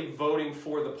really voting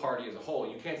for the party as a whole.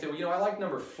 You can't say, well, I like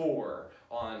number 4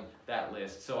 on that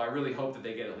list, so I really hope that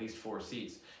they get at least 4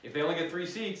 seats. If they only get 3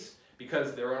 seats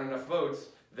because there aren't enough votes,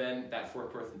 then that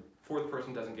fourth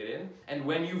person doesn't get in. And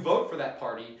when you vote for that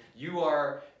party, you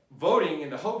are voting in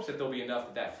the hopes that there'll be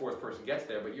enough that 4th person gets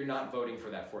there, but you're not voting for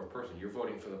that 4th person. You're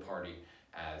voting for the party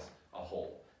as a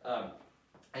whole.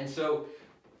 And so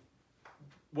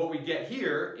what we get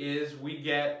here is we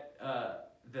get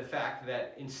the fact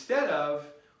that instead of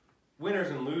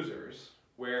winners and losers,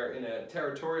 where in a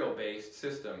territorial-based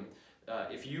system,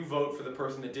 if you vote for the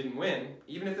person that didn't win,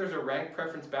 even if there's a ranked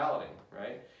preference balloting,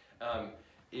 right?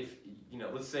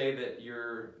 Let's say that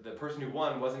the person who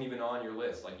won wasn't even on your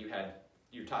list, like you had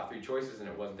your top 3 choices and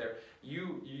it wasn't there,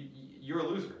 you're a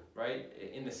loser, right?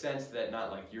 In the sense that not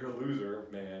like you're a loser,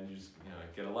 man, you just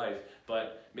get a life,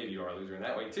 but maybe you are a loser in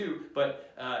that way too,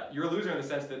 but you're a loser in the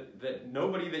sense that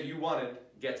nobody that you wanted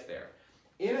gets there.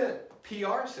 In a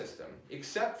PR system,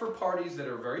 except for parties that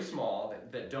are very small,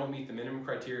 that don't meet the minimum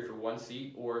criteria for 1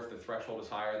 seat, or if the threshold is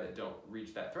higher, that don't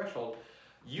reach that threshold,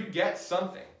 you get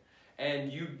something.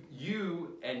 And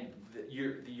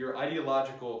your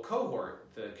ideological cohort,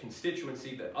 the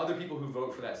constituency, the other people who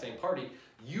vote for that same party,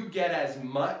 you get as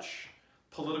much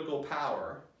political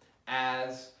power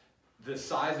as the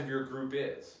size of your group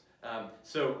is.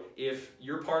 So if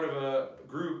you're part of a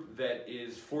group that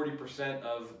is 40%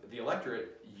 of the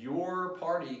electorate, your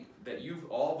party that you've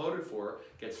all voted for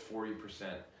gets 40%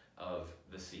 of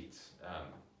the seats.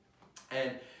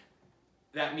 And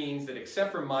that means that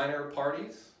except for minor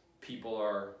parties, people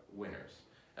are winners.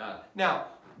 Now,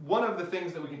 one of the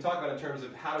things that we can talk about in terms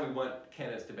of how do we want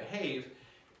candidates to behave,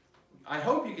 I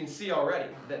hope you can see already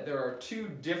that there are 2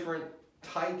 different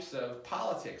types of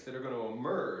politics that are going to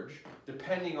emerge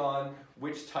depending on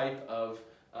which type of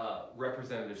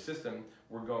representative system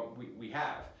we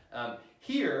have.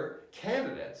 Here,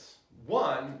 candidates,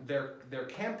 one, they're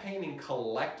campaigning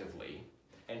collectively,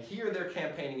 and here they're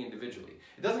campaigning individually.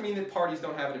 It doesn't mean that parties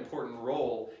don't have an important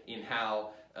role in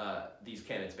how these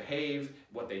candidates behave,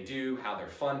 what they do, how they're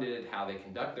funded, how they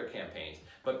conduct their campaigns.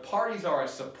 But parties are a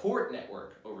support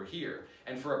network over here.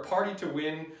 And for a party to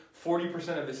win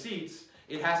 40% of the seats,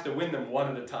 it has to win them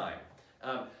one at a time.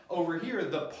 Over here,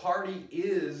 the party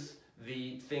is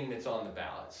the thing that's on the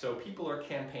ballot. So people are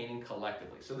campaigning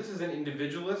collectively. So this is an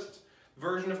individualist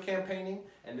version of campaigning,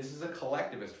 and this is a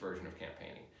collectivist version of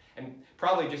campaigning. And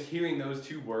probably just hearing those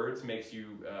two words makes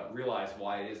you realize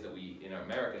why it is that we, in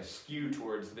America, skew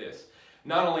towards this.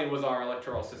 Not only was our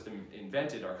electoral system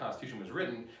invented, our Constitution was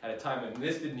written at a time when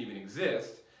this didn't even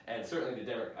exist, and certainly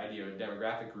the idea of a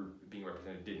demographic group being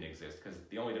represented didn't exist, because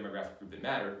the only demographic group that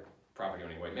mattered,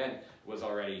 property-owning white men, was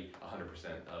already 100%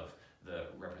 of the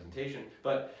representation.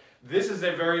 But this is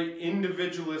a very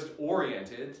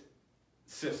individualist-oriented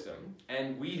system,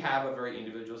 and we have a very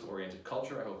individualist-oriented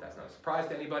culture. I hope that's not a surprise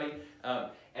to anybody.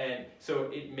 And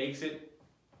so it makes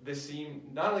this seem,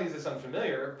 not only is this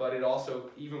unfamiliar, but it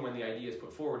also, even when the idea is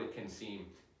put forward, it can seem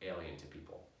alien to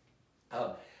people.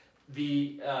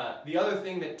 The other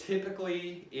thing that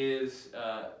typically is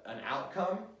an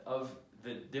outcome of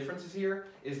the differences here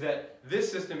is that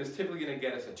this system is typically going to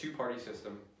get us a two-party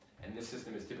system, and this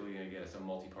system is typically going to get us a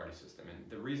multi-party system. And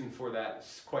the reason for that,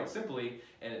 quite simply,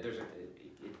 and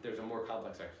there's a more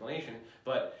complex explanation,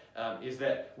 but is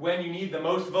that when you need the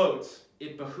most votes,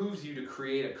 it behooves you to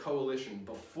create a coalition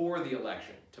before the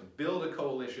election, to build a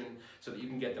coalition so that you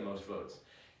can get the most votes.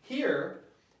 Here,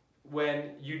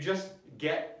 when you just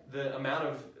get the amount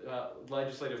of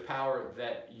legislative power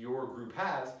that your group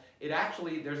has,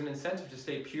 there's an incentive to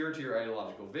stay pure to your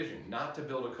ideological vision, not to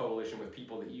build a coalition with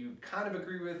people that you kind of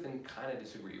agree with and kind of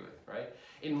disagree with, right?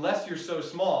 Unless you're so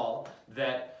small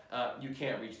that you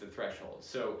can't reach the threshold.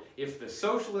 So if the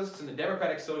socialists and the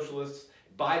democratic socialists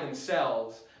by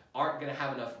themselves aren't going to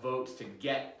have enough votes to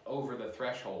get over the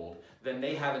threshold, then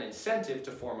they have an incentive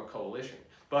to form a coalition.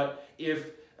 But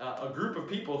if a group of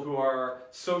people who are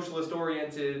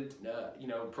socialist-oriented,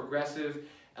 progressive,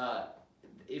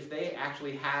 if they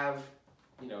actually have,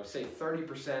 say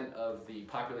 30% of the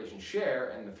population share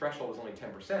and the threshold is only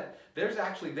 10%, there's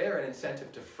actually an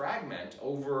incentive to fragment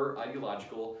over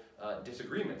ideological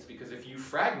disagreements. Because if you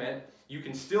fragment, you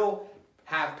can still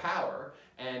have power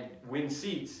and win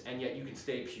seats, and yet you can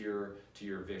stay pure to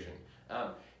your vision.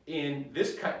 In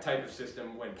this type of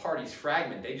system, when parties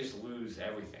fragment, they just lose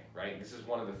everything, right? This is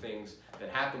one of the things that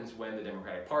happens when the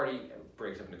Democratic Party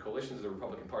breaks up into coalitions, the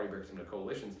Republican Party breaks up into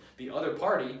coalitions. The other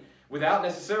party, without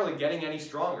necessarily getting any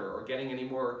stronger or getting any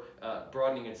more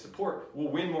broadening its support, will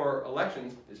win more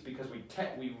elections. Is because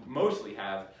we mostly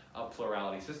have a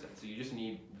plurality system, so you just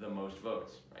need the most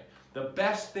votes, right? The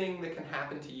best thing that can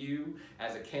happen to you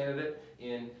as a candidate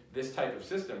in this type of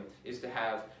system is to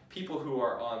have people who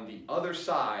are on the other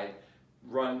side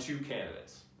run two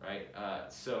candidates, right? A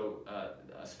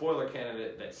spoiler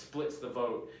candidate that splits the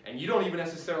vote, and you don't even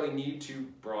necessarily need to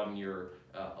broaden your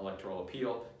electoral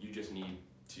appeal. You just need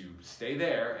to stay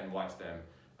there and watch them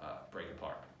break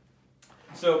apart.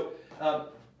 So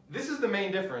this is the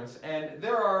main difference, and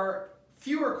there are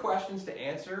fewer questions to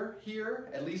answer here,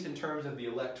 at least in terms of the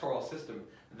electoral system,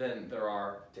 than there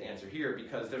are to answer here,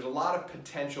 because there's a lot of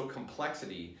potential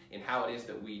complexity in how it is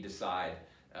that we decide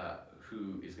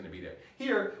who is going to be there.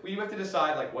 Here, we have to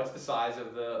decide, like, what's the size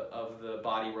of the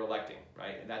body we're electing,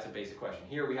 right? And that's a basic question.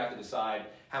 Here, we have to decide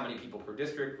how many people per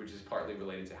district, which is partly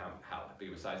related to how big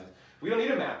of a size is. We don't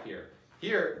need a map here.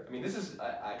 Here, I mean, this is,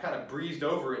 I kind of breezed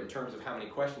over it in terms of how many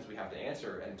questions we have to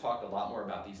answer and talked a lot more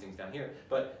about these things down here.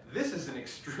 But this is an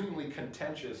extremely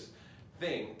contentious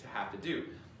thing to have to do.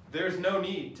 There's no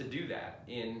need to do that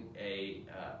in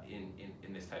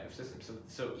this type of system.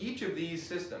 So each of these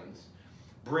systems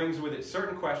brings with it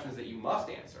certain questions that you must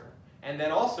answer, and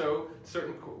then also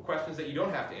certain questions that you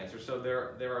don't have to answer. So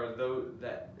there are those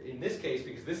that, in this case,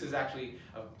 because this is actually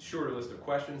a shorter list of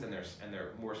questions and they're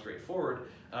more straightforward,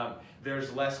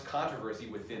 there's less controversy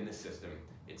within the system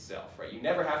itself, right? You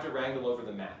never have to wrangle over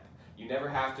the map. You never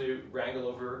have to wrangle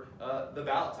over the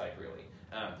ballot type, really.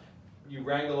 You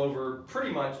wrangle over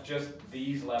pretty much just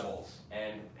these levels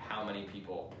and how many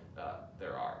people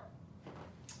there are.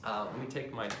 Let me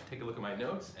take a look at my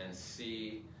notes and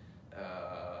see.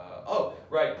 Oh,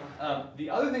 right. The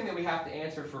other thing that we have to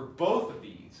answer for both of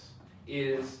these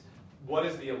is, what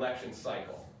is the election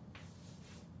cycle?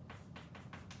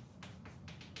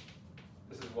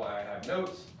 This is why I have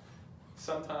notes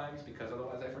sometimes, because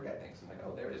otherwise I forget things. I'm like,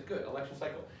 oh, there it is. Good. Election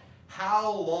cycle.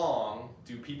 How long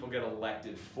do people get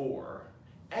elected for?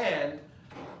 And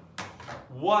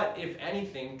what, if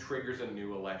anything, triggers a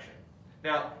new election?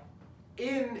 Now,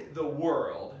 in the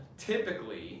world,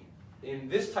 typically, in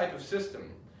this type of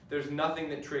system, there's nothing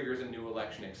that triggers a new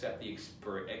election except the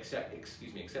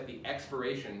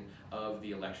expiration of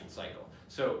the election cycle.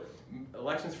 So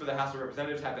elections for the House of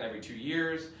Representatives happen every 2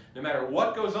 years. No matter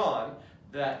what goes on,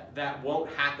 that won't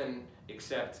happen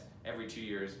except every 2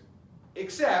 years,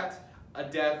 except a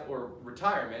death or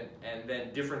retirement, and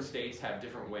then different states have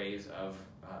different ways of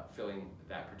filling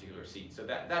that particular seat. So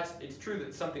it's true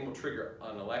that something will trigger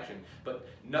an election, but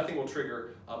nothing will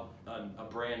trigger a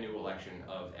brand new election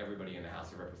of everybody in the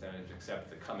House of Representatives except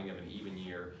the coming of an even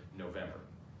year, November.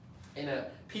 In a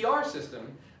PR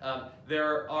system,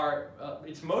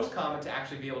 it's most common to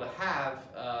actually be able to have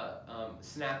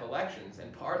snap elections,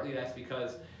 and partly that's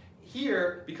because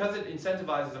here, because it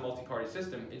incentivizes a multi-party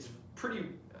system, it's pretty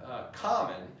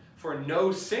common for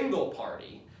no single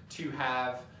party to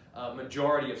have a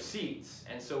majority of seats.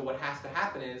 And so what has to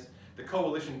happen is the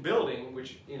coalition building,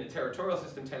 which in a territorial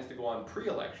system tends to go on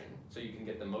pre-election, so you can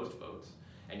get the most votes,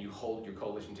 and you hold your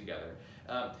coalition together.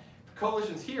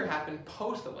 Coalitions here happen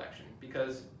post-election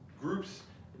because groups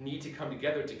need to come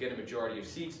together to get a majority of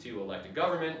seats to elect a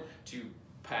government, to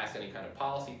pass any kind of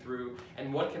policy through.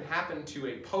 And what can happen to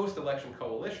a post-election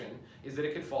coalition is that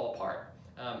it could fall apart.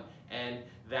 And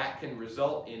that can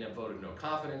result in a vote of no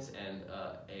confidence and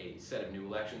a set of new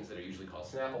elections that are usually called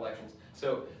snap elections.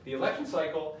 So the election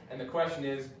cycle, and the question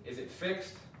is it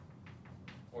fixed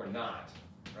or not,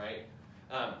 right?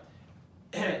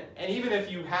 And even if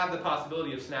you have the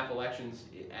possibility of snap elections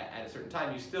at a certain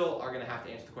time, you still are going to have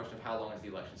to answer the question of how long is the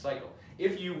election cycle.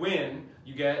 If you win,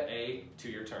 you get a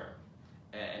 2-year term.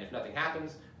 And if nothing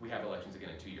happens, we have elections again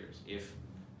in 2 years. If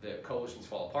the coalitions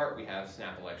fall apart, we have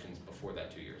snap elections before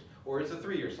that 2 years. Or it's a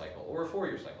 3-year cycle, or a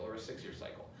 4-year cycle, or a 6-year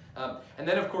cycle. And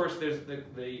then, of course, there's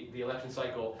the election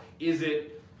cycle. Is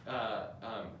it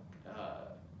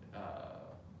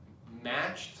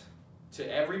matched to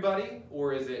everybody,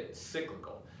 or is it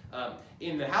cyclical?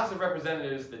 In the House of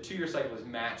Representatives, the 2-year cycle is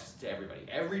matched to everybody.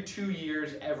 Every 2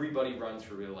 years, everybody runs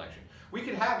for re-election. We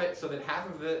could have it so that half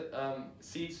of the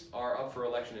seats are up for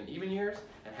election in even years,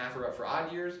 and half are up for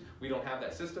odd years. We don't have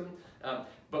that system.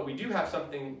 But we do have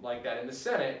something like that in the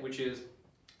Senate, which is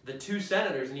the 2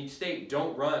 senators in each state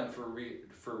don't run for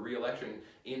re-election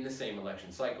in the same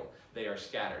election cycle. They are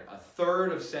scattered. A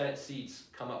third of Senate seats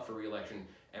come up for re-election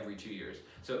every 2 years.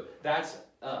 So that's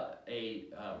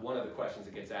one of the questions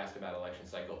that gets asked about election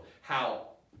cycle. How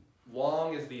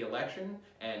long is the election,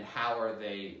 and how are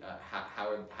the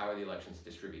elections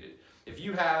distributed? If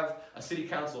you have a city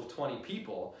council of 20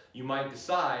 people, you might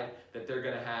decide that they're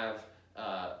going to have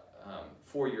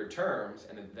 4-year terms,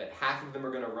 and that half of them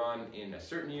are going to run in a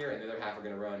certain year and the other half are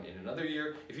going to run in another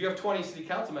year. If you have 20 city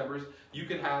council members, you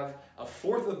could have a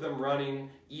fourth of them running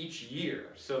each year,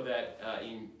 so that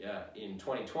in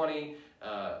 2020,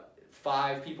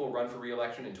 5 people run for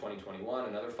re-election. In 2021,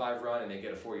 another 5 run, and they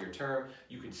get a 4-year term.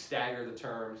 You could stagger the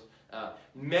terms.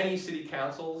 Many city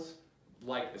councils,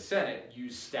 like the Senate,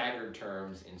 use staggered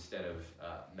terms instead of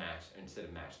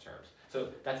matched terms.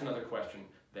 So that's another question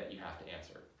that you have to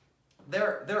answer.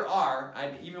 There are,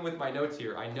 even with my notes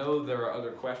here, I know there are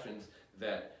other questions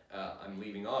that I'm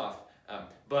leaving off,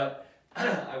 but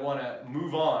I want to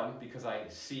move on because I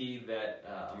see that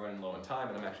I'm running low on time,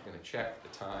 and I'm actually going to check the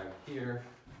time here.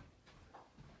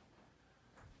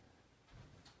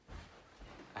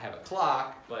 I have a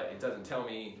clock, but it doesn't tell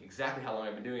me exactly how long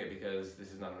I've been doing it because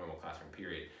this is not a normal classroom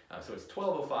period. So it's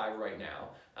 12:05 right now,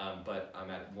 but I'm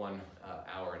at 1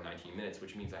 hour and 19 minutes,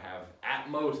 which means I have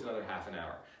at most another half an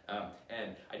hour.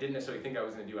 And I didn't necessarily think I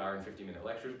was going to do hour and 50-minute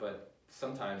lectures, but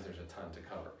sometimes there's a ton to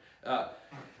cover.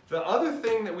 The other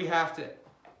thing that we have to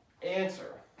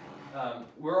answer,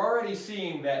 we're already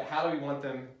seeing that how do we want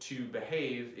them to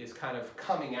behave is kind of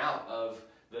coming out of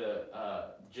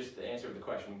just the answer to the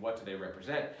question, what do they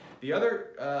represent? The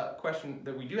other question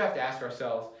that we do have to ask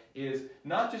ourselves is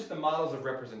not just the models of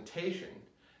representation,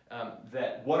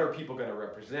 that what are people going to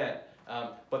represent,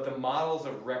 but the models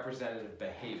of representative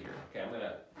behavior. Okay, I'm going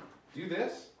to do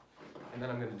this, and then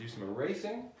I'm going to do some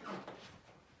erasing.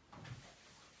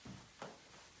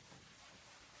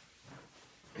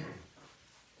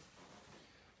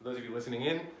 For those of you listening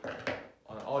in,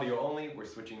 on audio only, we're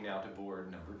switching now to board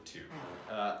number 2.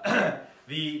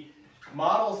 The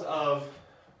models of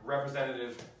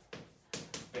representative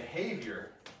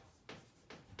behavior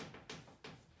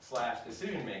 /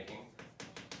 decision making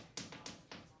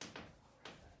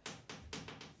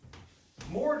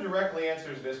more directly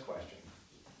answers this question.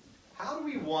 How do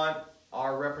we want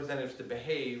our representatives to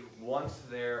behave once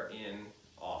they're in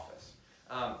office?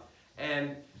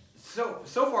 And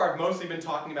So far I've mostly been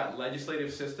talking about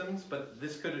legislative systems, but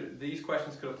these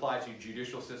questions could apply to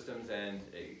judicial systems and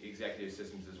executive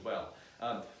systems as well.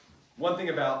 One thing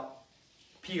about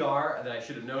PR that I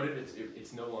should have noted,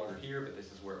 it's no longer here, but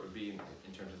this is where it would be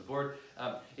in terms of the board,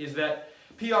 is that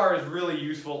PR is really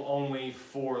useful only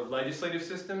for legislative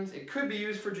systems. It could be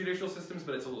used for judicial systems,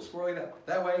 but it's a little squirrely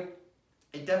that way.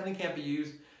 It definitely can't be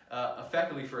used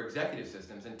effectively for executive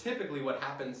systems. And typically what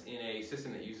happens in a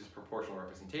system that uses proportional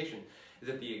representation is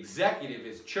that the executive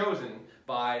is chosen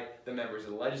by the members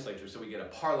of the legislature. So we get a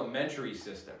parliamentary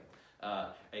system, a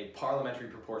parliamentary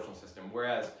proportional system.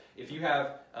 Whereas if you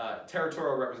have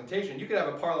territorial representation, you could have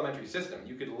a parliamentary system.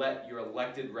 You could let your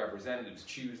elected representatives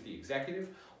choose the executive,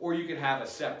 or you could have a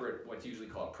separate, what's usually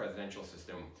called a presidential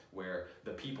system, where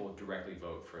the people directly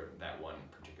vote for that one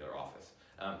particular office.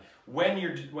 When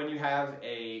you have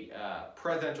a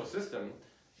presidential system,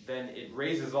 then it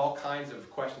raises all kinds of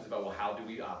questions about, well, how do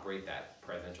we operate that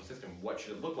presidential system? What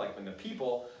should it look like when the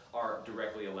people are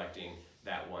directly electing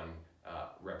that one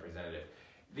representative?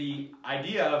 The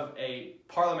idea of a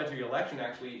parliamentary election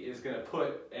actually is going to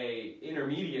put an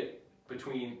intermediate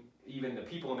between even the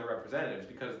people and their representatives,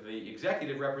 because the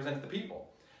executive represents the people.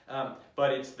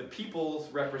 But it's the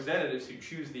people's representatives who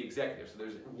choose the executive, so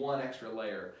there's one extra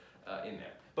layer in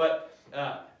there. But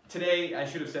today, I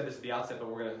should have said this at the outset, but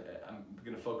I'm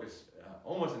going to focus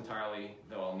almost entirely,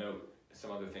 though I'll note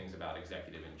some other things about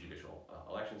executive and judicial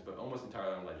elections, but almost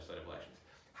entirely on legislative elections.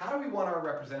 How do we want our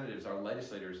representatives, our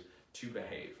legislators, to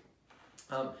behave?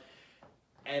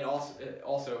 And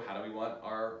also, how do we want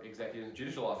our executive and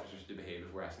judicial officers to behave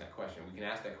if we're asking that question? We can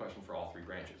ask that question for all three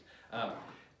branches.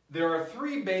 There are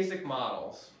three basic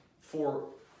models for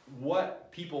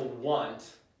what people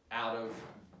want out of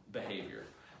behavior.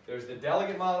 There's the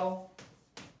delegate model,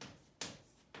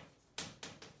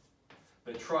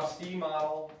 the trustee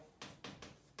model,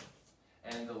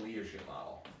 and the leadership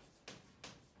model.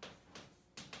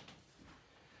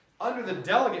 Under the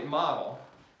delegate model,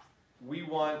 we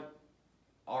want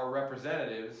our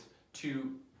representatives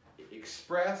to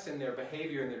express in their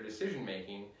behavior and their decision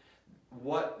making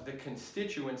what the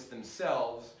constituents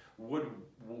themselves would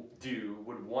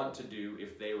want to do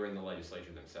if they were in the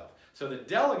legislature themselves. So the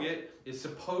delegate is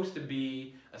supposed to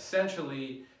be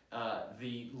essentially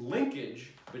the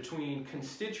linkage between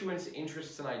constituents'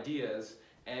 interests and ideas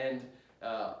and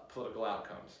political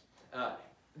outcomes.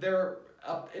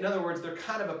 In other words, they're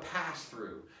kind of a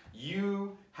pass-through.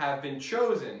 You have been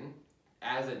chosen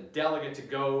as a delegate to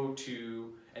go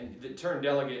to, and the term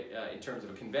delegate in terms of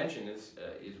a convention is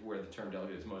where the term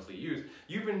delegate is mostly used.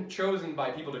 You've been chosen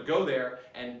by people to go there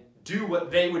and do what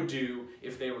they would do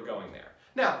if they were going there.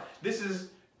 Now, this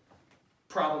is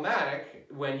problematic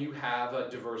when you have a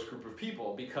diverse group of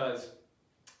people, because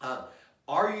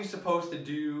are you supposed to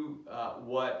do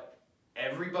what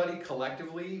everybody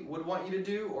collectively would want you to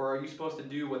do, or are you supposed to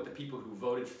do what the people who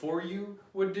voted for you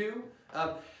would do?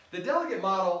 The delegate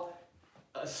model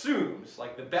assumes,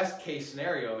 like the best case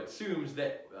scenario, assumes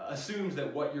that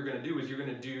what you're going to do is you're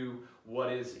going to do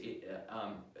what is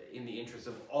in the interest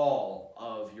of all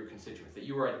of your constituents, that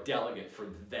you are a delegate for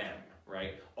them,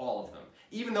 right? All of them.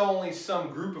 Even though only some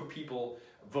group of people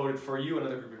voted for you,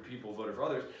 another group of people voted for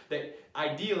others, that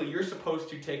ideally you're supposed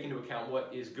to take into account what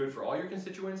is good for all your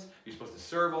constituents. You're supposed to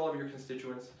serve all of your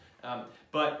constituents.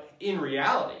 But in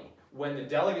reality, when the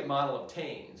delegate model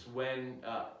obtains, when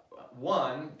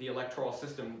the electoral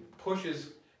system pushes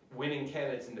winning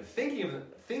candidates into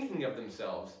thinking of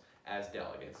themselves as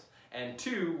delegates, and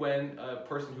two, when a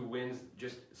person who wins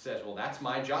just says, well, that's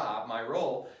my job, my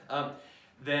role,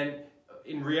 then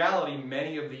in reality,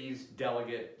 many of these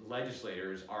delegate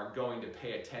legislators are going to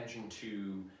pay attention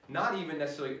to not even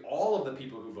necessarily all of the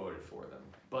people who voted for them,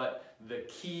 but the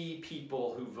key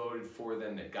people who voted for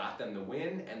them that got them the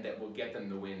win and that will get them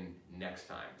the win next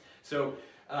time. So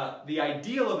the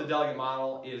ideal of the delegate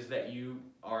model is that you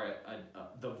are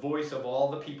the voice of all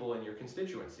the people in your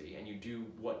constituency, and you do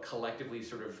what collectively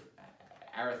sort of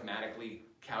arithmetically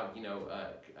counted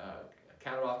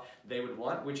off they would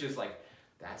want, which is like,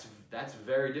 that's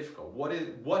very difficult. What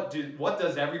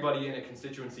does everybody in a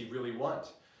constituency really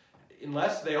want?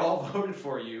 Unless they all voted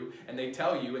for you and they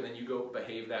tell you, and then you go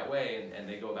behave that way and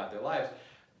they go about their lives,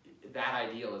 that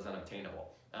ideal is unobtainable.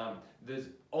 There's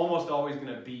almost always going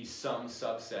to be some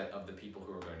subset of the people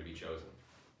who are going to be chosen.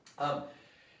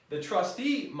 The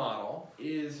trustee model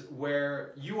is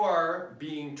where you are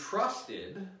being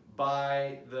trusted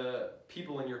by the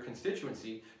people in your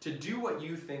constituency to do what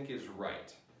you think is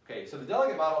right. Okay, so the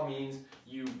delegate model means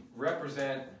you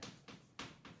represent,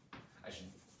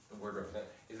 the word represent,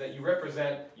 is that you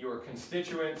represent your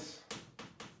constituents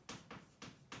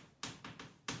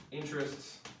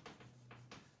interests,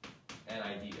 and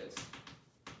ideas.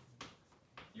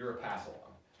 You're a pass-along.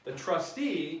 The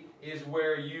trustee is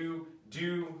where you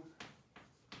do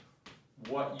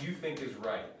what you think is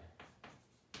right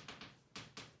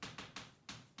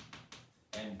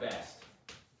and best.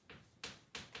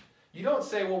 You don't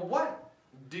say, well, what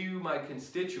do my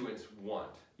constituents want?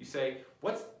 You say,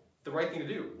 what's the right thing to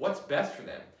do? What's best for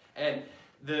them? And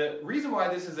the reason why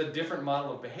this is a different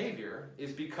model of behavior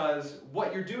is because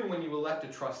what you're doing when you elect a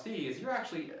trustee is you're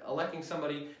actually electing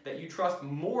somebody that you trust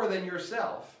more than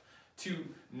yourself to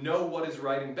know what is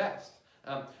right and best.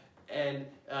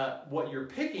 What you're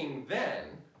picking then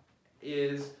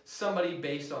is somebody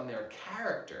based on their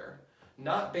character,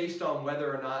 not based on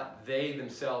whether or not they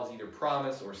themselves either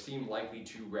promise or seem likely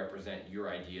to represent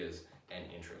your ideas and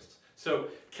interests. So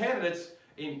candidates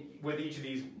with each of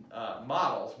these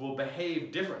models will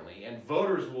behave differently, and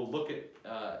voters will look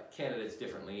at candidates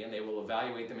differently, and they will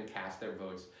evaluate them and cast their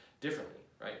votes differently,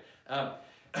 right?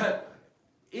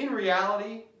 In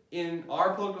reality, in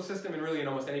our political system, and really in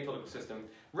almost any political system,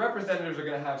 representatives are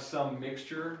going to have some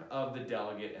mixture of the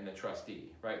delegate and the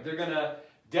trustee, right? They're going to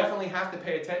definitely have to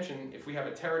pay attention if we have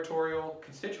a territorial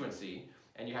constituency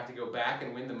and you have to go back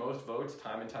and win the most votes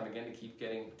time and time again to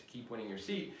keep winning your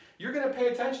seat. You're going to pay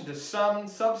attention to some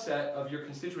subset of your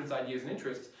constituents' ideas and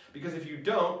interests, because if you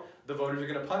don't, the voters are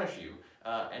going to punish you,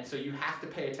 and so you have to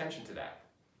pay attention to that.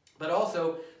 But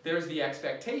also, there's the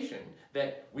expectation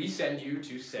that we send you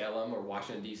to Salem or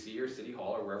Washington, D.C. or City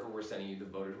Hall or wherever we're sending you the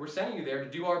voters. We're sending you there to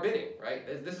do our bidding, right?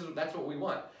 That's what we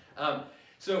want.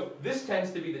 So this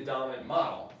tends to be the dominant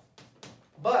model.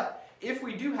 But if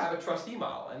we do have a trustee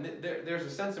model, and there's a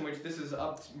sense in which this is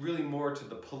up really more to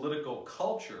the political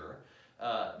culture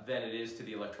than it is to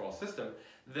the electoral system,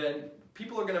 then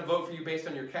people are going to vote for you based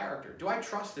on your character. Do I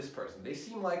trust this person? They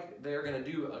seem like they're going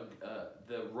to do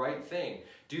the right thing.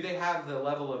 Do they have the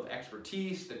level of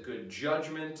expertise, the good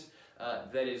judgment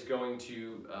that is going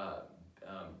to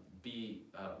be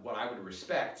what I would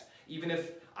respect, even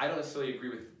if I don't necessarily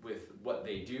agree with what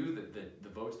they do, the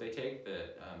votes they take,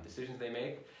 the decisions they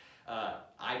make.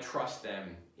 I trust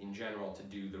them in general to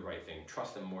do the right thing.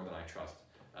 Trust them more than I trust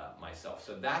myself.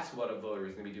 So that's what a voter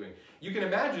is going to be doing. You can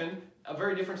imagine a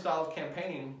very different style of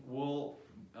campaigning will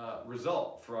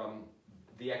result from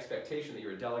the expectation that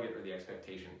you're a delegate or the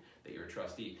expectation that you're a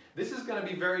trustee. This is going to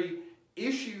be very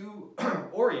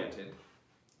issue-oriented.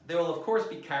 There will, of course,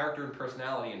 be character and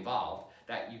personality involved.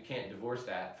 That you can't divorce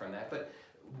that from that. But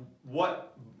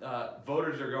what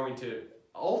voters are going to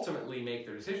ultimately make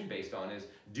their decision based on is,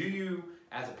 do you,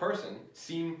 as a person,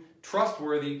 seem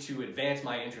trustworthy to advance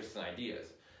my interests and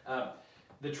ideas?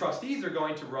 The trustees are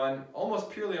going to run almost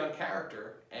purely on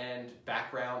character and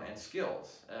background and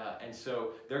skills. And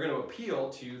so they're going to appeal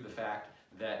to the fact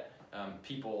that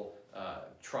people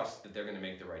trust that they're going to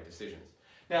make the right decisions.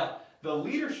 Now, the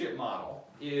leadership model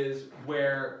is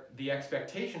where the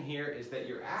expectation here is that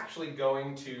you're actually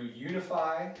going to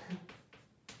unify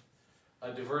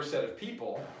a diverse set of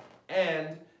people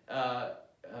and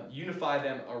unify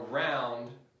them around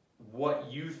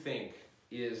what you think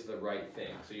is the right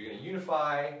thing. So you're going to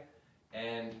unify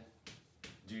and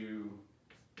do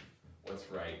what's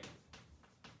right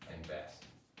and best.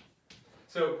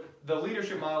 So the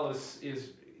leadership model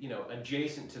is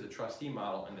adjacent to the trustee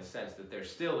model in the sense that there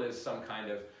still is some kind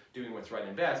of doing what's right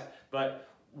and best, but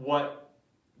what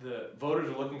the voters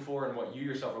are looking for and what you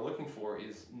yourself are looking for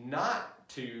is not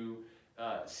to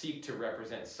seek to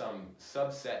represent some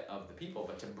subset of the people,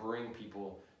 but to bring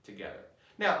people together.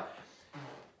 Now,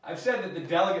 I've said that the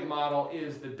delegate model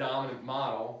is the dominant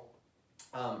model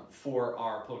for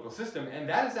our political system, and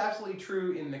that is absolutely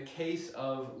true in the case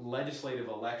of legislative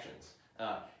elections.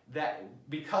 That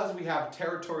because we have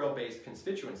territorial-based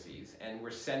constituencies and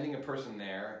we're sending a person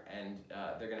there and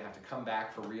they're going to have to come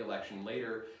back for re-election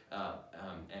later,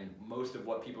 and most of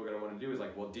what people are going to want to do is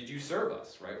like, well, did you serve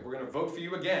us, right? We're going to vote for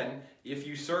you again if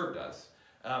you served us.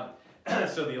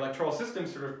 So the electoral system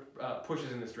sort of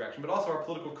pushes in this direction, but also our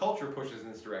political culture pushes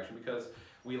in this direction because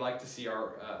we like to see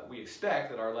we expect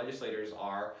that our legislators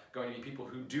are going to be people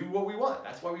who do what we want.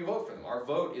 That's why we vote for them. Our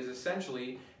vote is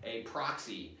essentially a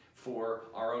proxy for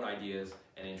our own ideas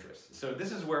and interests. So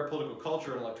this is where political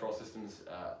culture and electoral systems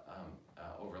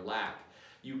overlap.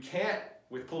 You can't,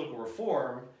 with political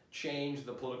reform, change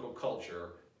the political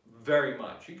culture very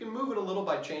much. You can move it a little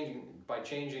by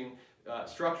changing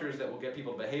structures that will get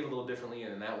people to behave a little differently,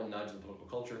 and then that will nudge the political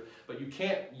culture. But you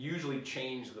can't usually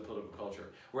change the political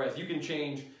culture, whereas you can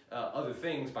change other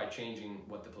things by changing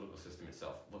what the political system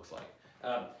itself looks like.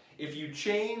 If you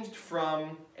changed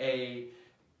from a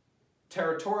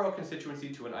territorial constituency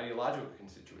to an ideological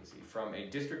constituency, from a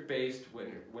district-based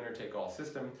winner-take-all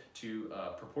system to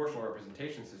a proportional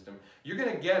representation system, you're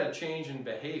going to get a change in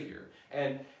behavior.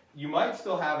 And you might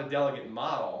still have a delegate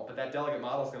model, but that delegate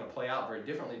model is going to play out very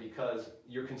differently because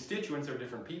your constituents are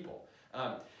different people.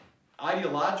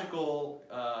 Ideological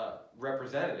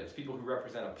representatives, people who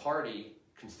represent a party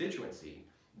constituency,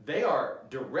 they are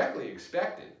directly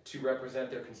expected to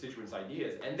represent their constituents'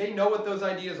 ideas, and they know what those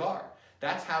ideas are.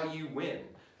 That's how you win.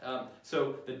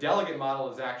 So the delegate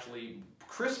model is actually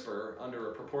crisper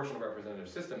under a proportional representative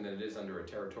system than it is under a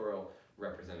territorial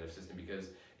representative system, because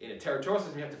in a territorial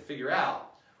system you have to figure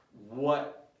out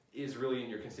what is really in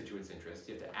your constituents' interest.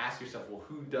 You have to ask yourself, well,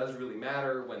 who does really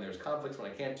matter when there's conflicts, when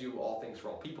I can't do all things for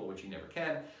all people, which you never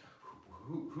can?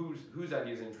 Whose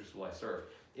ideas and interests will I serve?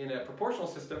 In a proportional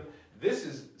system, this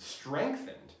is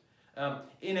strengthened.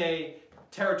 In a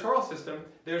territorial system,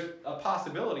 there's a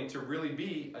possibility to really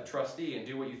be a trustee and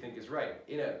do what you think is right.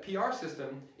 In a PR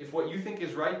system, if what you think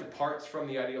is right departs from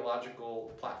the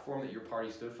ideological platform that your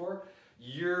party stood for,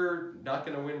 you're not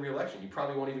going to win re-election. You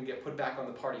probably won't even get put back on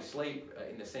the party slate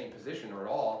in the same position or at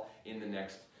all in the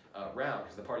next round,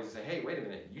 because the parties will say, hey, wait a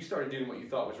minute, you started doing what you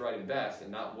thought was right and best and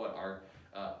not what our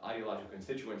ideological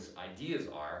constituents' ideas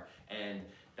are, and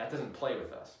that doesn't play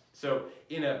with us. So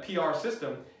in a PR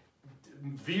system,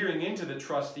 veering into the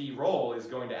trustee role is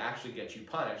going to actually get you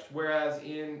punished, whereas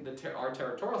in our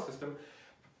territorial system,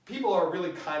 people are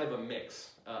really kind of a mix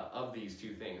of these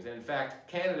two things. And in fact,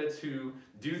 candidates who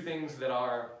do things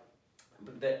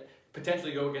that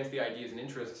potentially go against the ideas and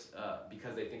interests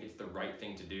because they think it's the right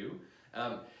thing to do,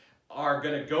 are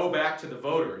going to go back to the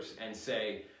voters and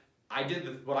say, I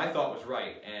did what I thought was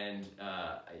right, and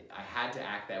I had to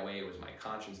act that way. It was my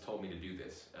conscience told me to do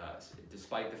this,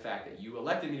 despite the fact that you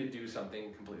elected me to do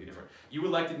something completely different. You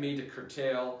elected me to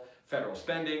curtail federal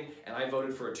spending, and I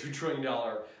voted for a $2 trillion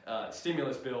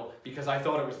stimulus bill because I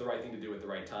thought it was the right thing to do at the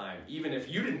right time. Even if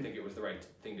you didn't think it was the right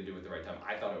thing to do at the right time,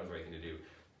 I thought it was the right thing to do.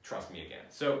 Trust me again.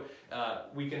 So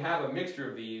we can have a mixture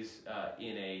of these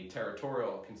in a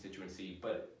territorial constituency,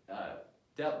 but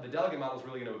the delegate model is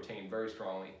really going to obtain very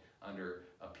strongly under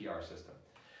a PR system.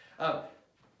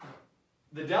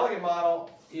 The delegate model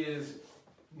is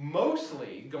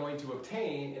mostly going to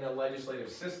obtain in a legislative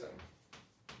system.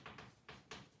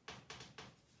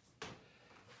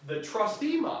 The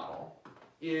trustee model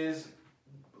is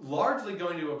largely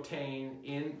going to obtain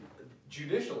in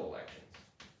judicial elections.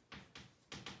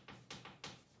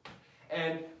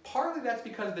 And partly that's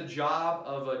because the job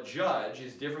of a judge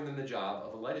is different than the job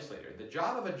of a legislator. The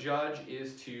job of a judge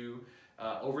is to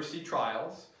oversee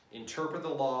trials, interpret the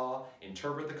law,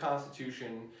 interpret the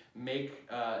Constitution, make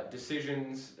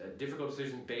decisions, difficult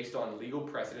decisions based on legal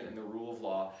precedent and the rule of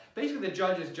law. Basically, the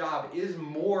judge's job is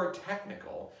more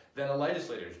technical than a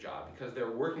legislator's job because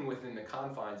they're working within the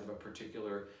confines of a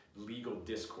particular legal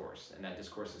discourse, and that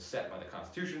discourse is set by the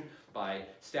Constitution, by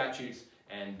statutes,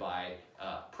 and by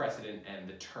precedent and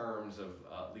the terms of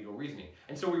legal reasoning.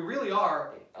 And so we really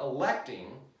are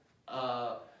electing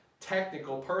a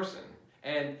technical person.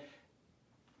 And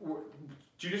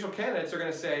judicial candidates are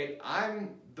going to say, I'm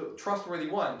the trustworthy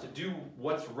one to do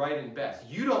what's right and best.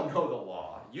 You don't know the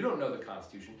law. You don't know the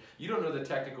Constitution. You don't know the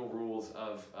technical rules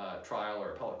of trial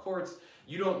or appellate courts.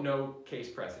 You don't know case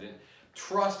precedent.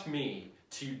 Trust me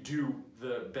to do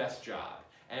the best job.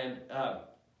 And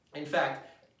in fact,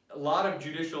 a lot of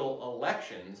judicial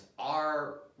elections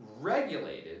are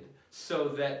regulated so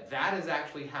that that is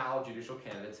actually how judicial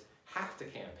candidates have to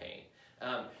campaign.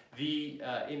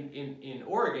 In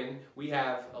Oregon, we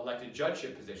have elected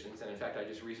judgeship positions, and in fact, I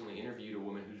just recently interviewed a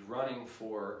woman who's running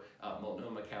for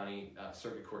Multnomah County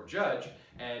Circuit Court judge,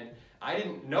 and I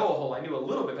didn't know a whole, I knew a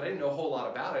little bit, but I didn't know a whole lot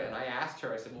about it, and I asked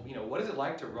her, I said, well, you know, what is it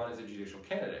like to run as a judicial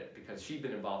candidate? Because she'd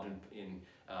been involved in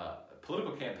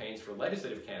political campaigns for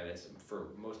legislative candidates for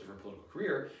most of her political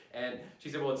career, and she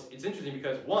said, well, it's interesting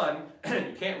because, one,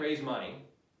 you can't raise money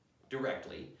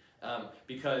directly,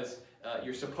 because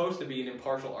you're supposed to be an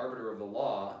impartial arbiter of the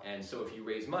law, and so if you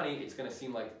raise money, it's going to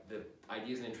seem like the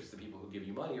ideas and interests of the people who give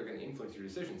you money are going to influence your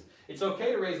decisions. It's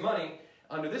okay to raise money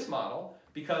under this model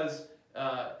because,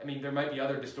 I mean, there might be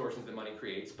other distortions that money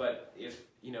creates, but if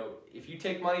you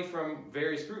take money from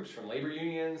various groups, from labor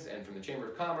unions and from the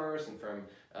Chamber of Commerce and from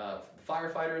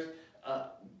firefighters,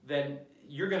 then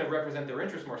you're going to represent their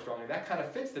interests more strongly. That kind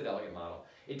of fits the delegate model.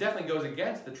 It definitely goes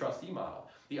against the trustee model.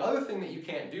 The other thing that you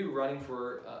can't do running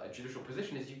for a judicial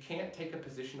position is you can't take a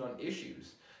position on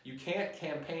issues. You can't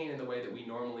campaign in the way that we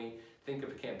normally think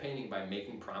of campaigning by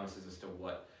making promises as to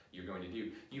what you're going to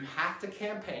do. You have to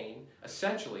campaign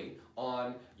essentially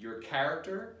on your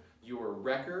character, your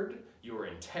record, your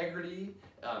integrity,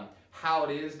 how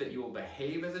it is that you will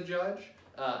behave as a judge.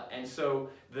 And so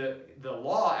the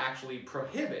law actually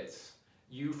prohibits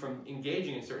you from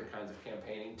engaging in certain kinds of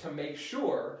campaigning to make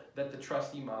sure that the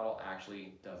trustee model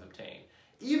actually does obtain.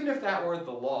 Even if that weren't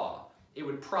the law, it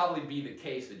would probably be the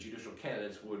case that judicial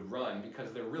candidates would run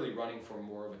because they're really running for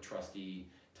more of a trustee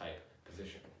type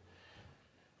position.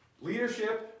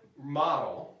 Leadership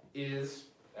model is,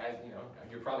 as you know,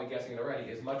 you're probably guessing it already,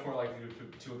 is much more likely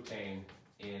to obtain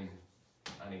in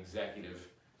an executive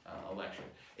election.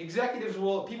 Executives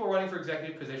will, people running for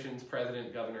executive positions,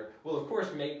 president, governor, will of course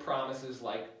make promises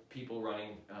like people running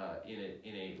in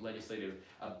a legislative,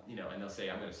 and they'll say,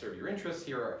 I'm going to serve your interests,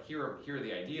 here are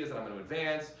the ideas that I'm going to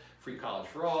advance, free college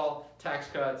for all, tax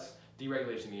cuts,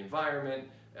 deregulation of the environment,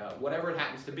 whatever it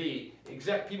happens to be,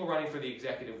 people running for the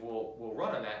executive will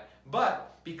run on that.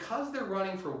 But because they're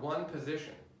running for one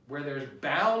position where there's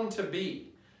bound to be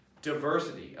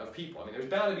diversity of people, I mean, there's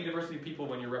bound to be diversity of people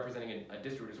when you're representing a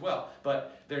district as well,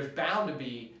 but there's bound to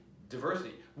be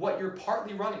diversity. What you're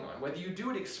partly running on, whether you do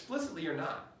it explicitly or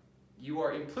not, you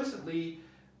are implicitly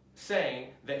saying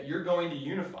that you're going to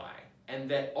unify and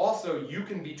that also you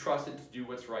can be trusted to do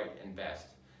what's right and best.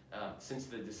 Since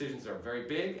the decisions are very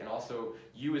big, and also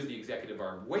you as the executive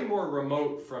are way more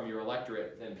remote from your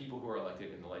electorate than people who are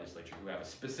elected in the legislature who have a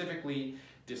specifically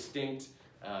distinct,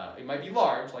 it might be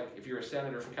large, like if you're a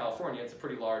senator from California, it's a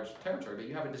pretty large territory, but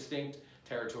you have a distinct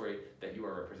territory that you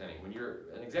are representing. When you're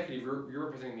an executive, you're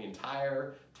representing the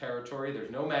entire territory.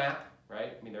 There's no map,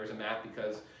 right? I mean, there's a map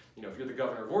because, if you're the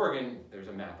governor of Oregon, there's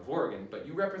a map of Oregon, but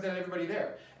you represent everybody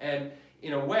there. And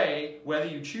in a way, whether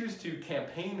you choose to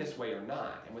campaign this way or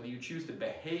not, and whether you choose to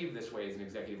behave this way as an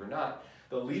executive or not,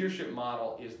 the leadership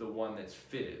model is the one that's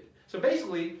fitted. So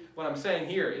basically, what I'm saying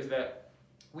here is that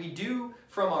we do,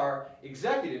 from our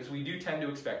executives, we do tend to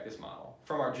expect this model.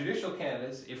 From our judicial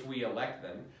candidates, if we elect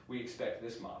them, we expect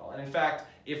this model. And in fact,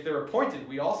 if they're appointed,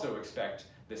 we also expect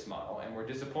this model, and we're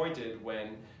disappointed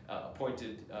when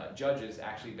appointed judges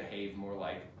actually behave more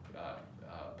like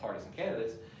partisan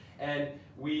candidates. And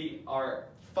we are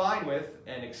fine with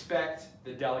and expect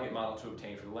the delegate model to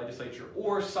obtain for the legislature,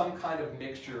 or some kind of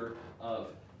mixture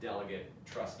of delegate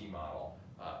trustee model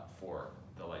for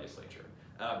the legislature.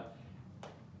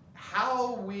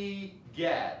 How we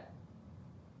get,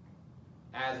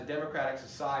 as a democratic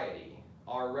society,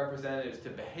 our representatives to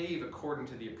behave according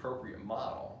to the appropriate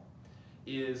model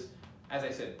is, as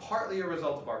I said, partly a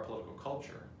result of our political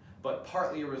culture, but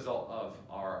partly a result of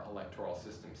our electoral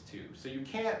systems too. So you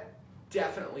can't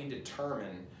definitely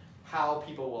determine how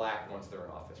people will act once they're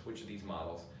in office, which of these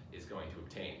models is going to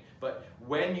obtain. But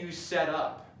when you set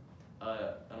up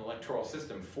an electoral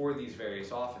system for these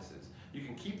various offices, you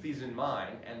can keep these in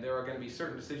mind, and there are going to be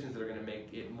certain decisions that are going to make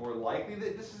it more likely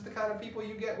that this is the kind of people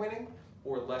you get winning,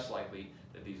 or less likely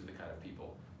that these are the kind of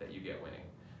people that you get winning.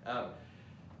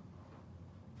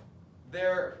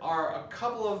 There are a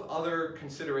couple of other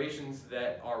considerations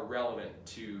that are relevant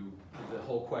to the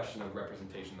whole question of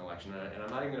representation in election, and I'm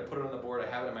not even going to put it on the board. I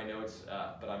have it in my notes,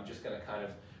 but I'm just going to kind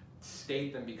of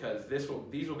state them because these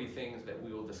will be things that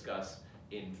we will discuss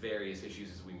in various issues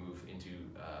as we move into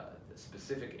the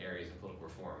specific areas of political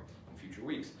reform in future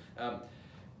weeks.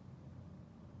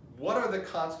 What are the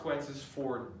consequences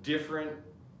for different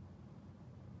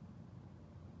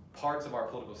parts of our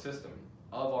political system,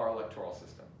 of our electoral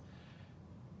system?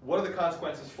 What are the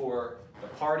consequences for the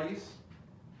parties?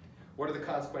 What are the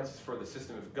consequences for the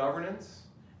system of governance?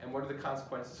 And what are the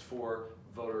consequences for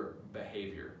voter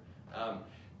behavior?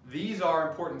 These are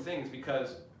important things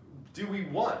because do we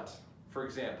want, for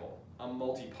example, a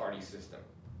multi-party system?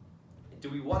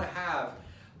 Do we want to have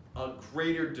a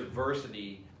greater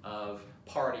diversity of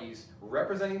parties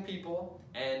representing people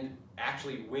and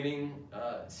actually winning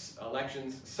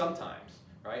elections sometimes,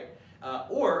 right?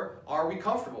 Or are we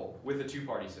comfortable with a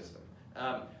two-party system?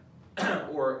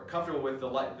 Or comfortable with the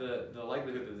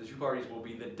likelihood that the two parties will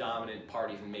be the dominant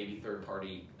parties and maybe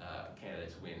third-party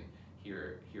candidates win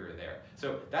here or there?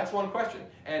 So that's one question.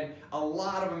 And a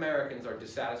lot of Americans are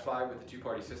dissatisfied with the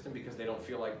two-party system because they don't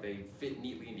feel like they fit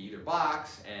neatly into either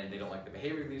box and they don't like the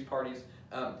behavior of these parties.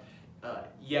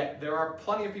 Yet there are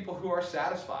plenty of people who are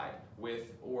satisfied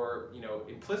with, or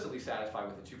implicitly satisfied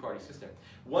with the two-party system.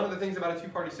 One of the things about a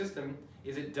two-party system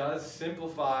is it does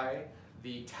simplify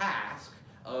the task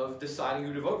of deciding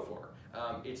who to vote for.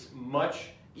 It's much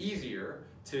easier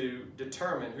to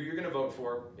determine who you're going to vote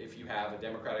for if you have a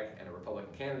Democratic and a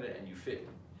Republican candidate and you fit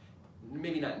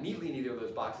maybe not neatly in either of those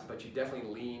boxes, but you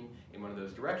definitely lean in one of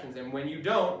those directions. And when you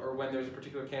don't, or when there's a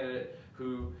particular candidate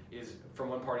who is from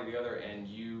one party or the other and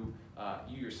you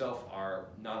yourself are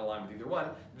not aligned with either one,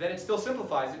 then it still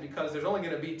simplifies it because there's only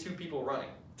going to be two people running.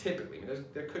 Typically, I mean,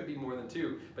 there could be more than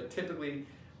two, but typically,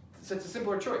 so it's a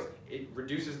simpler choice. It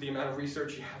reduces the amount of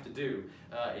research you have to do.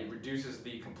 It reduces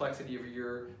the complexity of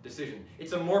your decision.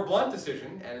 It's a more blunt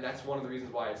decision, and that's one of the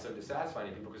reasons why it's so dissatisfying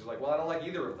to people, because they're like, well, I don't like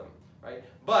either of them, right?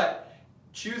 But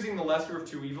choosing the lesser of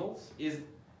two evils is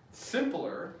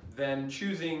simpler than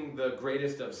choosing the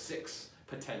greatest of 6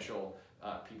 potential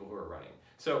people who are running.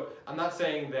 So I'm not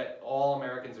saying that all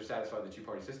Americans are satisfied with the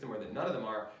two-party system or that none of them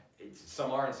are.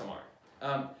 Some are and some aren't.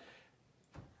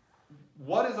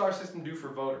 What does our system do for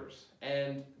voters?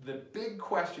 And the big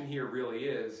question here really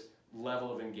is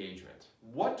level of engagement.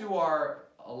 What do our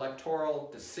electoral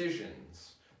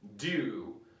decisions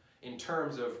do in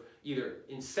terms of either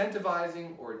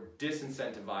incentivizing or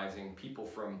disincentivizing people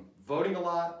from voting a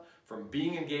lot, from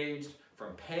being engaged,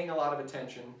 from paying a lot of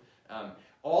attention?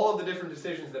 All of the different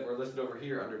decisions that were listed over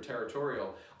here under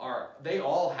territorial they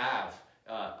all have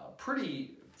a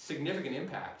pretty significant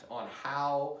impact on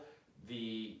how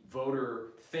the voter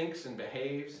thinks and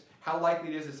behaves, how likely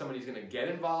it is that somebody's going to get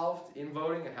involved in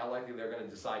voting, and how likely they're going to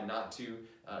decide not to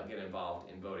get involved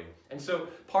in voting. And so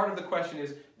part of the question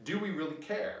is, do we really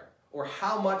care? Or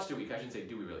how much do we, I shouldn't say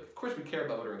do we really, of course we care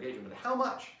about voter engagement, but how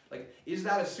much? Like, is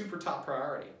that a super top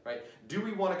priority, right? Do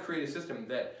we want to create a system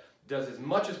that does as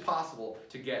much as possible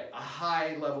to get a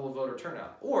high level of voter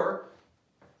turnout? Or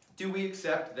do we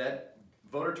accept that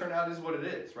voter turnout is what it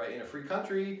is, right? In a free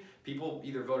country, people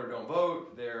either vote or don't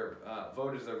vote. Their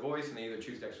vote is their voice, and they either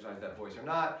choose to exercise that voice or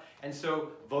not. And so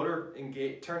voter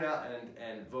turnout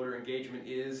and voter engagement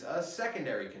is a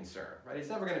secondary concern, right? It's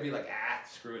never going to be like,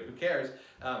 screw it, who cares?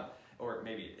 Or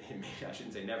maybe I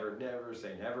shouldn't say never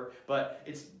say never, but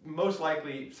it's most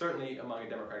likely, certainly among a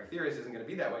democratic theorist, isn't going to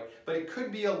be that way, but it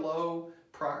could be a low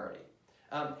priority.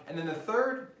 And then the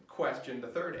third question, the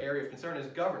third area of concern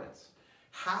is governance.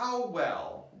 How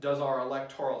well does our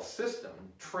electoral system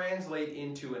translate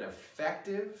into an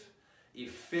effective,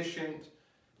 efficient,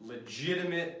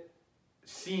 legitimate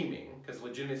seeming, because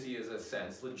legitimacy is a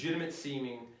sense, legitimate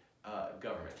seeming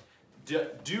government?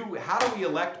 How do we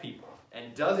elect people?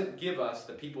 And does it give us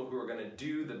the people who are going to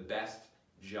do the best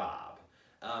job?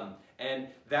 And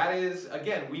that is,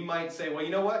 again, we might say, well,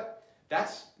 you know what?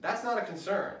 That's not a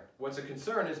concern. What's a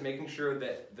concern is making sure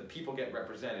that the people get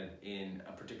represented in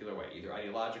a particular way, either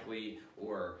ideologically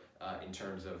or in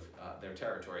terms of their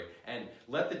territory, and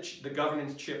let the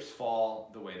governance chips fall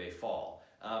the way they fall.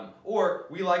 Or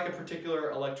we like a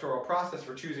particular electoral process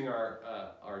for choosing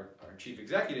our chief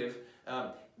executive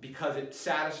because it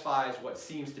satisfies what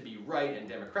seems to be right and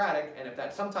democratic, and if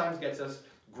that sometimes gets us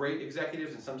great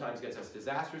executives and sometimes gets us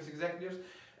disastrous executives,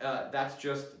 that's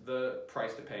just the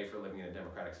price to pay for living in a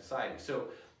democratic society. So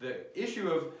the issue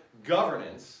of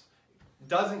governance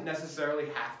doesn't necessarily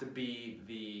have to be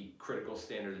the critical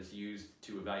standard that's used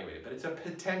to evaluate it, but it's a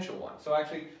potential one. So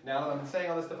actually, now that I'm saying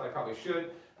all this stuff, I probably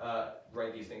should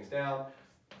write these things down.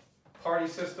 Party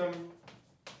system,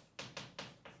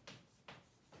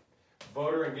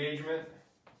 voter engagement,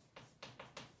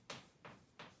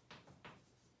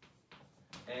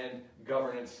 and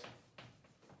governance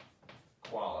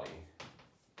quality.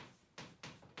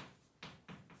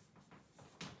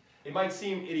 It might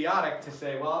seem idiotic to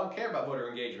say, well, I don't care about voter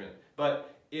engagement,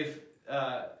 but if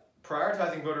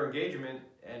prioritizing voter engagement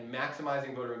and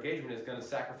maximizing voter engagement is going to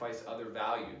sacrifice other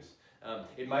values,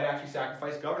 it might actually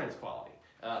sacrifice governance quality.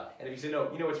 And if you say,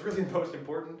 no, you know what's really most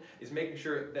important is making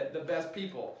sure that the best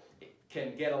people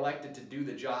can get elected to do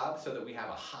the job so that we have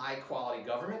a high quality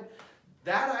government,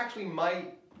 that actually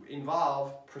might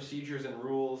involve procedures and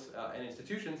rules and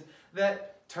institutions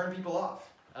that turn people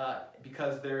off.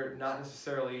 Because they're not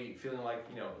necessarily feeling like,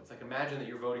 you know, it's like imagine that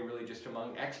you're voting really just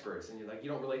among experts and you're like, you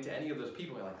don't relate to any of those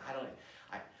people. You're like,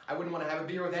 I wouldn't want to have a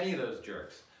beer with any of those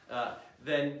jerks.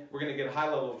 Then we're going to get a high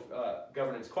level of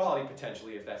governance quality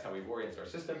potentially if that's how we've oriented our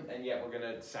system, and yet we're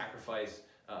going to sacrifice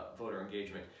voter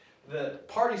engagement. The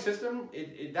party system,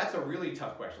 that's a really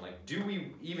tough question. Like, do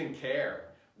we even care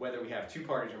whether we have two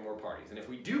parties or more parties? And if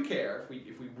we do care,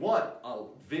 if we want a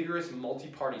vigorous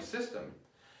multi-party system,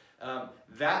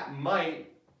 that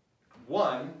might,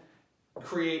 one,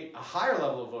 create a higher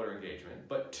level of voter engagement,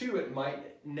 but two, it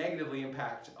might negatively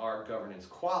impact our governance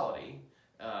quality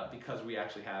because we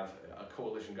actually have a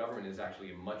coalition government is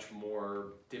actually a much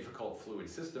more difficult, fluid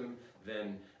system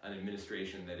than an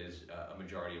administration that is a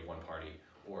majority of one party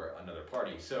or another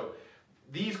party. So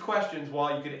these questions,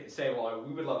 while you could say, well,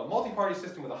 we would love a multi-party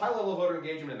system with a high level of voter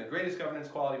engagement and the greatest governance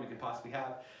quality we could possibly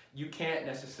have, you can't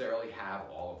necessarily have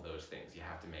all of those things. You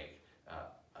have to make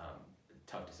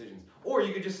tough decisions. Or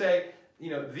you could just say, you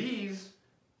know, these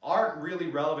aren't really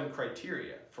relevant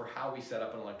criteria for how we set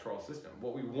up an electoral system.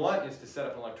 What we want is to set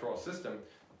up an electoral system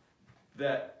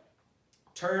that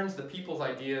turns the people's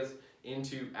ideas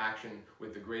into action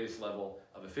with the greatest level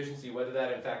of efficiency, whether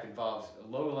that in fact involves a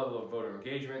low level of voter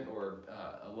engagement or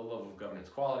a low level of governance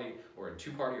quality or a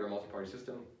two-party or a multi-party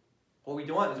system. What we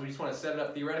want is we just want to set it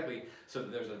up theoretically so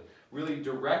that there's a really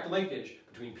direct linkage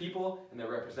between people and their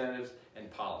representatives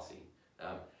and policy.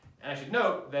 And I should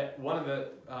note that one of the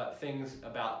things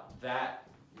about that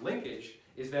linkage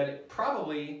is that it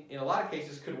probably, in a lot of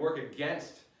cases, could work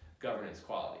against governance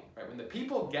quality. Right? When the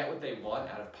people get what they want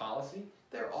out of policy,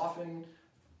 they're often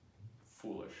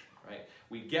foolish. Right?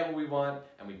 We get what we want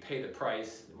and we pay the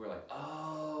price. We're like,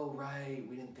 oh, right,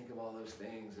 we didn't think of all those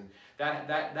things. And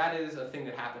that is a thing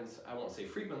that happens, I won't say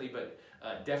frequently, but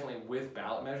definitely with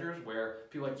ballot measures where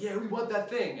people are like, yeah, we want that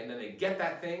thing. And then they get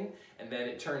that thing, and then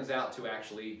it turns out to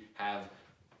actually have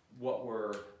what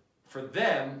were, for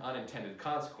them, unintended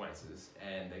consequences.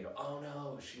 And they go, oh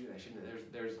no, shoot, I shouldn't.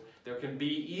 There can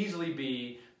easily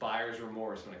be buyer's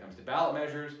remorse when it comes to ballot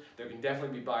measures. There can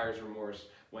definitely be buyer's remorse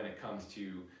when it comes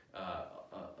to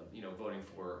voting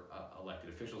for elected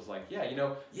officials. Like, yeah,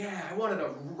 I wanted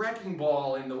a wrecking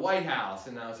ball in the White House,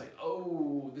 and I was like,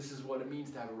 oh, this is what it means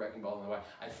to have a wrecking ball in the White House.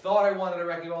 I thought I wanted a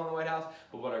wrecking ball in the White House,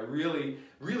 but what I really,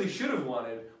 really should have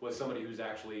wanted was somebody who's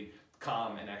actually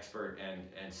calm and expert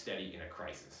and steady in a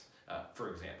crisis. For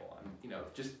example,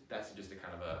 that's just a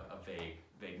kind of a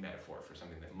vague metaphor for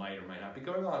something that might or might not be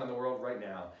going on in the world right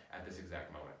now at this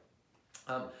exact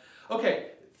moment.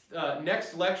 Okay.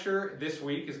 Next lecture this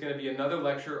week is going to be another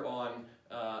lecture on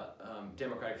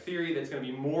democratic theory that's going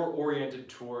to be more oriented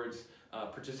towards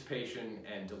participation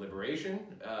and deliberation,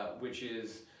 which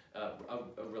is a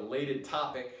related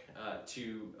topic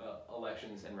to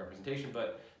elections and representation,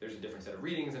 but there's a different set of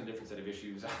readings and a different set of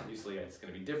issues. Obviously, it's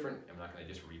going to be different. I'm not going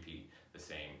to just repeat the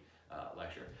same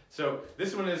lecture. So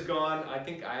this one is gone. I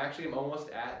think I actually am almost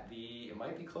at it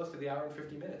might be close to the hour and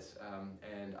 50 minutes.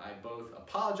 And I both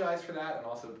apologize for that and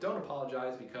also don't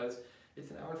apologize because it's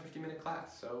an hour and 50-minute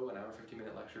class. So an hour and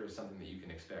 50-minute lecture is something that you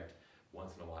can expect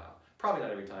once in a while. Probably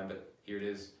not every time, but here it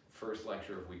is, first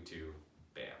lecture of week 2.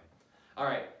 Bam. All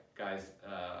right, guys,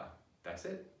 that's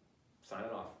it. Signing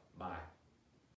off. Bye.